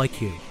listeners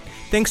like you.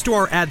 Thanks to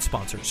our ad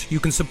sponsors,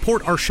 you can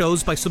support our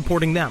shows by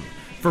supporting them.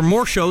 For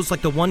more shows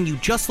like the one you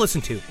just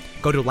listened to,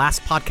 go to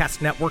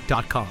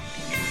lastpodcastnetwork.com.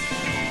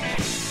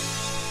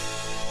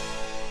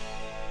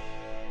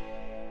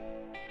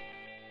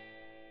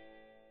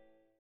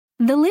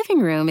 The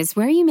living room is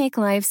where you make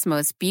life's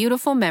most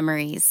beautiful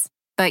memories.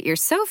 But your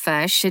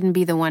sofa shouldn't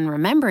be the one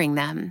remembering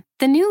them.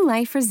 The new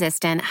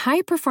life-resistant,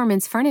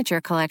 high-performance furniture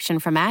collection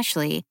from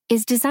Ashley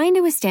is designed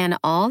to withstand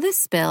all the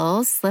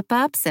spills,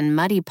 slip-ups, and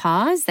muddy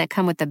paws that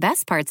come with the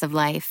best parts of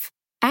life.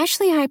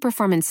 Ashley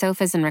high-performance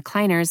sofas and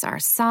recliners are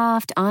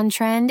soft,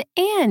 on-trend,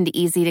 and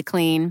easy to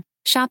clean.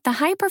 Shop the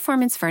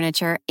high-performance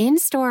furniture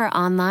in-store or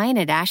online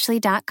at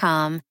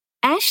ashley.com.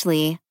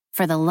 Ashley,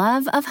 for the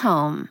love of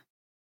home.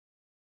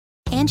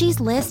 Angie's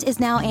List is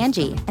now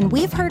Angie, and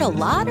we've heard a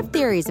lot of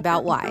theories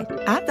about why.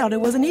 I thought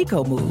it was an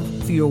eco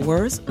move. Fewer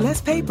words,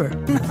 less paper.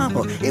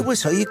 No, it was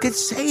so you could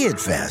say it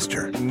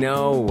faster.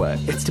 No,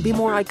 it's to be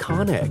more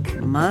iconic.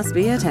 Must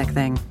be a tech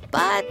thing.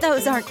 But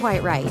those aren't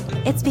quite right.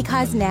 It's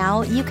because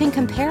now you can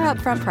compare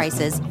upfront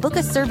prices, book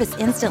a service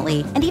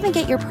instantly, and even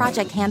get your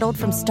project handled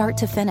from start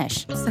to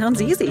finish.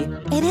 Sounds easy.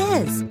 It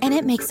is, and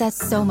it makes us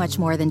so much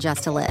more than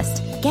just a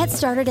list. Get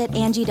started at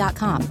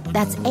Angie.com.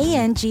 That's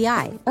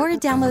ANGI, or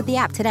download the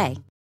app today.